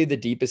probably the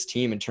deepest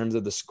team in terms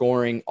of the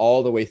scoring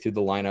all the way through the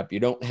lineup. You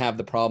don't have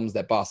the problems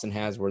that Boston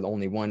has where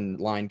only one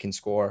line can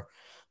score.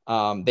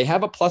 They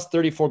have a plus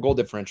 34 goal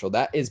differential.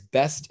 That is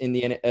best in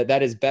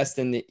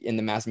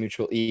the Mass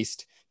Mutual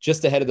East,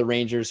 just ahead of the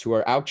Rangers, who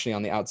are actually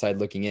on the outside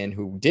looking in,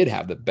 who did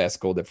have the best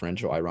goal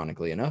differential,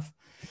 ironically enough.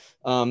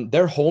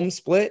 Their home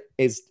split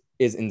is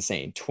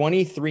insane.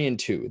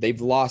 23-2.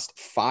 They've lost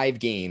 5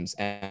 games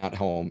at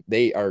home.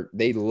 They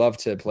love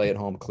to play at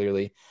home,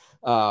 clearly.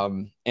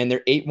 And they're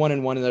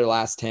 8-1-1 in their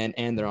last 10,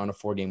 and they're on a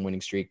 4-game winning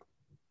streak.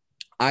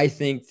 I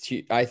think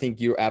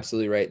you're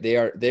absolutely right. They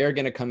are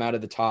going to come out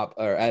of the top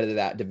or out of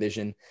that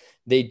division.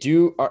 They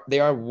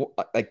are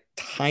like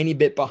tiny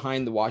bit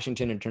behind the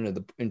Washington in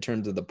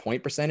terms of the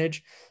point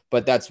percentage,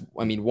 but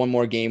one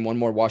more game, one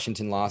more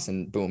Washington loss,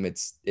 and boom,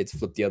 it's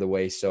flipped the other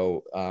way.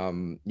 So,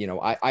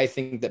 I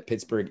think that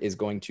Pittsburgh is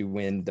going to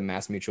win the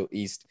Mass Mutual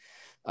East.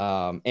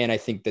 And I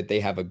think that they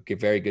have a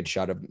very good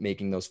shot of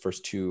making those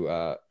first two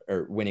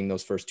or winning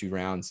those first 2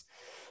 rounds.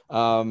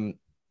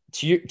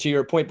 To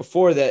your point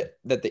before that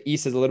the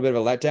East is a little bit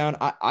of a letdown,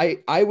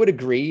 I would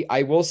agree.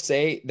 I will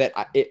say that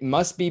it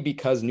must be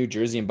because New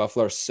Jersey and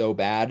Buffalo are so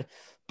bad,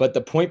 but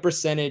the point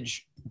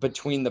percentage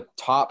between the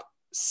top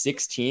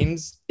 6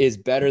 teams is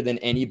better than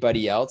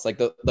anybody else. Like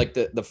the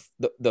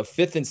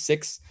 5th and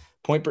 6th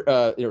point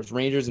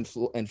Rangers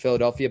and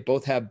Philadelphia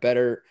both have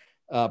better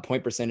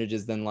point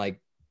percentages than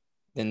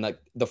the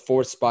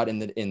 4th spot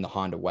in the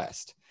Honda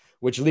West,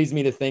 which leads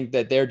me to think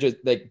that they're just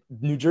like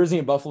New Jersey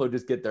and Buffalo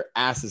just get their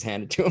asses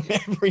handed to them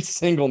every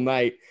single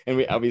night. And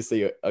we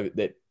obviously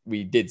that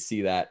we did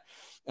see that.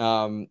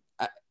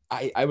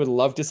 I would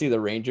love to see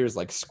the Rangers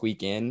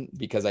squeak in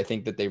because I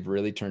think that they've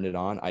really turned it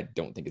on. I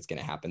don't think it's going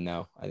to happen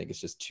though. I think it's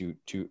just too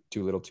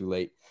little too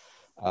late.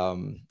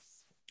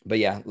 But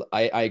yeah,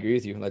 I agree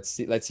with you. Let's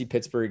see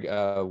Pittsburgh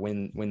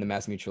win the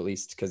Mass Mutual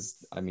East.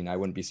 Cause I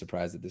wouldn't be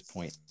surprised at this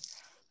point.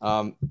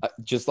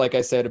 Just like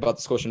I said about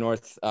the Scotia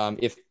North,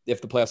 if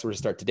the playoffs were to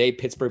start today,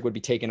 Pittsburgh would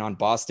be taking on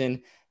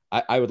Boston.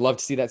 I would love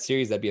to see that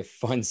series. That'd be a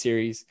fun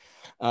series.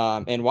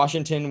 And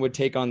Washington would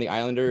take on the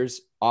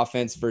Islanders.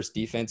 Offense versus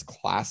defense,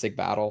 classic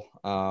battle.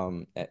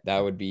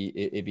 It'd be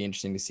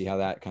interesting to see how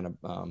that kind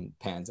of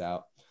pans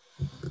out.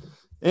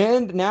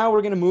 And now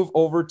we're going to move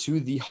over to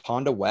the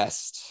Honda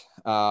West.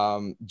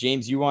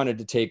 James, you wanted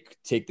to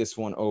take this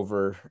one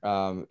over,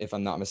 if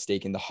I'm not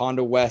mistaken. The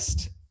Honda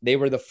West, they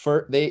were the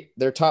first.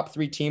 Their top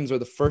 3 teams were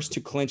the first to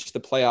clinch the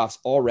playoffs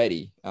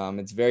already.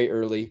 It's very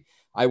early.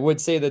 I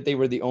would say that they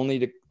were the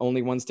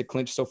only ones to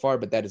clinch so far,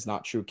 but that is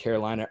not true.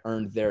 Carolina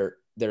earned their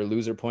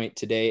loser point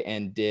today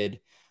and did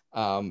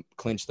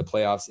clinch the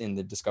playoffs in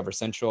the Discover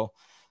Central.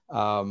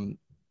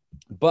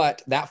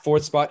 But that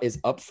 4th spot is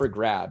up for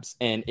grabs,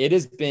 and it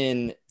has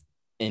been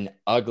an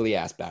ugly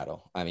ass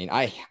battle.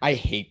 I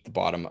hate the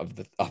bottom of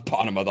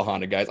the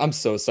Honda, guys. I'm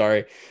so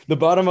sorry. The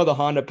bottom of the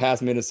Honda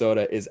past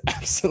Minnesota is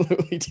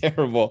absolutely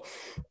terrible,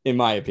 in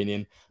my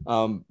opinion.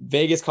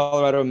 Vegas,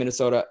 Colorado, and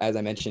Minnesota, as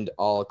I mentioned,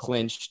 all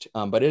clinched,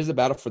 but it is a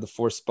battle for the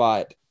 4th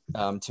spot.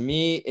 To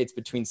me, it's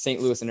between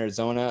St. Louis and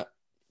Arizona.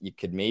 You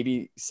could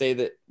maybe say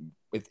that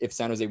if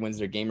San Jose wins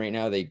their game right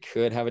now, they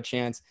could have a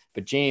chance.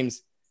 But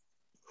James,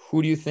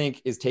 who do you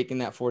think is taking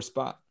that 4th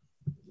spot?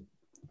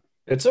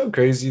 It's so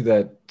crazy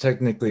that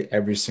technically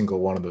every single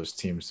one of those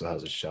teams still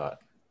has a shot.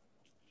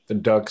 The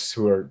Ducks,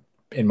 who are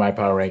in my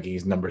power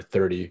rankings number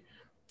 30,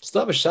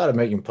 still have a shot at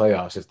making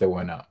playoffs if they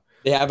win out.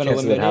 They haven't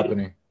eliminated.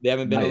 Happening. They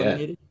haven't been Not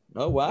eliminated. Yet.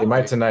 Oh wow! They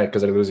might tonight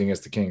because they're losing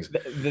against the Kings.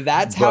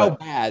 That's how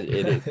bad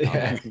it is.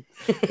 Yeah,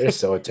 they're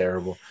so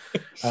terrible.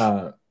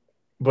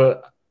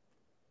 But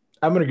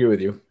I'm going to agree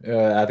with you.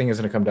 I think it's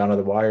going to come down to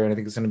the wire, and I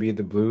think it's going to be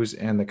the Blues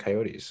and the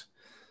Coyotes.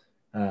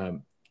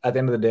 At the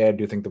end of the day, I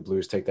do think the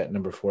Blues take that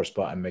number 4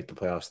 spot and make the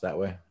playoffs that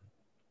way.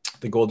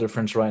 The goal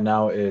difference right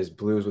now is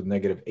Blues with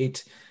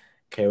 -8,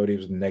 Coyotes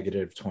with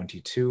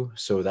 -22.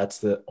 So that's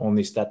the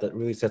only stat that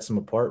really sets them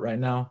apart right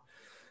now.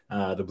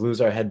 The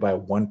Blues are ahead by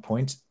 1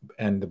 point,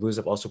 and the Blues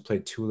have also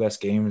played 2 less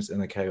games than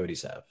the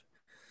Coyotes have.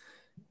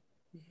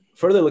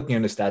 Further looking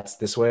into stats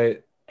this way,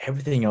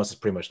 everything else is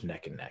pretty much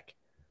neck and neck.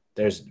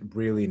 There's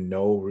really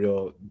no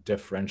real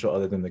differential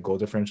other than the goal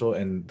differential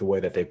and the way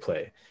that they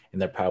play in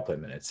their power play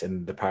minutes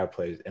and the power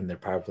plays and their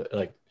power play,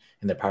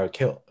 in their power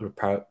kill or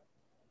power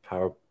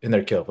in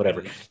their kill,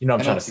 whatever. You know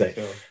what I'm trying to say.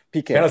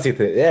 PK. Penalty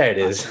kill. Yeah, it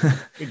is.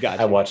 We got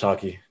I watch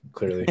hockey,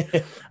 clearly.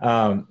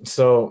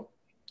 So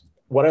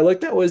what I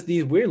looked at was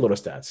these weird little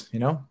stats.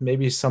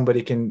 Maybe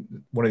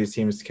one of these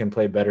teams can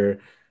play better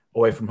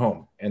away from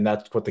home, and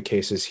that's what the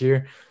case is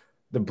here.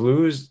 The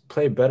Blues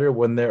play better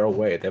when they're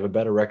away. They have a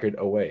better record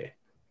away.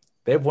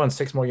 They've won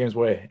 6 more games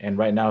away, and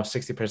right now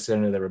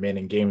 60% of the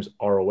remaining games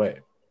are away.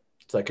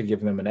 So that could give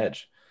them an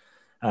edge.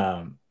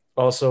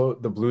 Also,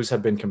 the Blues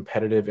have been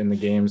competitive in the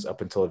games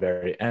up until the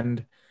very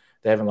end.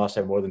 They haven't lost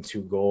by more than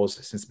 2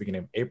 goals since the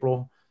beginning of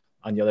April.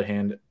 On the other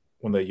hand,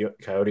 when the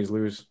Coyotes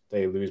lose,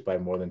 they lose by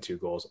more than 2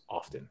 goals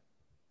often.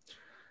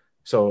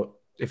 So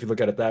if you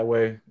look at it that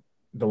way,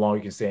 the longer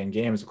you can stay in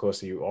games, the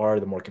closer you are,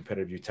 the more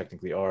competitive you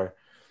technically are.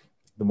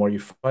 The more you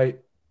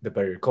fight, the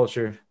better your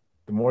culture,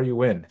 the more you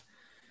win.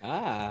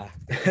 To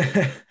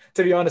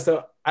be honest,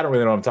 though, I don't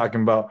really know what I'm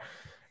talking about.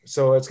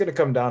 So it's going to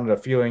come down to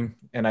the feeling,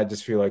 and I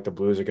just feel like the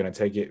Blues are going to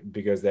take it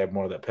because they have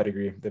more of that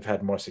pedigree. They've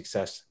had more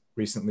success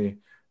recently.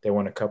 They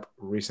won a cup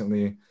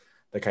recently.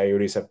 The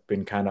Coyotes have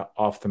been kind of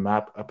off the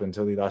map up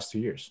until the last 2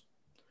 years.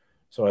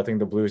 So I think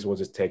the Blues will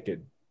just take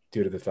it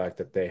due to the fact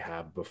that they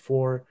have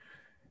before,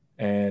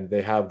 and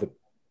they have the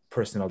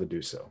personnel to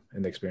do so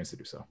and the experience to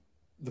do so.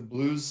 The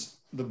Blues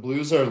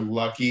are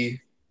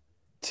lucky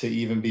to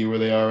even be where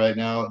they are right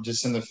now,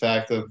 just in the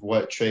fact of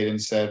what Tradon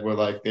said, where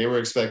like they were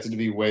expected to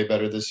be way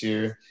better this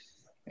year,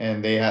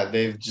 and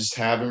they've just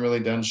haven't really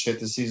done shit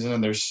this season,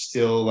 and they're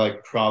still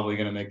like probably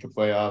going to make the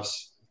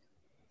playoffs.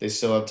 They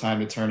still have time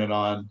to turn it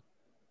on,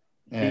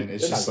 and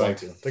it's just like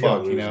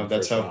fuck,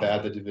 that's how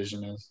bad the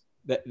division is.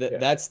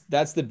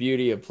 That's the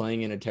beauty of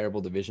playing in a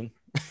terrible division.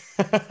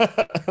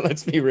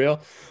 Let's be real.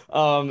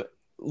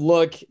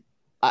 Look,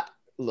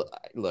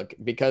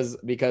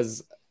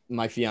 because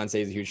my fiance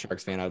is a huge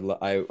Sharks fan.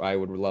 I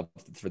would love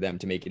for them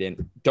to make it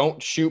in.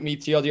 Don't shoot me,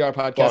 TLDR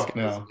podcast.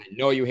 No. I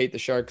know you hate the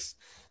Sharks.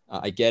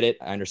 I get it.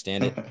 I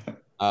understand it.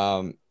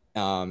 And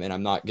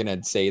I'm not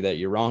gonna say that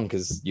you're wrong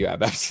because you have.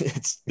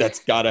 That's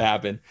got to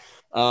happen.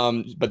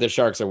 But the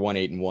Sharks are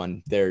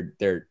 1-8-1.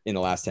 They're in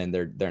the last 10.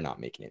 They're not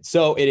making it.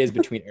 So it is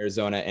between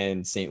Arizona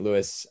and St.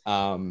 Louis.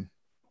 I'm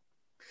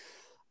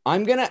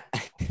gonna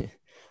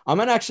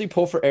actually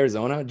pull for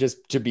Arizona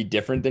just to be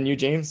different than you,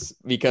 James,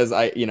 because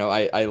I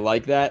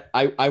like that.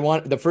 I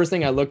want the first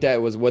thing I looked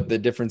at was what the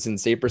difference in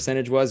save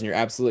percentage was. And you're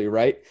absolutely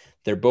right.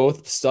 They're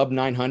both sub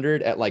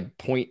 900 at like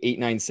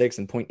 0.896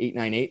 and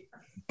 0.898.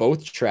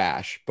 Both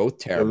trash, both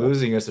terrible. They're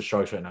losing against the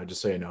Sharks right now,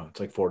 just so you know.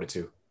 It's like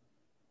 4-2.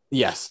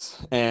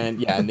 Yes.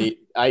 And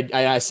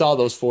I saw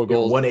those 4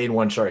 goals.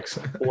 1-8-1 Sharks.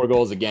 4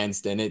 goals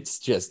against, and it's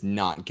just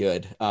not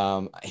good.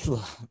 I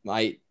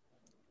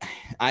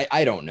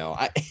don't know.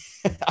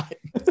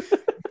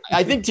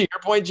 I think to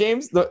your point,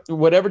 James,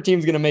 whatever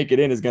team's going to make it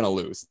in is going to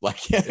lose.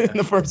 In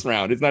the first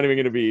round, it's not even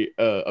going to be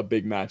a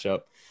big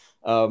matchup.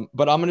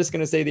 But I'm just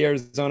going to say the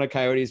Arizona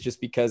Coyotes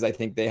just because I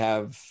think they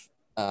have,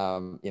 I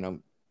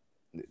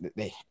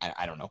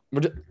don't know,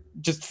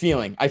 just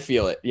feeling. I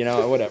feel it,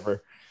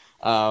 whatever.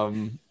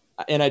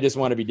 And I just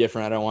want to be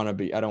different. I don't want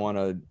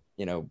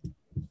to,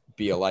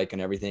 be alike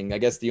and everything. I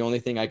guess the only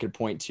thing I could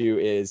point to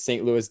is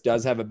St. Louis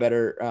does have a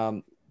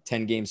better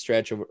 10-game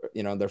stretch.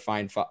 They're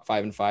fine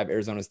 5-5.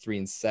 Arizona's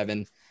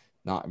 3-7.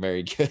 Not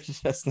very good.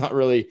 That's not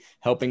really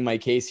helping my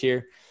case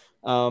here.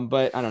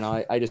 But I don't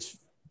know.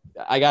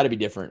 I got to be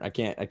different. I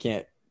can't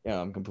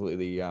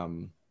completely,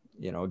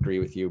 agree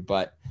with you.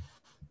 But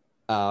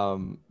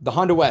the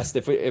Honda West,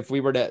 if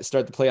we were to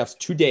start the playoffs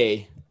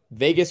today,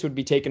 Vegas would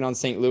be taking on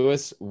St.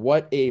 Louis.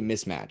 What a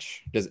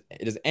mismatch. Does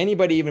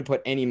anybody even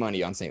put any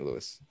money on St.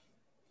 Louis?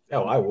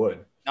 Oh, I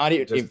would. Not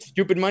even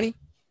stupid money?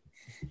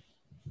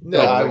 No,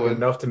 I would.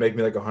 Enough to make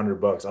me like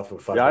 $100 off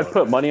of $5. Yeah, I'd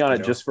put money on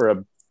it just for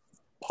a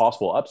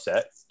possible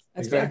upset.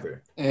 That's exactly.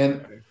 Fair.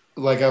 And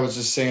like I was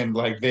just saying,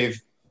 like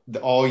they've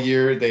all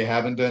year they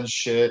haven't done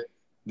shit.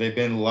 They've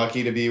been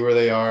lucky to be where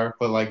they are,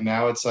 but like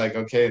now it's like,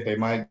 okay, they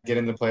might get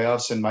in the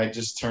playoffs and might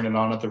just turn it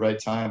on at the right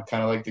time,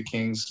 kind of like the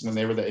Kings when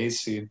they were the 8th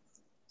seed.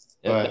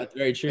 Yeah, that's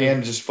very true.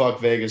 And just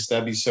fuck Vegas.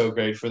 That'd be so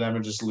great for them to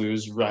just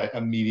lose right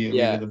immediately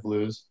to the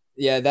Blues.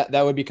 Yeah,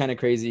 that would be kind of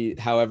crazy.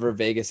 However,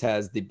 Vegas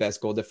has the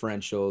best goal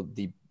differential,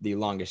 the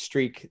longest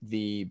streak,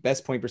 the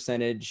best point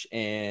percentage,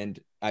 and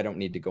I don't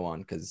need to go on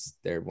because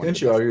they're one.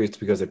 Didn't you argue it's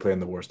because they play in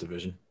the worst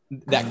division?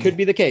 That could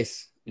be the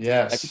case.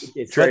 Yes. That could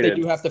be the case. But they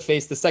do have to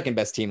face the second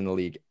best team in the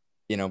league.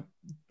 8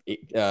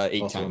 also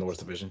times in the worst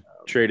division.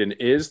 Tradon,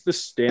 is the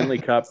Stanley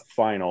Cup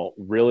final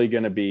really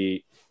going to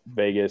be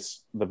the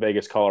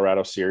Vegas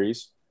Colorado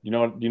series?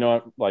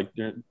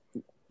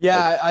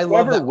 Yeah, I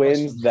love whoever that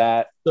wins question.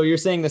 that. So you're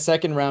saying the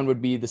second round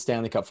would be the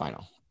Stanley Cup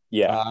final?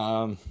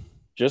 Yeah.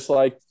 Just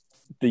like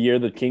the year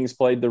the Kings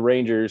played the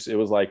Rangers, it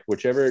was like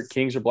whichever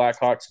Kings or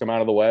Blackhawks come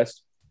out of the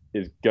West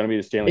is going to be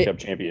the Stanley Cup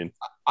champion.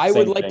 I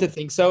would like to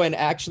think so. And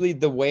actually,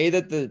 the way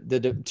that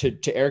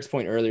to Eric's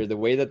point earlier, the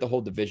way that the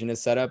whole division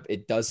is set up,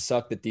 it does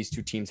suck that these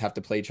two teams have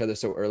to play each other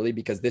so early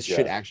because this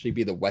should actually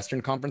be the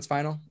Western Conference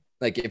final.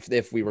 Like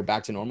if we were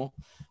back to normal,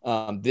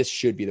 this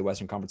should be the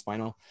Western Conference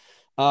final.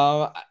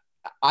 I'm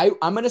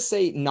going to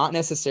say not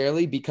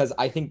necessarily because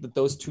I think that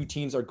those two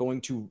teams are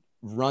going to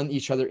run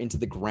each other into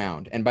the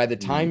ground. And by the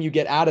time you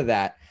get out of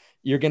that,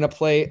 you're going to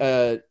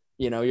play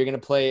you're going to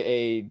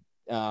play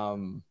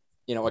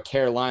a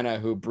Carolina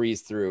who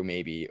breezed through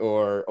maybe,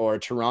 or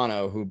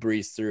Toronto who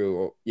breezed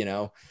through,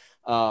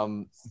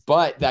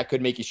 but that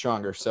could make you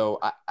stronger. So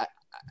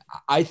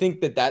I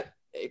think that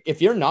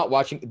if you're not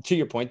watching, to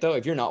your point though,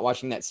 if you're not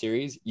watching that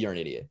series, you're an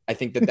idiot. I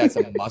think that's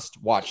a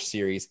must watch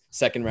series,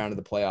 second round of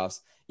the playoffs.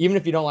 Even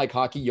if you don't like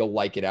hockey, you'll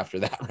like it after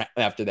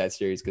that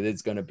series, because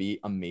it's going to be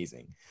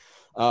amazing.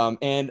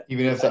 And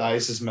even if the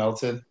ice is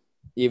melted,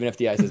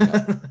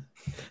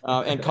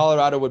 and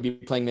Colorado would be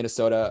playing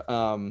Minnesota.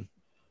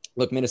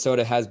 Look,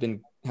 Minnesota has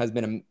been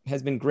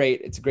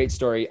great. It's a great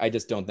story. I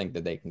just don't think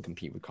that they can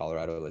compete with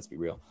Colorado. Let's be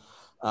real.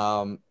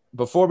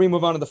 Before we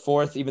move on to the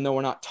fourth, even though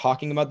we're not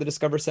talking about the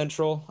Discover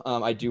Central,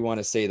 I do want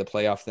to say the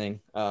playoff thing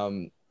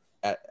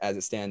as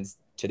it stands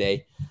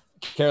today.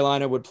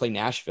 Carolina would play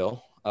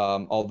Nashville,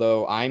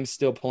 although I'm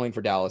still pulling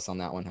for Dallas on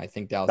that one. I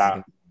think Dallas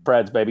is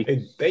Preds,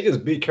 baby. They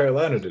just beat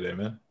Carolina today,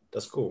 man.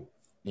 That's cool.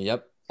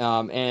 Yep.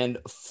 And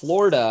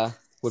Florida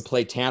would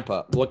play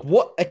Tampa.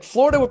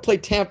 Florida would play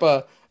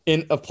Tampa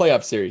in a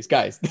playoff series,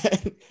 guys.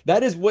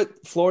 That is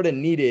what Florida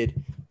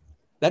needed.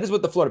 That is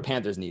what the Florida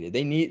Panthers needed.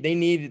 They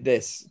need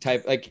this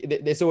type.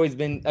 It's always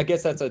been. I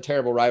guess that's a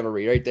terrible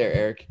rivalry right there,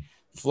 Eric.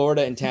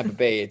 Florida and Tampa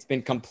Bay. It's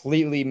been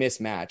completely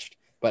mismatched.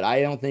 But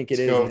I don't think it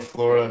is. Go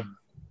Florida.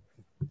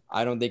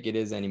 I don't think it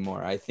is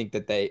anymore. I think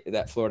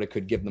that Florida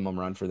could give them a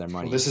run for their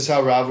money. Well, this is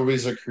how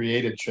rivalries are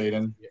created,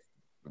 Tradon.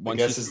 I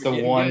guess it's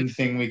the one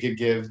thing we could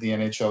give the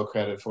NHL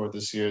credit for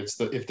this year. It's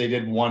if they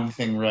did one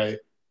thing right.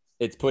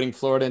 It's putting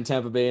Florida and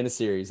Tampa Bay in a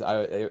series.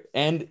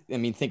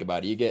 Think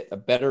about it. You get a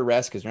better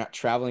rest because you're not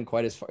traveling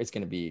quite as far. It's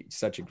going to be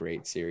such a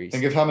great series.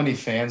 Think of how many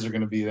fans are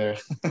going to be there.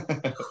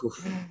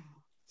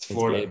 It's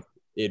Florida.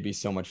 It'd be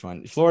so much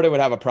fun. Florida would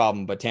have a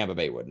problem, but Tampa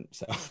Bay wouldn't.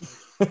 So,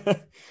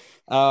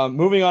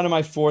 moving on to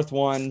my fourth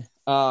one.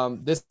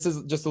 This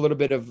is just a little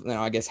bit of,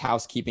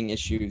 housekeeping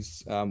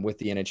issues with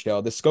the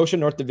NHL. The Scotia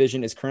North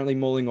Division is currently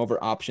mulling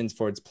over options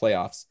for its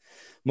playoffs,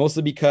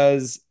 mostly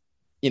because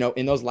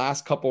in those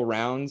last couple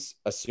rounds,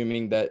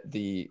 assuming that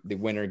the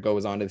winner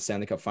goes on to the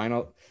Stanley Cup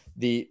final,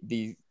 the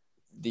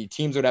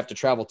teams would have to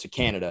travel to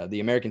Canada. The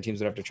American teams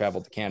would have to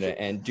travel to Canada.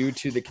 And due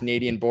to the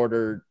Canadian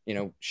border,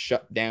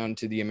 shut down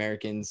to the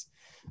Americans,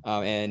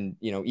 and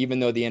even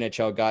though the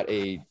NHL got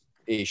a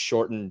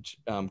shortened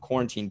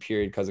quarantine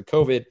period because of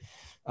COVID,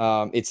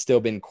 it's still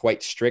been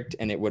quite strict,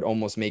 and it would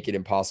almost make it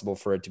impossible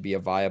for it to be a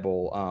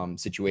viable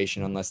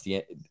situation unless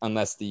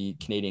the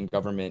Canadian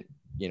government,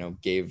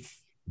 gave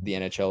the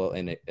NHL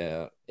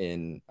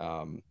an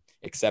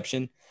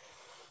exception.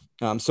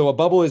 So a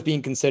bubble is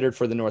being considered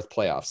for the North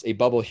playoffs, a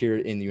bubble here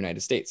in the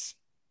United States.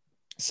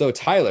 So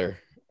Tyler,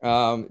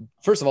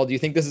 first of all, do you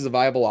think this is a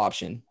viable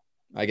option?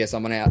 I guess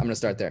I'm gonna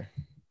start there.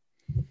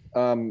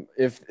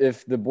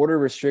 If the border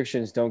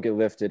restrictions don't get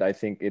lifted, I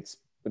think it's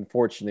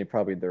unfortunately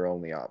probably their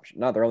only option.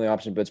 Not their only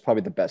option, but it's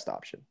probably the best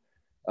option.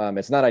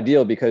 It's not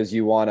ideal because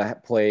you want to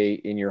play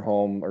in your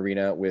home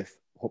arena with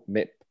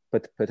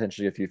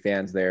potentially a few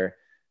fans there.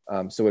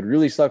 So it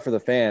really suck for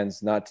the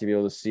fans not to be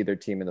able to see their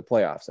team in the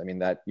playoffs. I mean,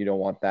 that you don't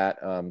want that.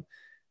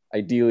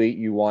 Ideally,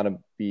 you want to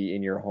be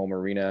in your home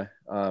arena,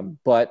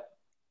 but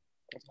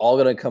it's all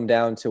going to come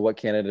down to what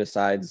Canada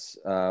decides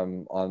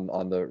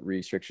on the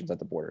restrictions at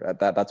the border.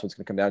 That's what's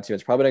going to come down to.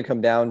 It's probably going to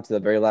come down to the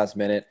very last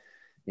minute.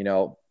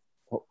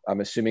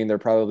 I'm assuming they're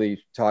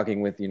probably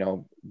talking with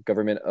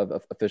government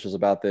officials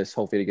about this,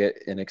 hopefully to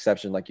get an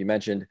exception, like you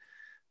mentioned.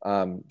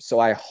 So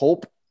I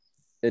hope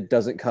it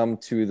doesn't come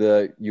to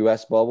the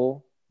U.S.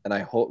 bubble. And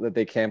I hope that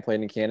they can play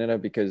in Canada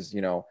because,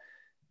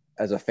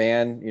 as a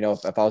fan,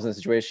 if I was in a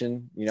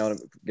situation,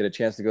 get a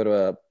chance to go to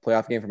a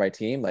playoff game for my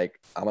team, like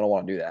I'm going to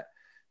want to do that.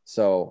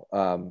 So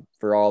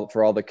for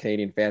all the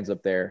Canadian fans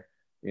up there,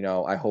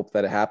 I hope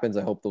that it happens.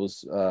 I hope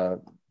those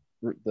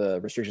the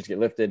restrictions get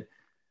lifted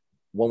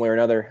one way or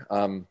another.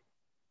 But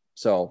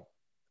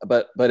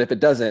if it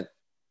doesn't,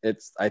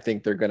 I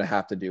think they're going to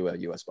have to do a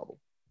U.S. bubble.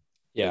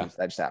 Yeah,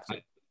 I just have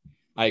to.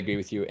 I agree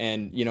with you.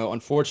 And,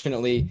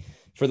 unfortunately,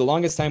 for the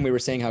longest time, we were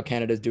saying how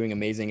Canada is doing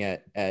amazing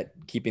at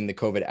keeping the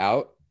COVID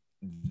out.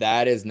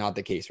 That is not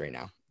the case right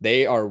now.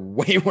 They are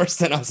way worse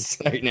than us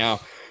right now.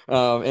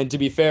 And to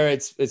be fair,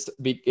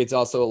 it's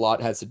also a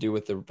lot has to do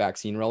with the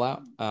vaccine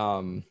rollout.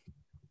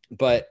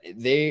 But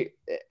they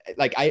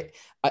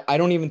I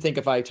don't even think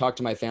if I talked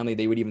to my family,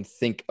 they would even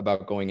think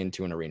about going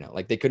into an arena.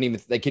 Like they couldn't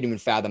even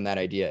fathom that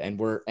idea.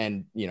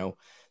 And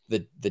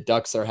the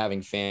Ducks are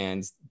having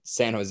fans.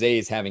 San Jose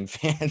is having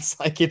fans.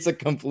 Like it's a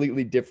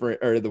completely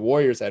different, or the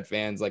Warriors had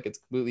fans. Like it's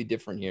completely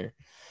different here.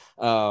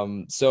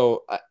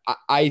 So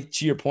I,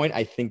 to your point,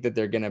 I think that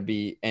they're going to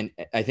be, and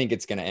I think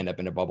it's going to end up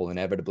in a bubble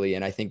inevitably.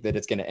 And I think that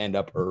it's going to end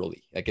up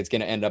early. Like it's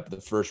going to end up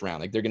the first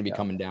round. Like they're going to be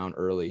coming down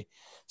early.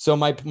 So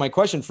my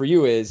question for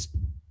you is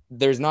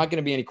there's not going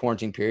to be any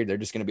quarantine period. They're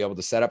just going to be able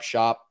to set up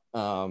shop.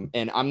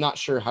 And I'm not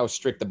sure how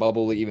strict the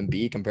bubble will even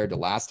be compared to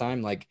last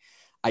time. Like,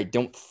 I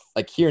don't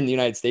like here in the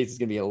United States, it's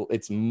going to be,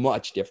 it's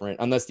much different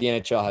unless the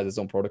NHL has its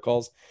own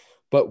protocols.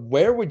 But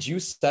where would you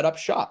set up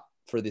shop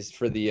for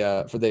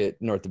the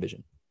North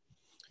Division?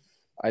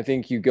 I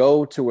think you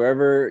go to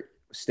wherever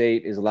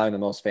state is allowing the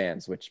most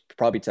fans, which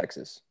probably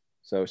Texas.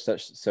 So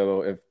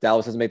if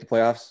Dallas doesn't make the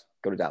playoffs,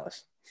 go to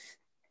Dallas.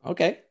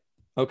 Okay.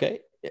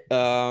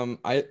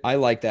 I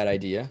like that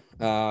idea.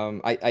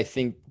 I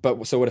think,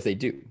 but so what if they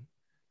do?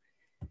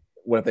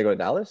 What if they go to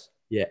Dallas?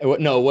 Yeah.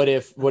 No. What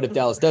if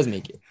Dallas does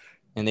make it,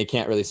 and they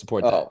can't really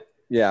support that?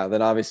 Yeah.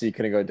 Then obviously you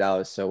couldn't go to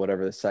Dallas. So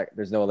whatever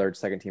there's no other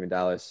second team in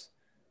Dallas.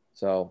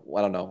 So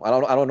I don't know. I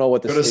don't know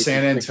what the go to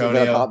San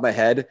Antonio on top of my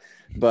head,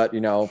 but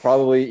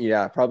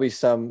probably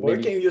some. Why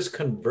can't you just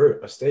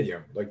convert a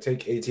stadium? Like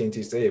take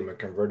AT&T Stadium and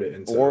convert it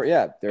into.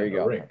 There you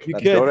go. Rink. You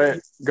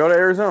could go to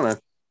Arizona.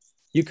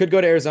 You could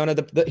go to Arizona.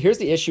 Here's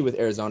the issue with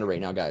Arizona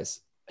right now, guys.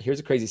 Here's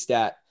a crazy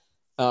stat.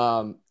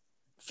 So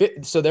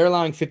they're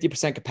allowing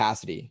 50%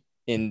 capacity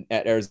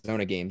at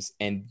Arizona games,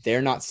 and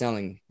they're not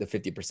selling the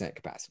 50%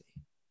 capacity.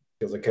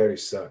 Because the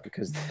carries suck.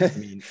 Because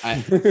the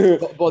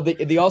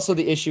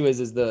issue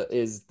is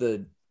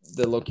the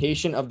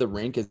location of the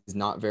rink is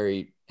not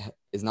very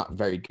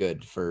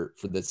good for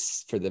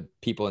the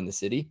people in the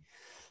city.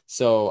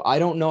 So I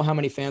don't know how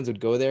many fans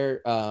would go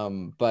there,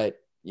 but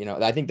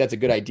I think that's a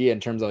good idea in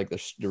terms of like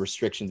the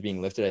restrictions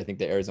being lifted. I think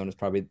that Arizona is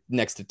probably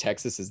next to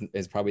Texas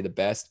is probably the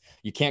best.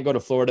 You can't go to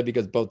Florida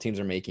because both teams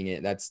are making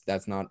it.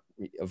 That's not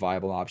a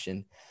viable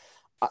option.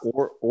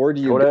 Or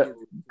do you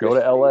go to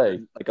LA?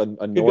 Like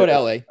go to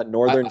LA, a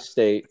northern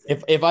state.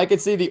 If I could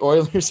see the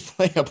Oilers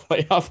play a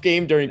playoff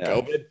game during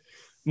COVID,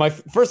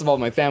 first of all,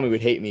 my family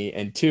would hate me,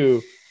 and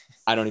two,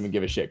 I don't even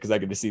give a shit because I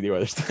get to see the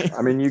Oilers play.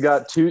 I mean, you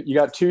got two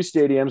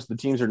stadiums. The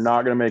teams are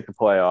not going to make the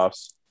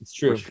playoffs. It's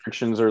true.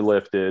 Restrictions are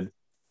lifted.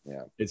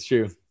 Yeah, it's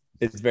true.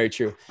 It's very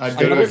true. I'd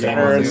go to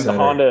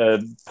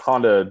the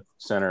Honda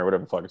Center,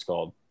 whatever the fuck it's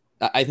called.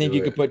 I think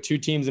you could put two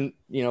teams in,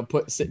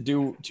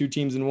 do two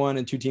teams in one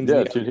and two teams.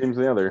 Two teams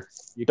in the other.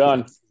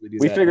 Done.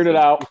 We figured it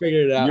out.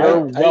 You're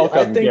welcome.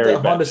 I think the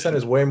Honda Center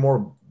is way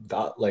more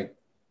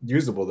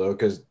usable though,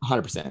 because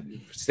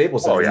 100%.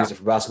 Staples Center use it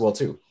for basketball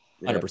too.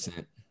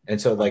 100%.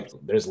 And so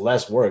there's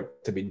less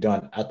work to be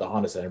done at the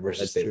Honda Center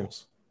versus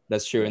Staples.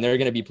 That's true. And they're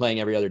going to be playing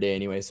every other day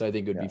anyway. So I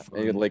think it would be fun.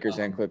 Maybe the Lakers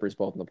and Clippers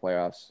both in the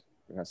playoffs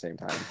at the same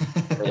time.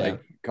 Or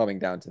coming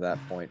down to that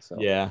point. So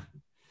yeah.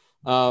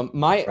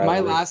 My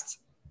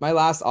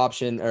last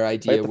option or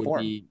idea would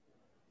be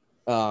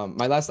Buffalo.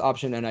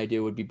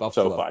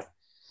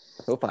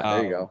 SoFi,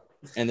 there you go.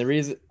 And the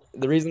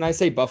reason I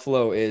say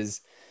Buffalo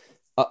is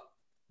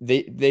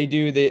they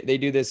do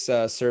this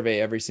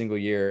survey every single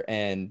year,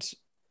 and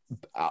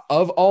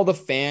of all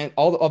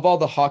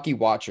the hockey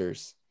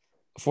watchers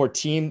for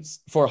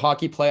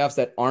hockey playoffs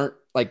that aren't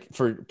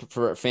for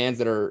fans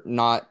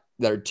that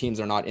their teams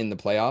are not in the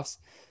playoffs,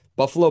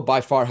 Buffalo by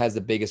far has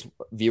the biggest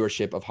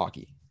viewership of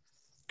hockey.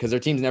 Because their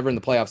team's never in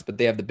the playoffs, but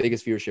they have the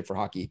biggest viewership for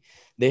hockey.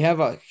 They have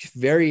a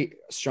very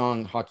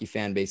strong hockey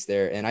fan base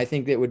there. And I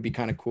think that would be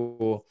kind of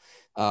cool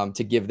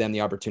to give them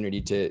the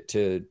opportunity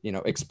to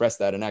express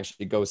that and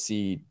actually go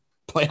see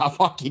playoff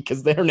hockey,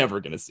 because they're never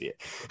going to see it.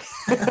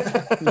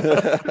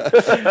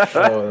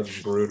 Oh,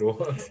 that's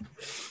brutal.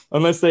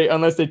 unless they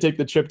take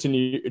the trip to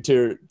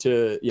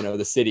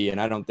the city.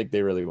 And I don't think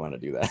they really want to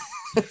do that.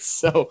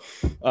 So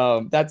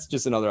that's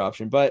just another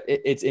option, but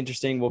it's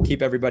interesting. We'll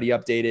keep everybody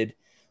updated.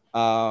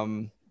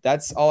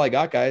 That's all I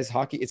got, guys.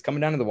 Hockey, it's coming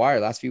down to the wire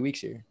last few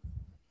weeks here.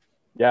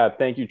 Yeah,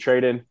 thank you,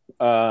 Tradon.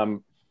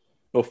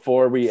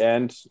 Before we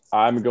end,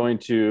 I'm going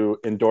to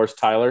endorse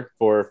Tyler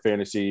for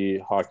fantasy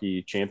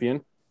hockey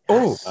champion.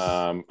 Oh,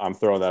 I'm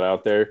throwing that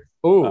out there.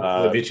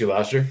 Oh, they beat you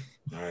last year.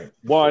 All right.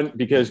 One,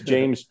 because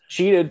James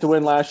cheated to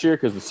win last year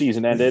because the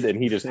season ended and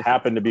he just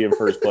happened to be in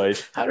first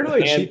place. How did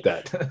I cheat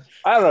that?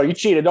 I don't know. You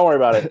cheated. Don't worry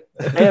about it.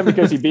 And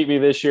because he beat me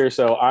this year,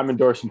 so I'm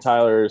endorsing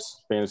Tyler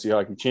as fantasy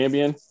hockey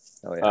champion.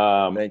 Oh,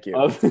 yeah. Thank you.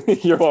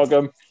 You're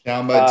welcome.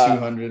 Down by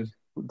 200.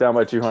 Down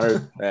by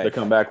 200. The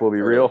comeback will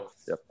be real.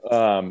 Yep.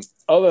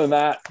 Other than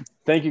that,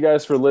 thank you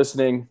guys for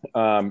listening.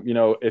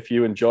 If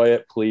you enjoy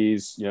it,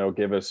 please,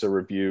 give us a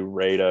review,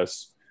 rate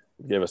us,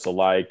 give us a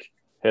like,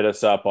 hit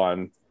us up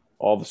on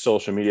all the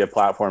social media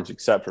platforms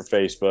except for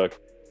Facebook,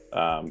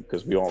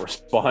 because we won't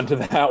respond to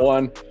that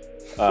one.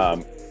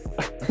 Other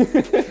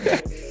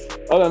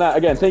than that,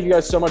 again, thank you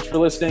guys so much for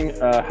listening.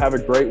 Have a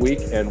great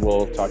week, and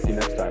we'll talk to you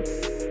next time.